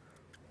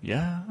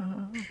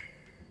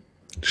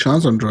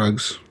 Sean's on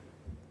drugs.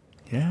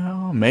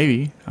 Yeah,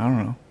 maybe. I don't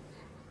know.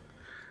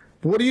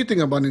 But what do you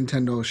think about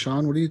Nintendo,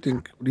 Sean? What do you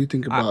think? What do you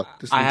think about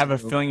this? I have a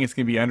feeling it's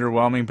going to be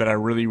underwhelming, but I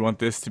really want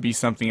this to be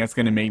something that's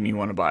going to make me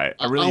want to buy it.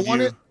 I really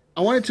do. I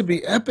want it to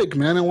be epic,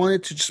 man. I want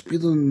it to just be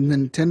the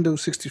Nintendo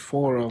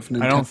 64 of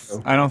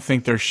Nintendo. I don't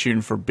think they're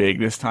shooting for big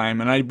this time,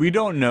 and we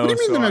don't know. What do you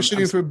mean they're not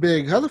shooting for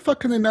big? How the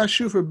fuck can they not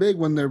shoot for big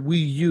when their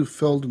Wii U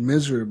failed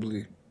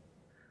miserably?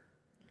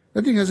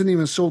 That thing hasn't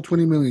even sold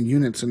 20 million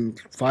units in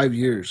 5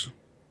 years,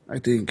 I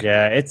think.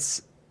 Yeah,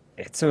 it's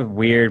a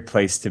weird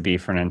place to be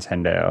for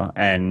Nintendo,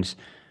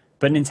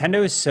 but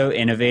Nintendo is so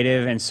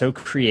innovative and so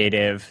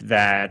creative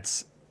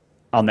that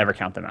I'll never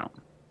count them out.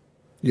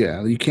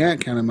 Yeah, you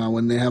can't count them out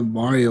when they have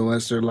Mario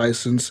as their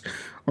license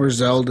or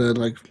Zelda.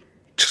 Like,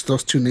 just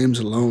those two names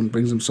alone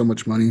brings them so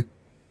much money.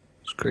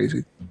 It's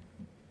crazy.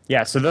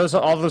 Yeah, so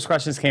all those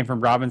questions came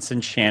from Robinson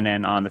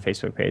Shannon on the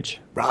Facebook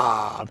page.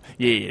 Rob.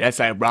 Yeah, that's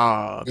like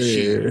Rob.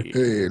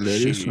 Hey,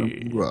 ladies,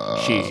 Rob.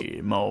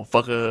 Shit,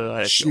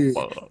 motherfucker. Shit.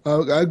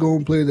 I go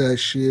and play that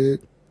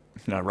shit.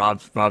 No,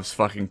 Rob's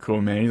fucking cool,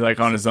 man. He's like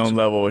on his own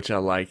level, which I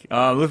like.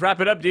 Let's wrap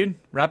it up, dude.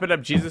 Wrap it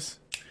up, Jesus.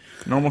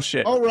 Normal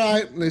shit. All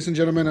right, ladies and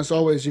gentlemen, as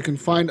always, you can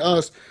find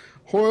us,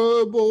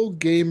 Horrible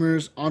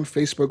Gamers, on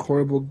Facebook,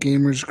 Horrible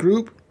Gamers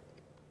Group.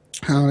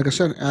 Like I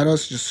said, add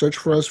us, just search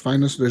for us,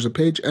 find us. There's a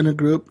page and a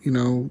group. You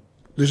know,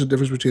 there's a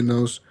difference between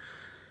those.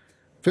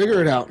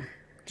 Figure it out.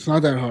 It's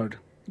not that hard.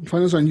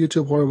 Find us on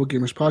YouTube, Horrible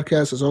Gamers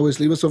Podcast. As always,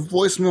 leave us a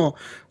voicemail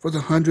for the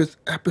 100th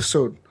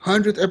episode.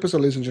 100th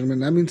episode, ladies and gentlemen.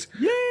 That means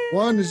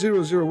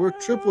 100. We're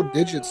triple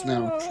digits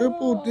now.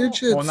 Triple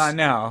digits. Well, not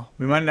now.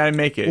 We might not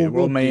make it. The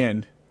world may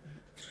end.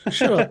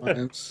 Shut up,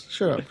 Lance.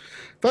 Shut up.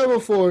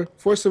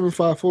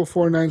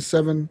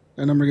 504-475-4497.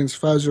 That number again is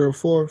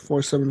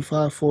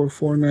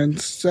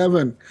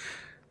 504-475-4497.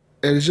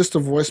 And it's just a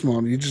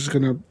voicemail.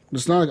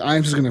 It's not like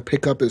I'm just gonna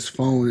pick up his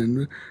phone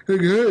and,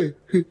 hey,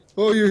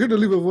 oh, you're here to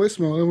leave a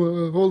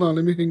voicemail. Hold on,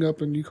 let me hang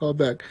up and you call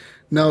back.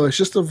 No, it's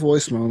just a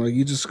voicemail. Like,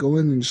 you just go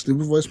in and just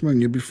leave a voicemail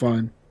and you'll be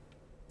fine.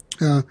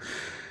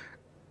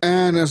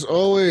 And as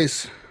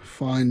always,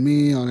 find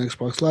me on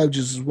Xbox Live,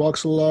 Jesus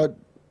Walks a Lot.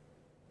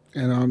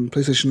 And on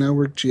PlayStation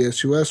Network,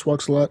 GSUS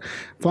Walks a Lot.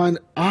 Find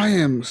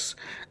IAMS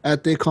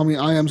at They Call Me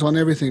IAMS on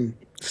everything.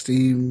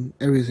 Steam,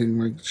 everything,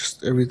 like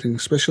just everything,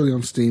 especially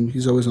on Steam.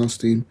 He's always on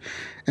Steam.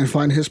 And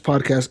find his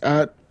podcast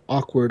at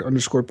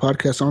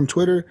awkward_podcast on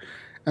Twitter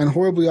and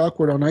Horribly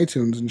Awkward on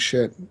iTunes and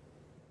shit.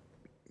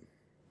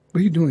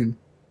 What are you doing?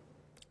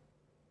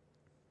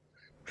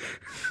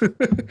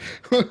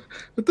 What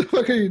the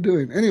fuck are you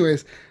doing?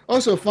 Anyways,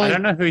 also find... I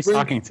don't know who he's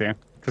talking to,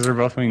 because we're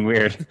both being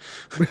weird.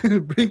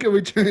 Brink of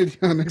Eternity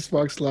on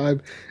Xbox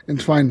Live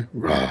and find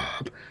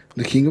Rob,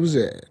 the King of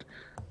Zed,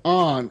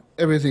 on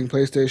everything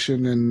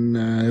PlayStation and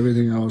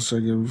everything else,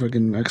 like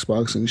fucking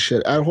Xbox and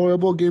shit. At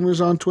Horrible Gamers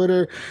on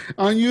Twitter,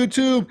 on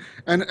YouTube,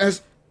 and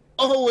as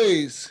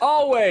always,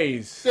 thank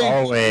you to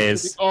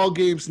the All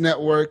Games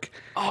Network.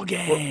 All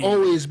Games. For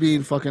always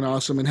being fucking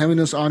awesome and having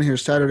us on here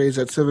Saturdays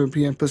at 7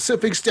 p.m.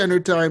 Pacific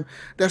Standard Time.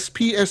 That's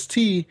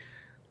PST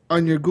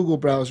on your Google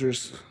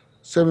browsers.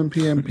 7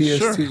 p.m.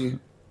 PST. Sure.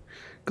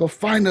 Go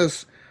find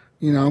us,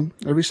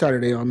 every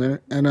Saturday on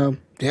there. And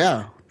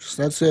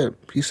that's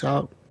it. Peace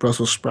out.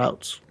 Brussels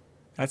sprouts.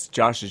 That's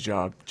Josh's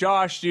job.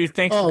 Josh, dude,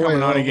 thanks for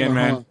coming on again,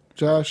 man.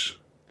 Josh,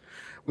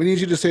 we need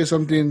you to say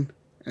something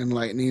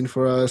enlightening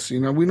for us. We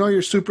know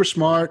you're super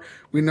smart.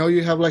 We know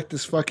you have like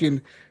this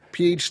fucking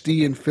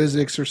PhD in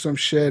physics or some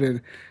shit,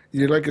 and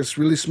you're like this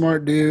really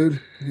smart dude.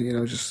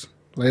 Just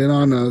lay it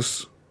on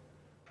us.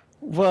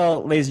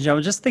 Well, ladies and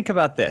gentlemen, just think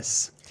about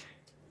this.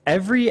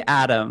 Every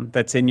atom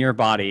that's in your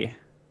body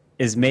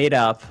is made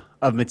up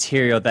of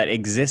material that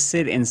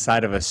existed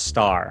inside of a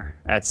star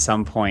at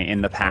some point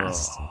in the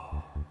past.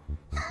 Oh.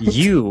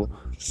 You,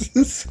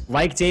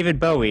 like David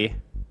Bowie,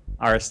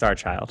 are a star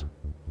child.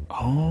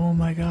 Oh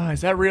my God.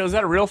 Is that real? Is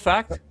that a real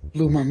fact?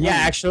 Blew my mind. Yeah,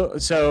 actually.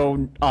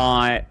 So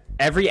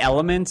every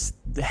element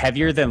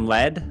heavier than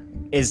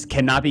lead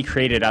cannot be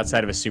created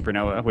outside of a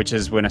supernova, which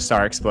is when a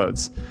star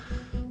explodes.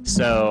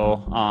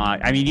 So,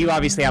 you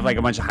obviously have like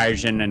a bunch of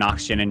hydrogen and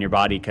oxygen in your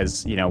body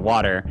because,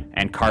 water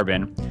and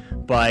carbon.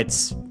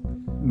 But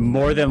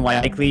more than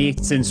likely,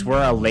 since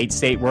we're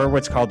we're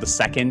what's called the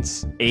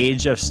second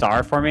age of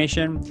star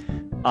formation,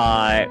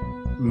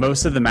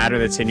 most of the matter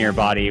that's in your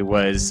body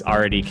was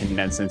already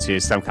condensed into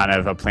some kind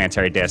of a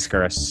planetary disk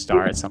or a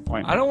star at some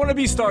point. I don't want to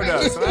be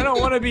Stardust. I don't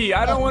want to be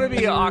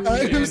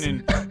oxygen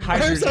and hydrogen. I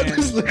just have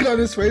this look on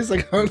his face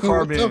like, I don't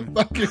carbon. know what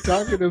the fuck you're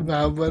talking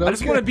about, but I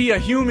just want to be a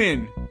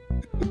human.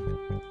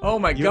 Oh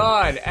my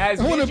God! I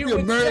want to be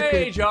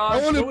American. Josh.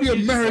 I want to be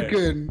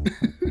American.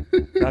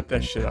 Wrap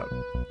that shit up.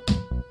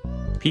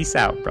 Peace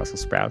out, Brussels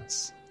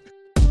sprouts.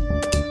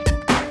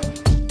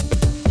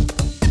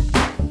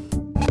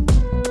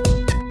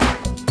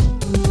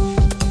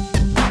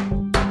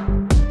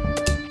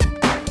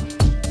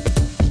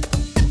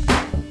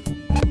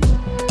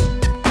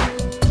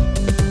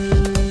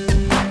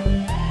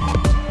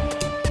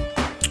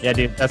 Yeah,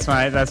 dude, that's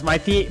my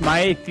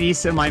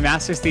thesis. My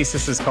master's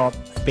thesis is called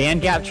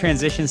Band Gap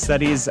Transition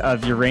Studies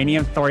of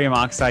Uranium Thorium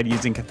Oxide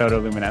Using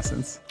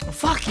Cathodoluminescence. Oh,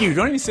 fuck you!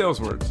 Don't even say those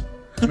words.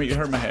 You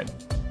hurt my head.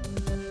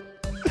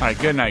 All right,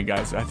 good night,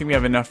 guys. I think we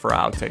have enough for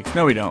outtakes.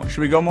 No, we don't.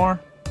 Should we go more?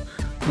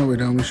 No, we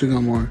don't. We should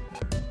go more.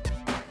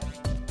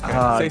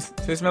 Okay,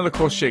 say some other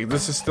cool shit.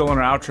 This is still in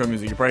our outro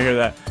music. You probably hear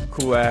that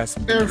cool ass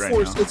beat Air right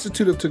Force now.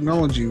 Institute of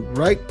Technology,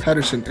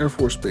 Wright-Patterson Air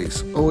Force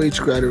Base,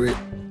 OH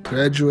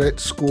Graduate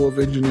School of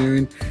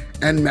Engineering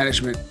and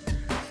Management.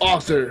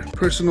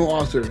 Personal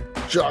author,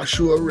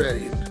 Joshua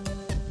Redding.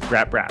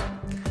 Rap.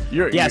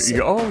 You're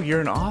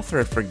an author.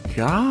 I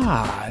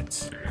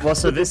forgot. Well,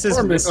 so this is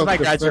my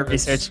graduate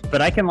research,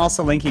 but I can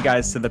also link you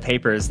guys to the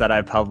papers that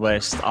I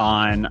published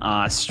on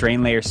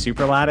strain layer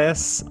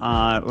superlattice.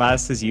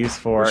 Lattice is used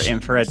for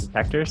infrared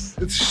detectors.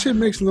 This shit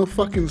makes no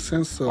fucking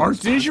sense, though.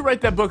 Didn't you write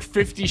that book,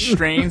 50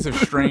 Strains of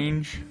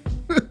Strange?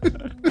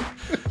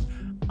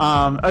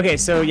 Okay,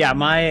 so yeah,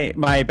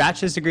 my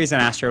bachelor's degree is in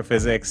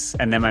astrophysics,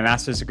 and then my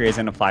master's degree is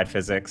in applied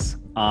physics.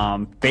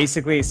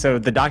 Basically, so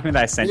the document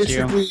that I sent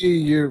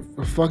you're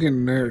a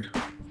fucking nerd.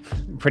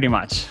 Pretty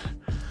much.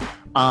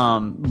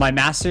 My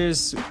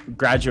master's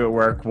graduate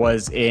work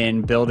was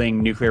in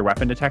building nuclear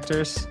weapon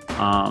detectors.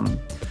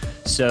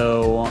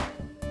 So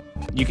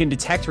you can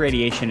detect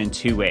radiation in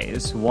two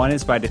ways. One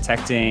is by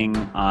detecting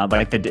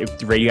like the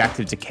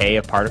radioactive decay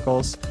of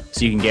particles,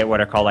 so you can get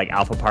what are called like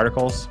alpha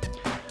particles.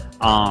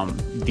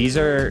 These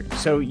are,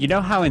 so you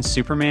know how in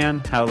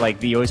Superman, how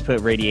like you always put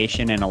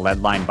radiation in a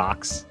lead-lined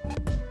box?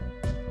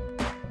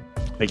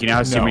 Like, you know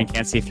how Superman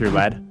can't see through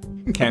lead?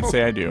 Can't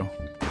say I do.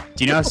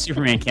 Do you know how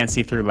Superman can't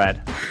see through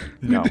lead?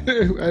 No. I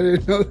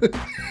didn't know that.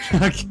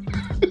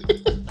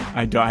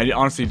 I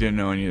honestly didn't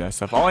know any of that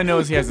stuff. All I know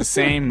is he has the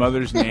same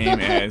mother's name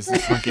as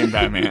fucking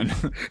Batman.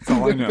 That's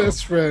all I know.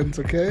 Best friends,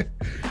 okay?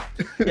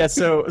 Yeah,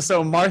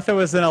 so Martha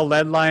was in a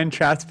lead line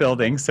trapped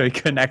building, so he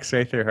couldn't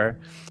X-ray through her.